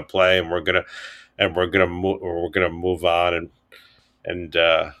suppose we're going to play, and we're gonna move on, and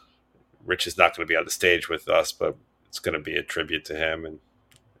Rich is not going to be on the stage with us, but it's going to be a tribute to him, and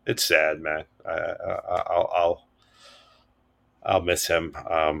it's sad, man. I'll miss him,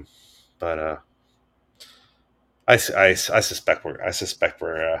 but I suspect we're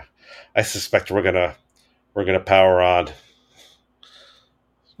gonna power on.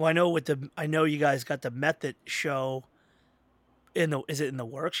 Well, I know you guys got the Method show is it in the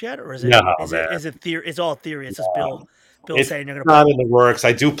works yet, or is it No, is it theory? It's all theory. It's just Bill it's saying you're not in the works.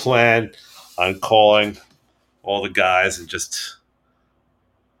 I do plan on calling all the guys and just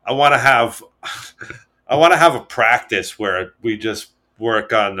I want to have a practice where we just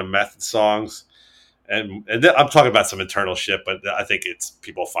work on the Method songs, and I'm talking about some internal shit, but I think it's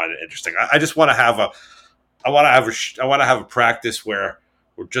people find it interesting. I just want to have a practice where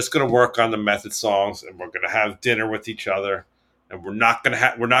we're just going to work on the Method songs, and we're going to have dinner with each other, and we're not going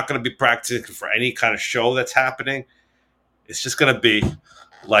to be practicing for any kind of show that's happening. It's just going to be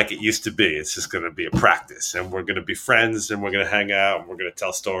like it used to be. It's just going to be a practice, and we're going to be friends, and we're going to hang out, and we're going to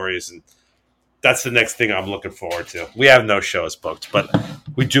tell stories, and that's the next thing I'm looking forward to. We have no shows booked, but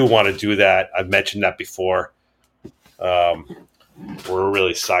we do want to do that. I've mentioned that before. We're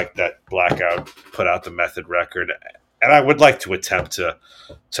really psyched that Blackout put out the Method record, and I would like to attempt to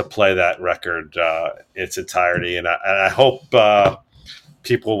play that record its entirety, and I hope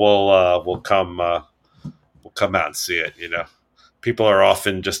people will come out and see it. You know, people are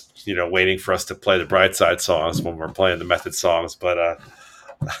often just waiting for us to play the Brightside songs when we're playing the Method songs, but I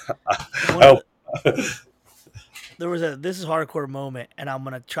hope. There was a This Is Hardcore moment, and I'm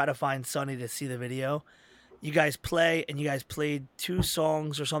gonna try to find Sonny to see the video. You guys played 2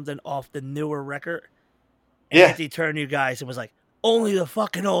 songs or something off the newer record. And Yeah. Anthony turned to you guys and was like, "Only the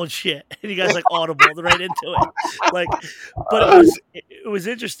fucking old shit," and you guys like audibled right into it. Like, but it was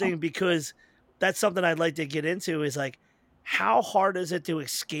interesting because that's something I'd like to get into. Is like, how hard is it to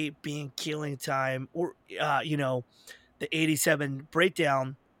escape being Killing Time or the '87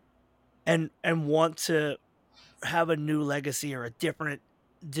 breakdown, and want to have a new legacy or a different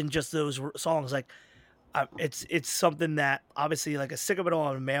than just those songs? Like, it's something that obviously, like, a Sick of It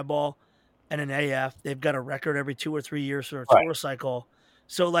All and Madball and an AF, they've got a record every 2 or 3 years for a tour cycle.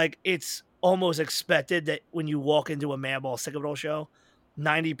 So like, it's almost expected that when you walk into a Madball Sick of It All show,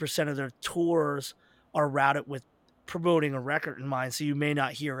 90% of their tours are routed with promoting a record in mind. So you may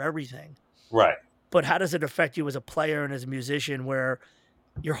not hear everything. Right. But how does it affect you as a player and as a musician where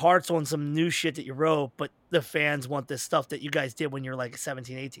your heart's on some new shit that you wrote, but the fans want this stuff that you guys did when you're like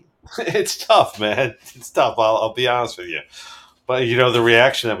 17, 18? It's tough, man. It's tough. I'll be honest with you. But the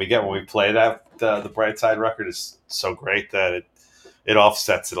reaction that we get when we play that the Brightside record is so great that it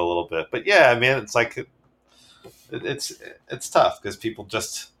offsets it a little bit. But yeah, I mean, it's like it's tough because people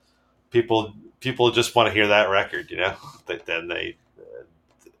just want to hear that record, But then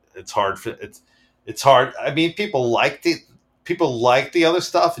it's hard it's hard. I mean, people like the other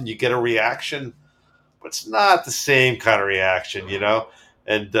stuff, and you get a reaction, but it's not the same kind of reaction, And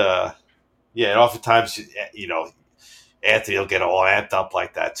and oftentimes, Anthony will get all amped up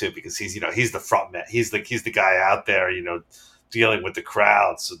like that too, because he's the front man. He's the guy out there, dealing with the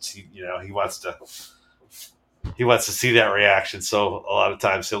crowd. So he wants to see that reaction. So a lot of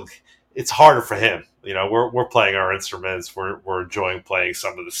times it's harder for him. We're playing our instruments. We're enjoying playing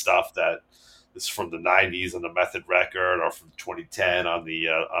some of the stuff that is from the '90s on the Method record, or from 2010 on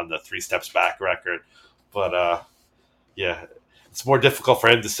the Three Steps Back record. But it's more difficult for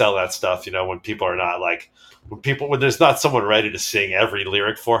him to sell that stuff. When people are not like. When there's not someone ready to sing every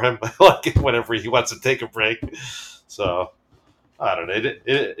lyric for him, like whenever he wants to take a break. So I don't know. It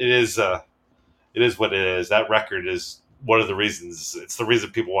is what it is. That record is one of the reasons. It's the reason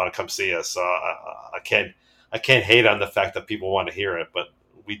people want to come see us. So I can't hate on the fact that people want to hear it, but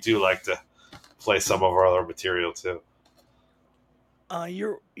we do like to play some of our other material too.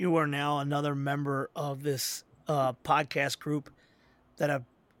 You are now another member of this podcast group that have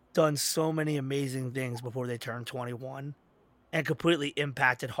done so many amazing things before they turned 21 and completely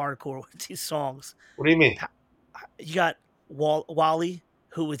impacted hardcore with these songs. What do you mean? You got Wally,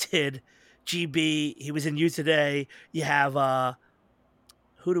 who did GB. He was in You Today. You have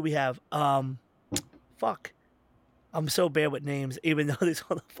Who do we have? Fuck. I'm so bad with names, even though this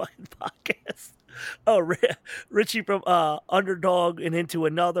on the fucking podcast. Oh, Richie from Underdog and Into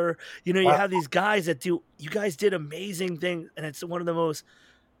Another. You know, you have these guys that do. You guys did amazing things, and it's one of the most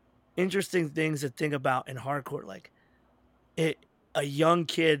interesting things to think about in hardcore. Like, a young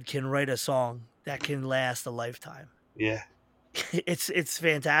kid can write a song that can last a lifetime. Yeah, it's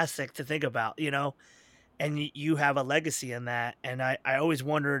fantastic to think about, you know, and you have a legacy in that. And I always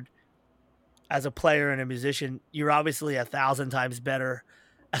wondered, as a player and a musician, you're obviously 1,000 times better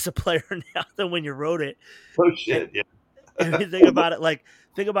as a player now than when you wrote it. oh shit, yeah. And you think about it, like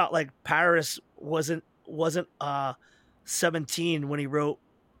Paris wasn't 17 when he wrote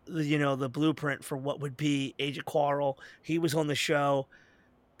the blueprint for what would be Age of Quarrel. He was on the show.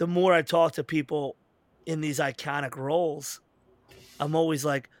 The more I talk to people in these iconic roles, I'm always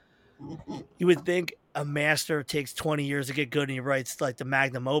like, you would think a master takes 20 years to get good and he writes like the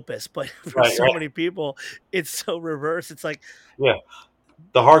magnum opus, but for many people, it's so reverse. It's like, yeah,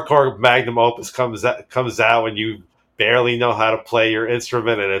 the hardcore magnum opus comes out when you barely know how to play your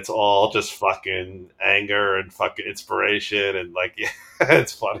instrument, and it's all just fucking anger and fucking inspiration, and like, yeah,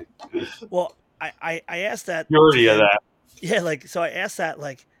 it's funny. Well, I asked that purity of that. Yeah, like, so I asked that,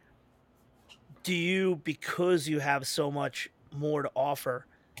 like, do you, because you have so much more to offer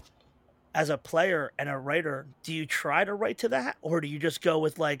as a player and a writer, do you try to write to that, or do you just go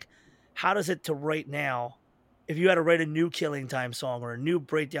with like, how does it to write now? If you had to write a new Killing Time song or a new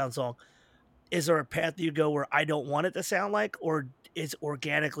Breakdown song, is there a path you go where I don't want it to sound like, or it's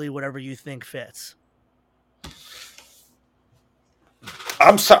organically whatever you think fits?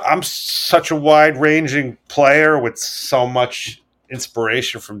 I'm such a wide ranging player with so much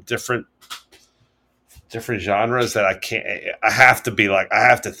inspiration from different genres that I have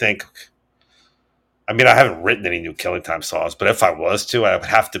to think. I mean, I haven't written any new Killing Time songs, but if I was to, I would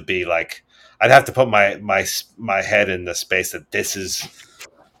have to be like, I'd have to put my head in the space that this is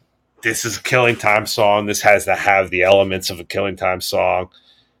a Killing Time song. This has to have the elements of a Killing Time song,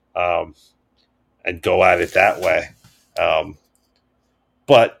 and go at it that way.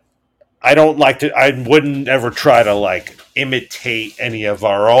 But I don't like to. I wouldn't ever try to like imitate any of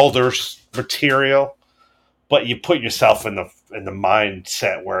our older material. But you put yourself in the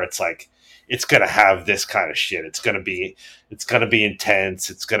mindset where it's like, it's gonna have this kind of shit. It's gonna be intense.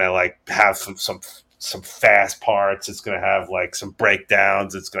 It's gonna like have some fast parts. It's gonna have like some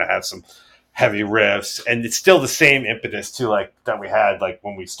breakdowns. It's gonna have some heavy riffs, and it's still the same impetus too, like that we had like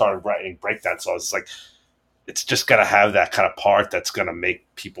when we started writing breakdown songs. It's like, it's just gonna have that kind of part that's gonna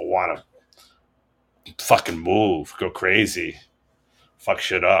make people want to fucking move, go crazy, fuck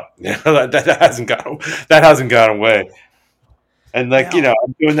shit up. You know, that hasn't gone away. And like, you know,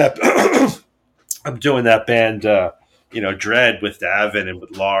 I'm doing that band, Dread with Davin and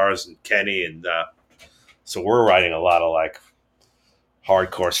with Lars and Kenny, and so we're writing a lot of like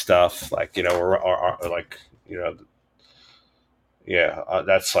hardcore stuff. Like, you know, we're like, you know,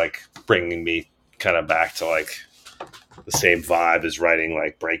 that's like bringing me kind of back to like the same vibe as writing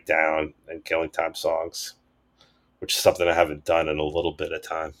like Breakdown and Killing Time songs, which is something I haven't done in a little bit of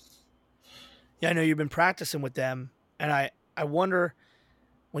time. Yeah, I know you've been practicing with them, and I wonder,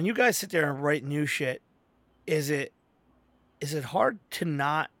 when you guys sit there and write new shit, is it hard to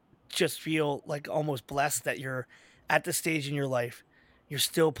not just feel like almost blessed that you're at the stage in your life, you're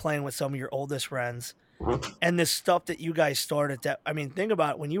still playing with some of your oldest friends, and this stuff that you guys started, that, I mean, think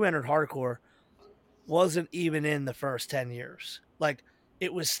about it, when you entered hardcore, wasn't even in the first 10 years. Like,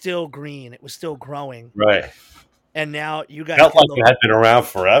 it was still green, it was still growing. Right. And now you guys felt like it had been around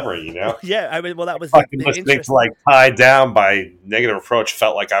forever, you know? Yeah, I mean, well, that was fucking listening to like Tied Down by Negative Approach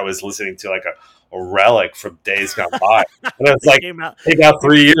felt like I was listening to like a relic from days gone by. And it was like, came out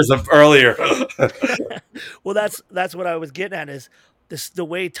 3 years earlier. Well, that's what I was getting at, is this, the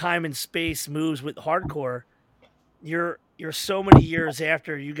way time and space moves with hardcore. You're so many years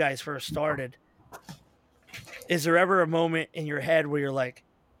after you guys first started. Is there ever a moment in your head where you're like,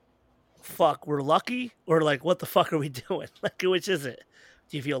 fuck, we're lucky, or like, what the fuck are we doing? Like, which is it?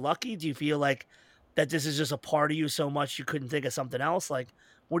 Do you feel lucky? Do you feel like that this is just a part of you so much you couldn't think of something else? Like,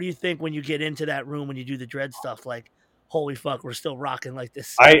 what do you think when you get into that room, when you do the Dread stuff? Like, holy fuck, we're still rocking like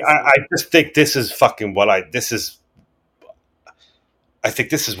this. I just think this is fucking I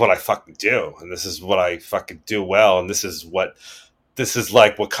think this is what I fucking do, and this is what I fucking do well, and this is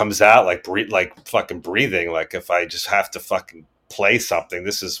like what comes out, like fucking breathing. Like, if I just have to fucking play something,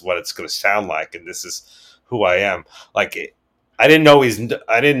 this is what it's going to sound like, and this is who I am. Like, I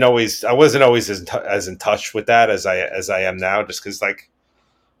wasn't always as in touch with that as I am now, just because like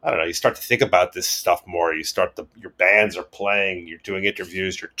I don't know, you start to think about this stuff more. Your bands are playing, you're doing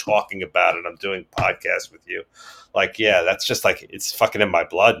interviews, you're talking about it. I'm doing podcasts with you. Like, yeah, that's just like, it's fucking in my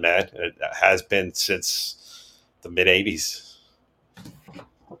blood, man. It has been since the mid '80s.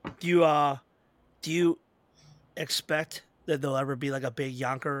 Do you expect that there'll ever be like a big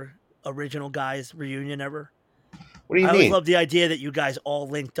Yonker original guys reunion ever? What do you I always mean? love the idea that you guys all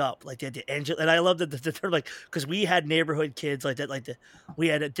linked up, like the angel, and I love that the term, like, because we had neighborhood kids like that, we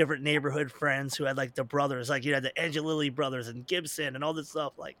had a different neighborhood friends who had like the brothers, like you had the Angelilli brothers and Gibson and all this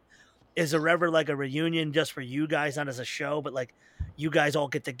stuff. Like, is there ever like a reunion just for you guys, not as a show, but like you guys all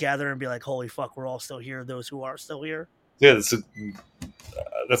get together and be like, holy fuck, we're all still here, those who are still here? Yeah,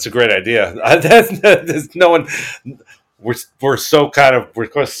 that's a great idea. There's no one. We're so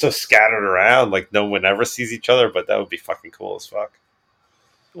so scattered around, like no one ever sees each other. But that would be fucking cool as fuck.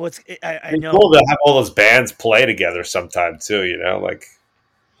 I It's know. cool to have all those bands play together sometime too. You know, like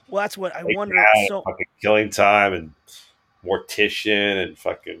Well, that's what I like wonder. that, So fucking Killing Time and Mortician and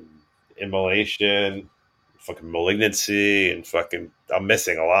fucking Immolation, fucking Malignancy and fucking. I'm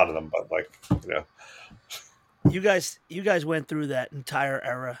missing a lot of them, but like you know. you guys went through that entire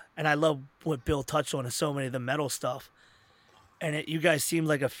era, and I love what Bill touched on is so many of the metal stuff. And you guys seemed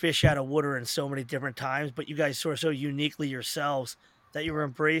like a fish out of water in so many different times, but you guys were so uniquely yourselves that you were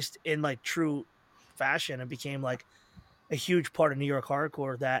embraced in like true fashion and became like a huge part of New York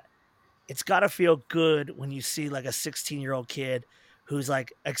hardcore. That it's got to feel good when you see like a 16-year-old kid who's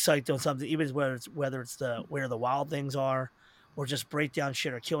like excited on something, even whether it's the Where the Wild Things Are, or just Breakdown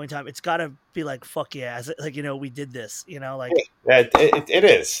Shit or Killing Time. It's got to be like, fuck yeah, like, you know, we did this, you know, like. Yeah, it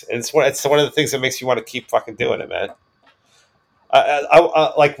is. And it's one of the things that makes you want to keep fucking doing it, man.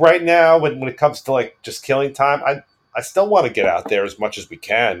 Like right now, when it comes to like just Killing Time, I still want to get out there as much as we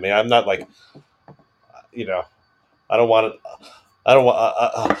can. Man, I'm not like, you know, I don't want to. I don't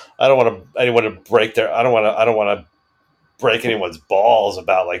want anyone to break their. I don't want to break anyone's balls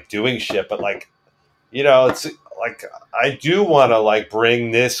about like doing shit. But like, you know, it's like I do want to like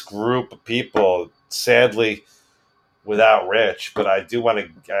bring this group of people. Sadly, without Rich, but I do want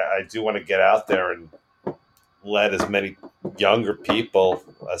to get out there and let as many younger people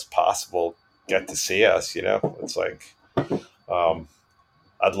as possible get to see us. You know, it's like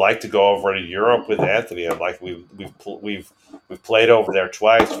I'd like to go over to Europe with Anthony. I'd like we've played over there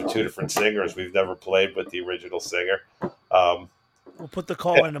twice with two different singers. We've never played with the original singer. We'll put the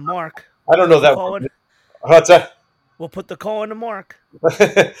call into Mark. I don't know that. What's that? We'll put the call into Mark.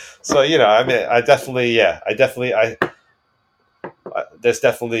 So you know, I mean, there's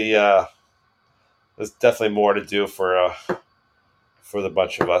definitely more to do for the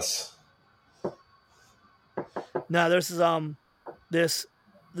bunch of us. No, this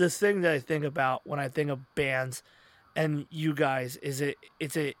thing that I think about when I think of bands and you guys is it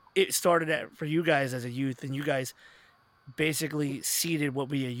started for you guys as a youth, and you guys basically seeded what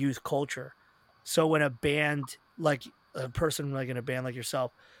would be a youth culture. So when a band, like a person like in a band like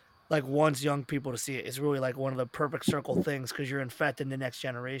yourself, like wants young people to see it, it's really like one of the perfect circle things because you're infecting the next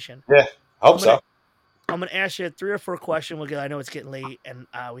generation. Yeah, hope so. I'm gonna ask you 3 or 4 questions. I know it's getting late, and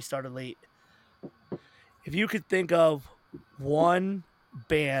we started late. If you could think of one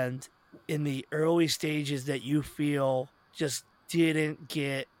band in the early stages that you feel just didn't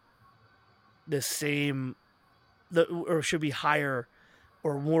get the same, or should be higher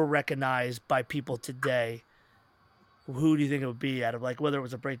or more recognized by people today, who do you think it would be out of, like, whether it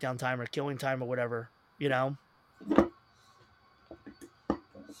was a Breakdown Time or Killing Time or whatever, you know?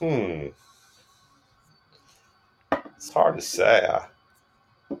 It's hard to say.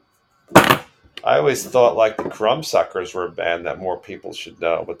 I always thought like the Crumbsuckers were a band that more people should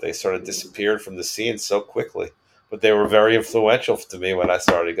know, but they sort of disappeared from the scene so quickly. But they were very influential to me when I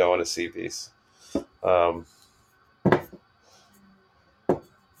started going to CBs.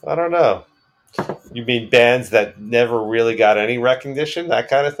 I don't know. You mean bands that never really got any recognition, that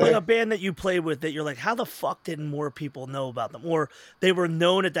kind of thing? Like a band that you played with that you're like, how the fuck didn't more people know about them? Or they were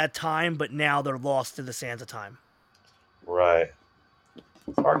known at that time, but now they're lost to the sands of time. Right.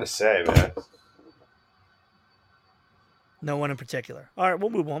 It's hard to say, man. No one in particular. All right, we'll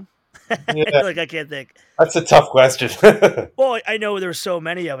move on. Yeah. Like, I can't think. That's a tough question. Well, I know there's so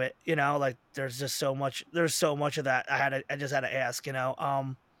many of it, you know, like there's just so much. There's so much of that. I just had to ask, you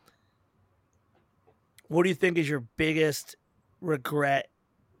know. What do you think is your biggest regret,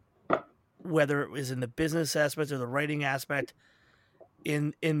 whether it was in the business aspect or the writing aspect,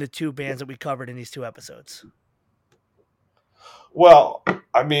 in the 2 bands that we covered in these 2 episodes? Well,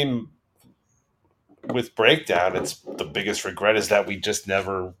 I mean, with Breakdown, it's the biggest regret is that we just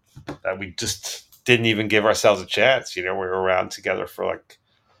didn't even give ourselves a chance. You know, we were around together for like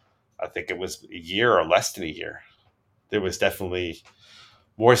I think it was a year or less than a year. There was definitely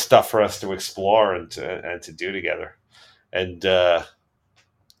more stuff for us to explore and to do together. And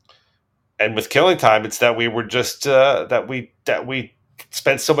and with Killing Time, it's that we were just that we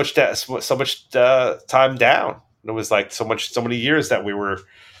spent so much time down. It was like so many years that we were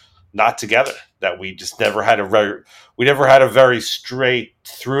not together, that we just never had a very straight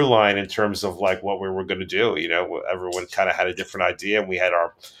through line in terms of like what we were going to do. You know, everyone kind of had a different idea, and we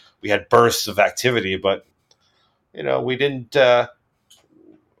had bursts of activity, but you know, we didn't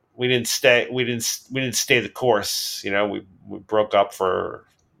stay the course. You know, we broke up for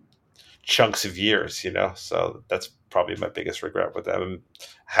chunks of years. You know, so that's probably my biggest regret with them. And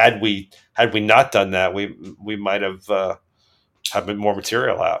had we not done that, we might have been more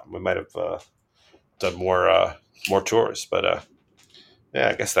material out. We might have done more tours. But yeah,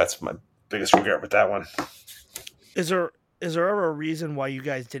 I guess that's my biggest regret with that one. Is there ever a reason why you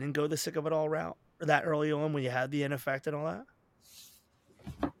guys didn't go the Sick of It All route that early on when you had the In Effect and all that?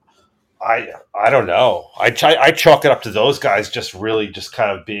 I don't know. I chalk it up to those guys just really just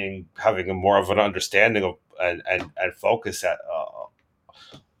kind of having a more of an understanding of and focus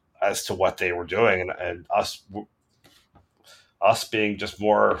as to what they were doing, and us being just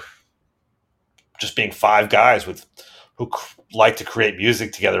being five guys who like to create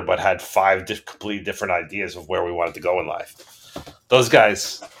music together, but had completely different ideas of where we wanted to go in life. Those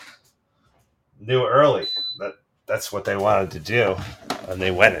guys knew early that that's what they wanted to do, and they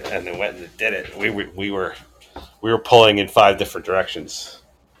went and did it. We were pulling in five different directions,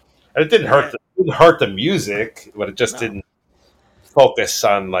 and it didn't hurt the music, but it just didn't focus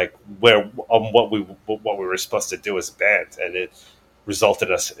on like what we were supposed to do as a band, and it resulted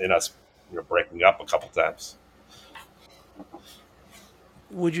in us breaking up a couple times.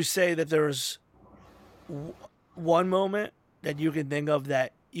 Would you say that there was one moment that you can think of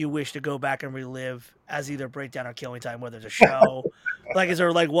that you wish to go back and relive as either Breakdown or Killing Time, whether it's a show? Like, is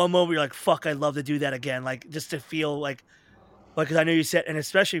there like one moment you're like, fuck, I'd love to do that again? Like, just to feel like, because I know you said, and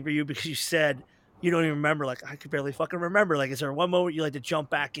especially for you, because you said you don't even remember, like, I could barely fucking remember. Like, is there one moment you like to jump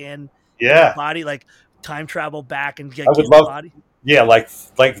back in? Yeah. Body, like, time travel back and get I would the body? Yeah, like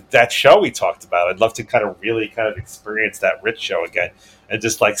that show we talked about. I'd love to kind of experience that Rich show again, and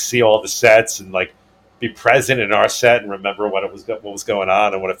just like see all the sets and like be present in our set and remember what was going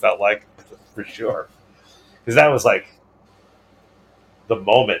on and what it felt like, for sure. Because that was like the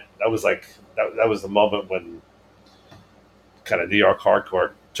moment. That was the moment when kind of New York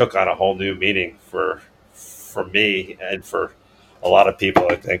hardcore took on a whole new meaning for me and for a lot of people,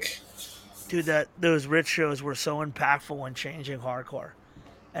 I think. Dude, those Rich shows were so impactful in changing hardcore,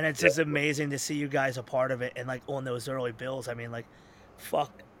 and it's just amazing to see you guys a part of it. And like on those early bills, I mean, like,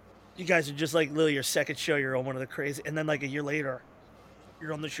 fuck, you guys are just like literally your second show, you're on one of the crazy, and then like a year later,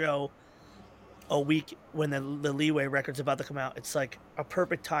 you're on the show a week when the Leeway record's about to come out. It's like a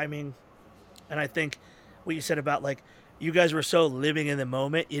perfect timing, and I think what you said about like you guys were so living in the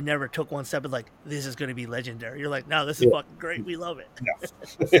moment, you never took one step and like, this is going to be legendary. You're like, no, this is fucking great. We love it.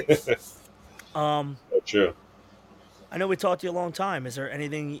 Yeah. True. I know we talked to you a long time. Is there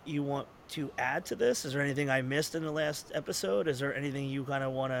anything you want to add to this? Is there anything I missed in the last episode? Is there anything you kind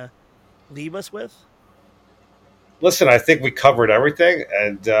of want to leave us with? Listen, I think we covered everything,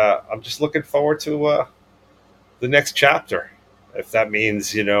 and I'm just looking forward to the next chapter. If that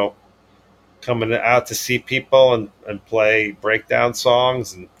means, coming out to see people and play Breakdown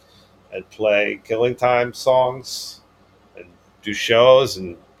songs and play Killing Time songs and do shows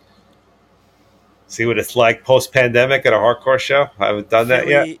and see what it's like post-pandemic at a hardcore show. I haven't done that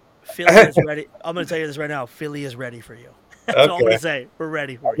yet. Philly is ready. I'm going to tell you this right now. Philly is ready for you. That's all I'm going to say. We're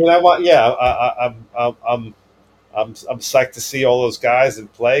ready for you. I'm psyched to see all those guys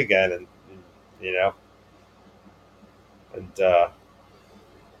and play again,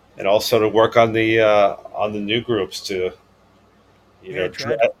 and also to work on the new groups too.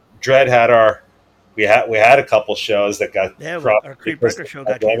 Dread had we had a couple shows that got our Creep Record show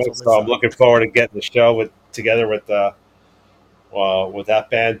got canceled. So I'm looking forward to getting the show together with that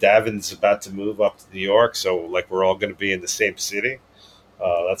band. Davin's about to move up to New York, so like we're all going to be in the same city.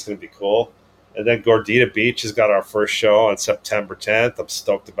 That's going to be cool. And then Gordita Beach has got our first show on September 10th. I'm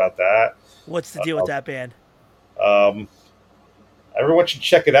stoked about that. What's the deal with that band? Everyone should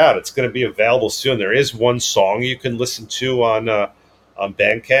check it out. It's going to be available soon. There is one song you can listen to on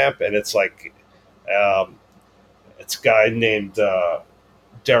Bandcamp, and it's like it's a guy named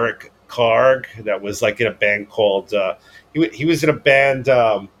Derek Karg that was like in a band called he was in a band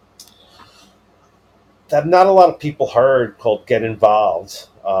that not a lot of people heard called Get Involved,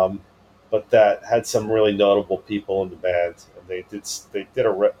 but that had some really notable people in the band. And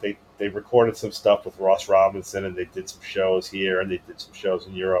they recorded some stuff with Ross Robinson, and they did some shows here, and they did some shows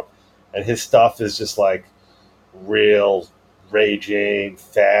in Europe, and his stuff is just like real raging,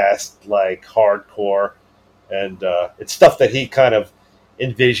 fast, like hardcore, and it's stuff that he kind of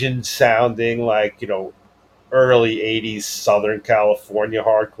envisioned sounding like early '80s Southern California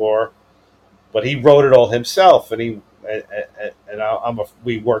hardcore, but he wrote it all himself, and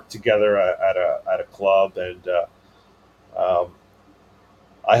we worked together at a club, and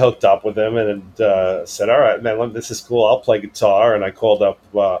I hooked up with him and said, "All right, man, this is cool. I'll play guitar." And I called up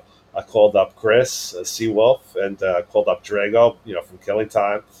Chris Seawolf, and called up Drago, from Killing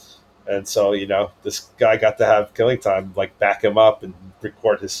Time, and so this guy got to have Killing Time like back him up and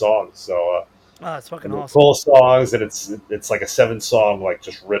record his songs. So. Oh, it's fucking awesome. Cool songs, and it's like a 7-song like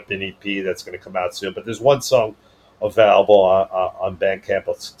just ripping EP that's going to come out soon. But there's one song available on Bandcamp.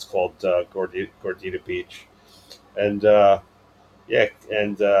 It's called Gordita Beach, and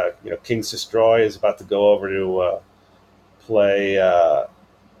Kings Destroy is about to go over to play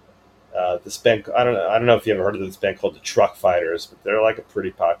this band. I don't know if you ever heard of this band called the Truck Fighters, but they're like a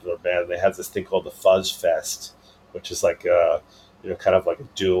pretty popular band. They have this thing called the Fuzz Fest, which is like kind of like a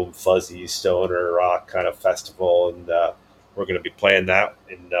doom, fuzzy, stoner rock kind of festival, and we're going to be playing that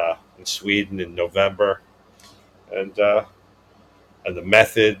in Sweden in November. And the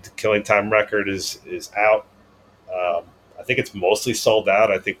Method Killing Time record is out. I think it's mostly sold out.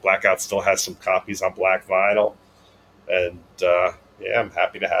 I think Blackout still has some copies on black vinyl, and I'm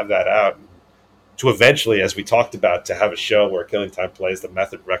happy to have that out. To eventually, as we talked about, to have a show where Killing Time plays the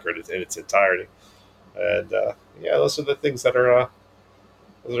Method record in its entirety. And those are the things that are.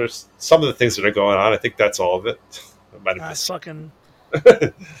 Those are some of the things that are going on. I think that's all of it.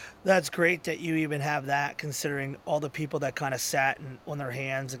 That's great that you even have that, considering all the people that kind of sat on their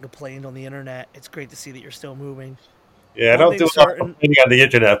hands and complained on the internet. It's great to see that you're still moving. Yeah, I don't do complaining on the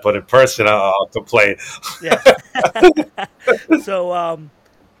internet, but in person, I'll complain. Yeah. So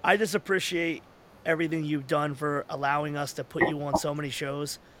I just appreciate everything you've done for allowing us to put you on so many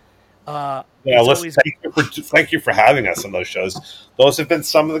shows. Thank you for having us on those shows. Those have been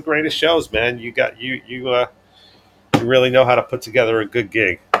some of the greatest shows, man. You really know how to put together a good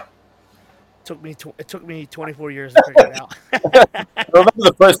gig. It took me 24 years to figure it out. I remember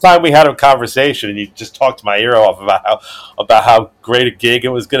the first time we had a conversation, and you just talked my ear off about how great a gig it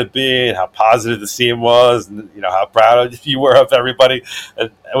was going to be, and how positive the scene was, and how proud you were of everybody.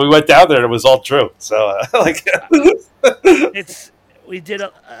 And we went down there, and it was all true. So, we did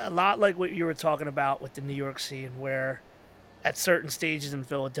a lot like what you were talking about with the New York scene, where at certain stages in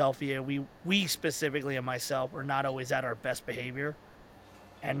Philadelphia, we specifically and myself were not always at our best behavior.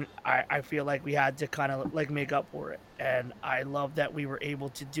 And I feel like we had to kind of like make up for it. And I love that we were able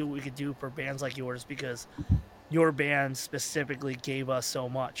to do what we could do for bands like yours, because your band specifically gave us so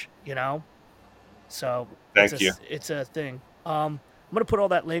much, So thank you. It's a thing. I'm going to put all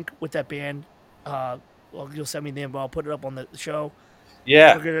that link with that band. You'll send me the info. I'll put it up on the show.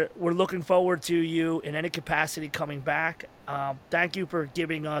 Yeah. We're looking forward to you in any capacity coming back. Thank you for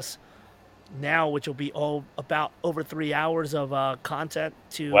giving us now, which will be about over 3 hours of content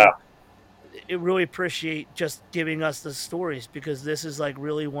to. Wow. I really appreciate just giving us the stories, because this is like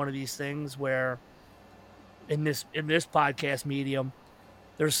really one of these things where in this podcast medium,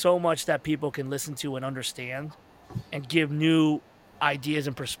 there's so much that people can listen to and understand and give new ideas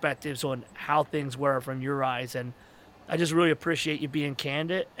and perspectives on how things were from your eyes. And I just really appreciate you being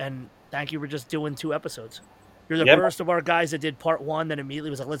candid, and thank you for just doing 2 episodes. You're the first of our guys that did part 1, then immediately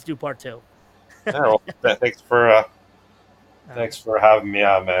was like, let's do part 2. Thanks for having me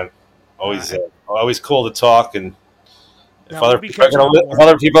on, man. Always cool to talk, and if other people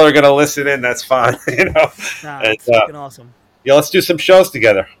are going to listen in, that's fine. It's fucking awesome. Yeah, let's do some shows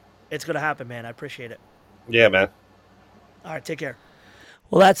together. It's going to happen, man. I appreciate it. Yeah, man. All right, take care.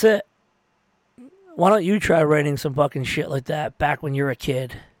 Well, that's it. Why don't you try writing some fucking shit like that back when you're a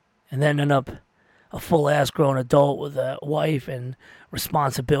kid, and then end up a full-ass grown adult with a wife and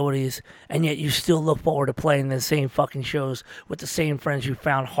responsibilities, and yet you still look forward to playing the same fucking shows with the same friends you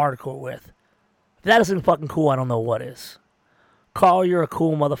found hardcore with. If that isn't fucking cool, I don't know what is. Carl, you're a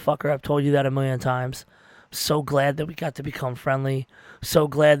cool motherfucker. I've told you that a million times. I'm so glad that we got to become friendly. So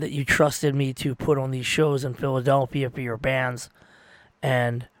glad that you trusted me to put on these shows in Philadelphia for your bands.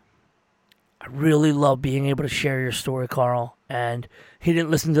 And I really love being able to share your story, Carl. And he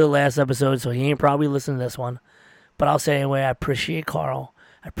didn't listen to the last episode, so he ain't probably listening to this one. But I'll say anyway, I appreciate Carl.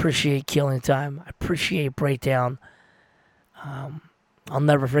 I appreciate Killing Time. I appreciate Breakdown. I'll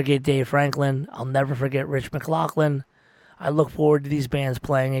never forget Dave Franklin. I'll never forget Rich McLaughlin. I look forward to these bands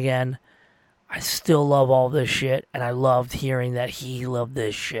playing again. I still love all this shit, and I loved hearing that he loved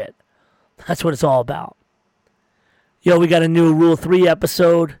this shit. That's what it's all about. Yo, we got a new Rule 3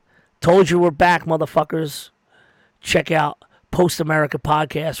 episode. Told you we're back, motherfuckers. Check out Post America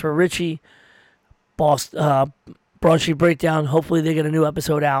Podcast for Richie. Broadsheet Breakdown. Hopefully they get a new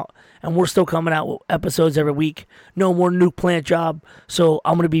episode out. And we're still coming out with episodes every week. No more Nuke Plant Job. So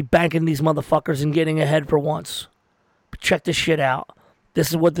I'm going to be banking these motherfuckers and getting ahead for once. But check this shit out. This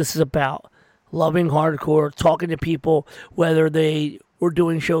is what this is about. Loving hardcore, talking to people, whether they were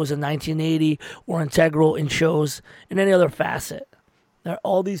doing shows in 1980 or integral in shows in any other facet.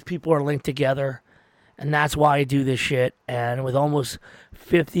 All these people are linked together, and that's why I do this shit. And with almost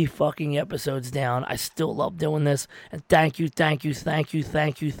 50 fucking episodes down, I still love doing this. And thank you for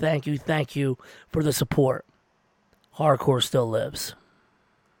the support. Hardcore still lives.